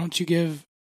 Ryan, why don't you give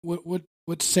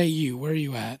what say you? Where are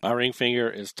you at? My ring finger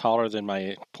is taller than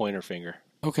my pointer finger.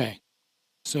 Okay.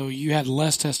 So you had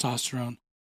less testosterone.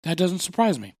 That doesn't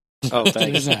surprise me. Oh,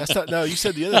 thanks. That's not, no, you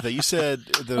said the other thing. You said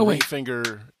the ring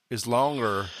finger is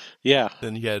longer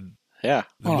than you had. Yeah.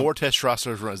 The more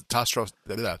testosterone,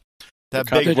 that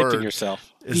big word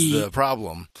yourself. is the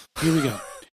problem. Here we go.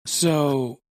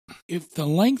 So if the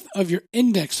length of your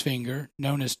index finger,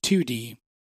 known as 2D,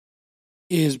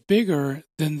 is bigger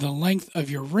than the length of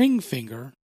your ring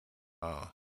finger,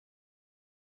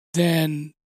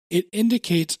 then it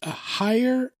indicates a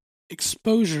higher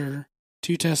exposure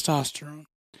to testosterone.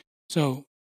 So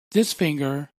this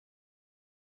finger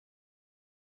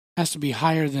has to be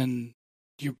higher than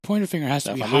your pointer finger has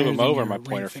to be higher than if I move them over, your my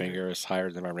pointer finger finger is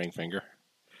higher than my ring finger.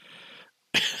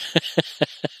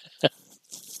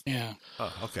 Yeah.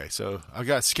 Oh, okay. So I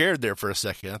got scared there for a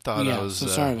second. I thought I was. So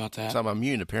sorry about that. I'm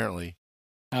immune, apparently.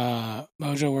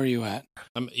 Mojo, where are you at?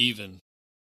 I'm even.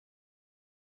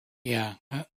 Yeah,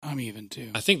 I'm even too.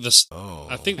 I think the science.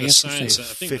 I think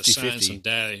 50-50. the science and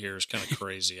data here is kind of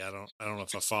crazy. I don't know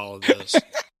if I follow this.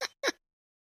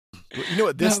 Well, you know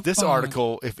what? This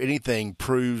article, if anything,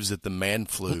 proves that the man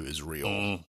flu is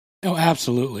real. Oh,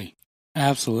 absolutely,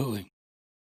 absolutely.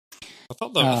 I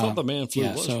thought the man flu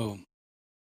was. So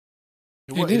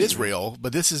it is real,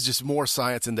 but this is just more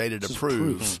science and data to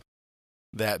prove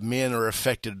that men are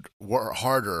affected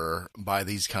harder by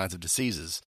these kinds of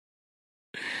diseases.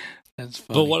 That's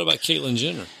funny. But what about Caitlyn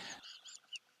Jenner?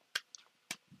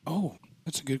 Oh,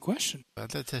 that's a good question.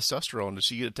 About that testosterone, did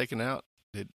she get it taken out?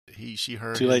 Did she,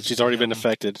 her? Too late. She's already been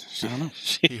affected. I don't know.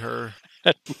 Her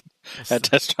had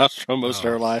testosterone most of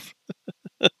her life.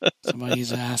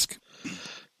 Somebody's asked.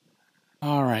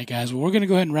 All right, guys. Well, we're going to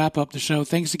go ahead and wrap up the show.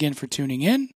 Thanks again for tuning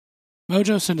in.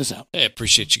 Mojo, send us out. Hey, I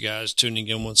appreciate you guys tuning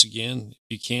in once again. If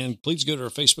you can, please go to our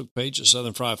Facebook page at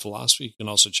Southern Fried Philosophy. You can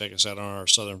also check us out on our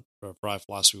Southern Fried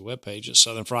Philosophy webpage at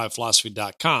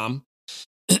southernfriedphilosophy.com.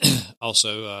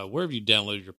 Also, wherever you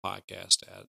download your podcast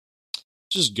at,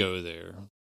 just go there.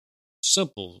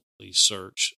 Simply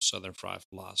search Southern Fried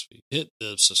Philosophy. Hit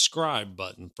the subscribe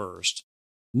button first.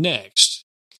 Next,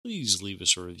 please leave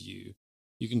us a review.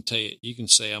 You can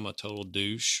say I'm a total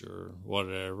douche or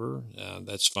whatever.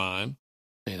 That's fine.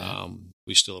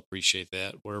 We still appreciate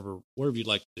that. Wherever you'd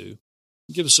like to do.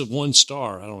 Give us a 1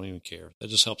 star. I don't even care. That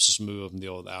just helps us move up in the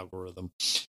old algorithm.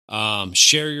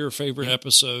 Share your favorite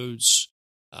episodes.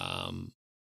 Tell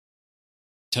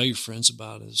your friends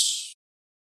about us.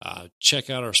 Check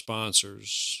out our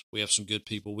sponsors. We have some good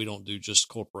people. We don't do just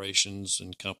corporations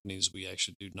and companies. We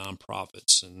actually do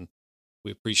nonprofits, and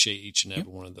we appreciate each and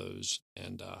every one of those.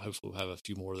 And hopefully we'll have a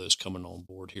few more of those coming on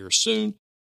board here soon.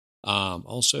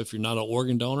 Also, if you're not an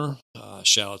organ donor,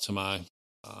 shout out to my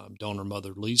donor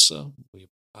mother, Lisa.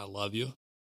 I love you.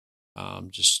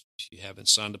 Just if you haven't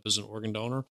signed up as an organ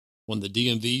donor, when the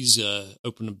DMV's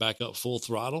opening back up full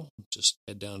throttle, just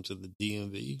head down to the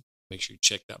DMV. Make sure you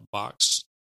check that box.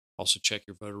 Also check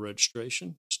your voter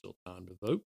registration. Still time to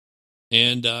vote.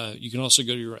 And you can also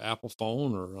go to your Apple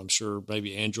phone, or I'm sure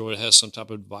maybe Android has some type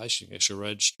of device. You can actually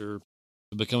register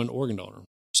to become an organ donor.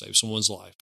 Save someone's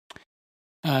life.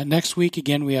 Next week,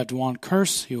 again, we have Dewan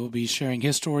Curse. He will be sharing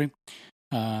his story.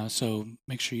 So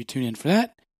make sure you tune in for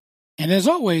that. And as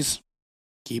always,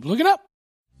 keep looking up.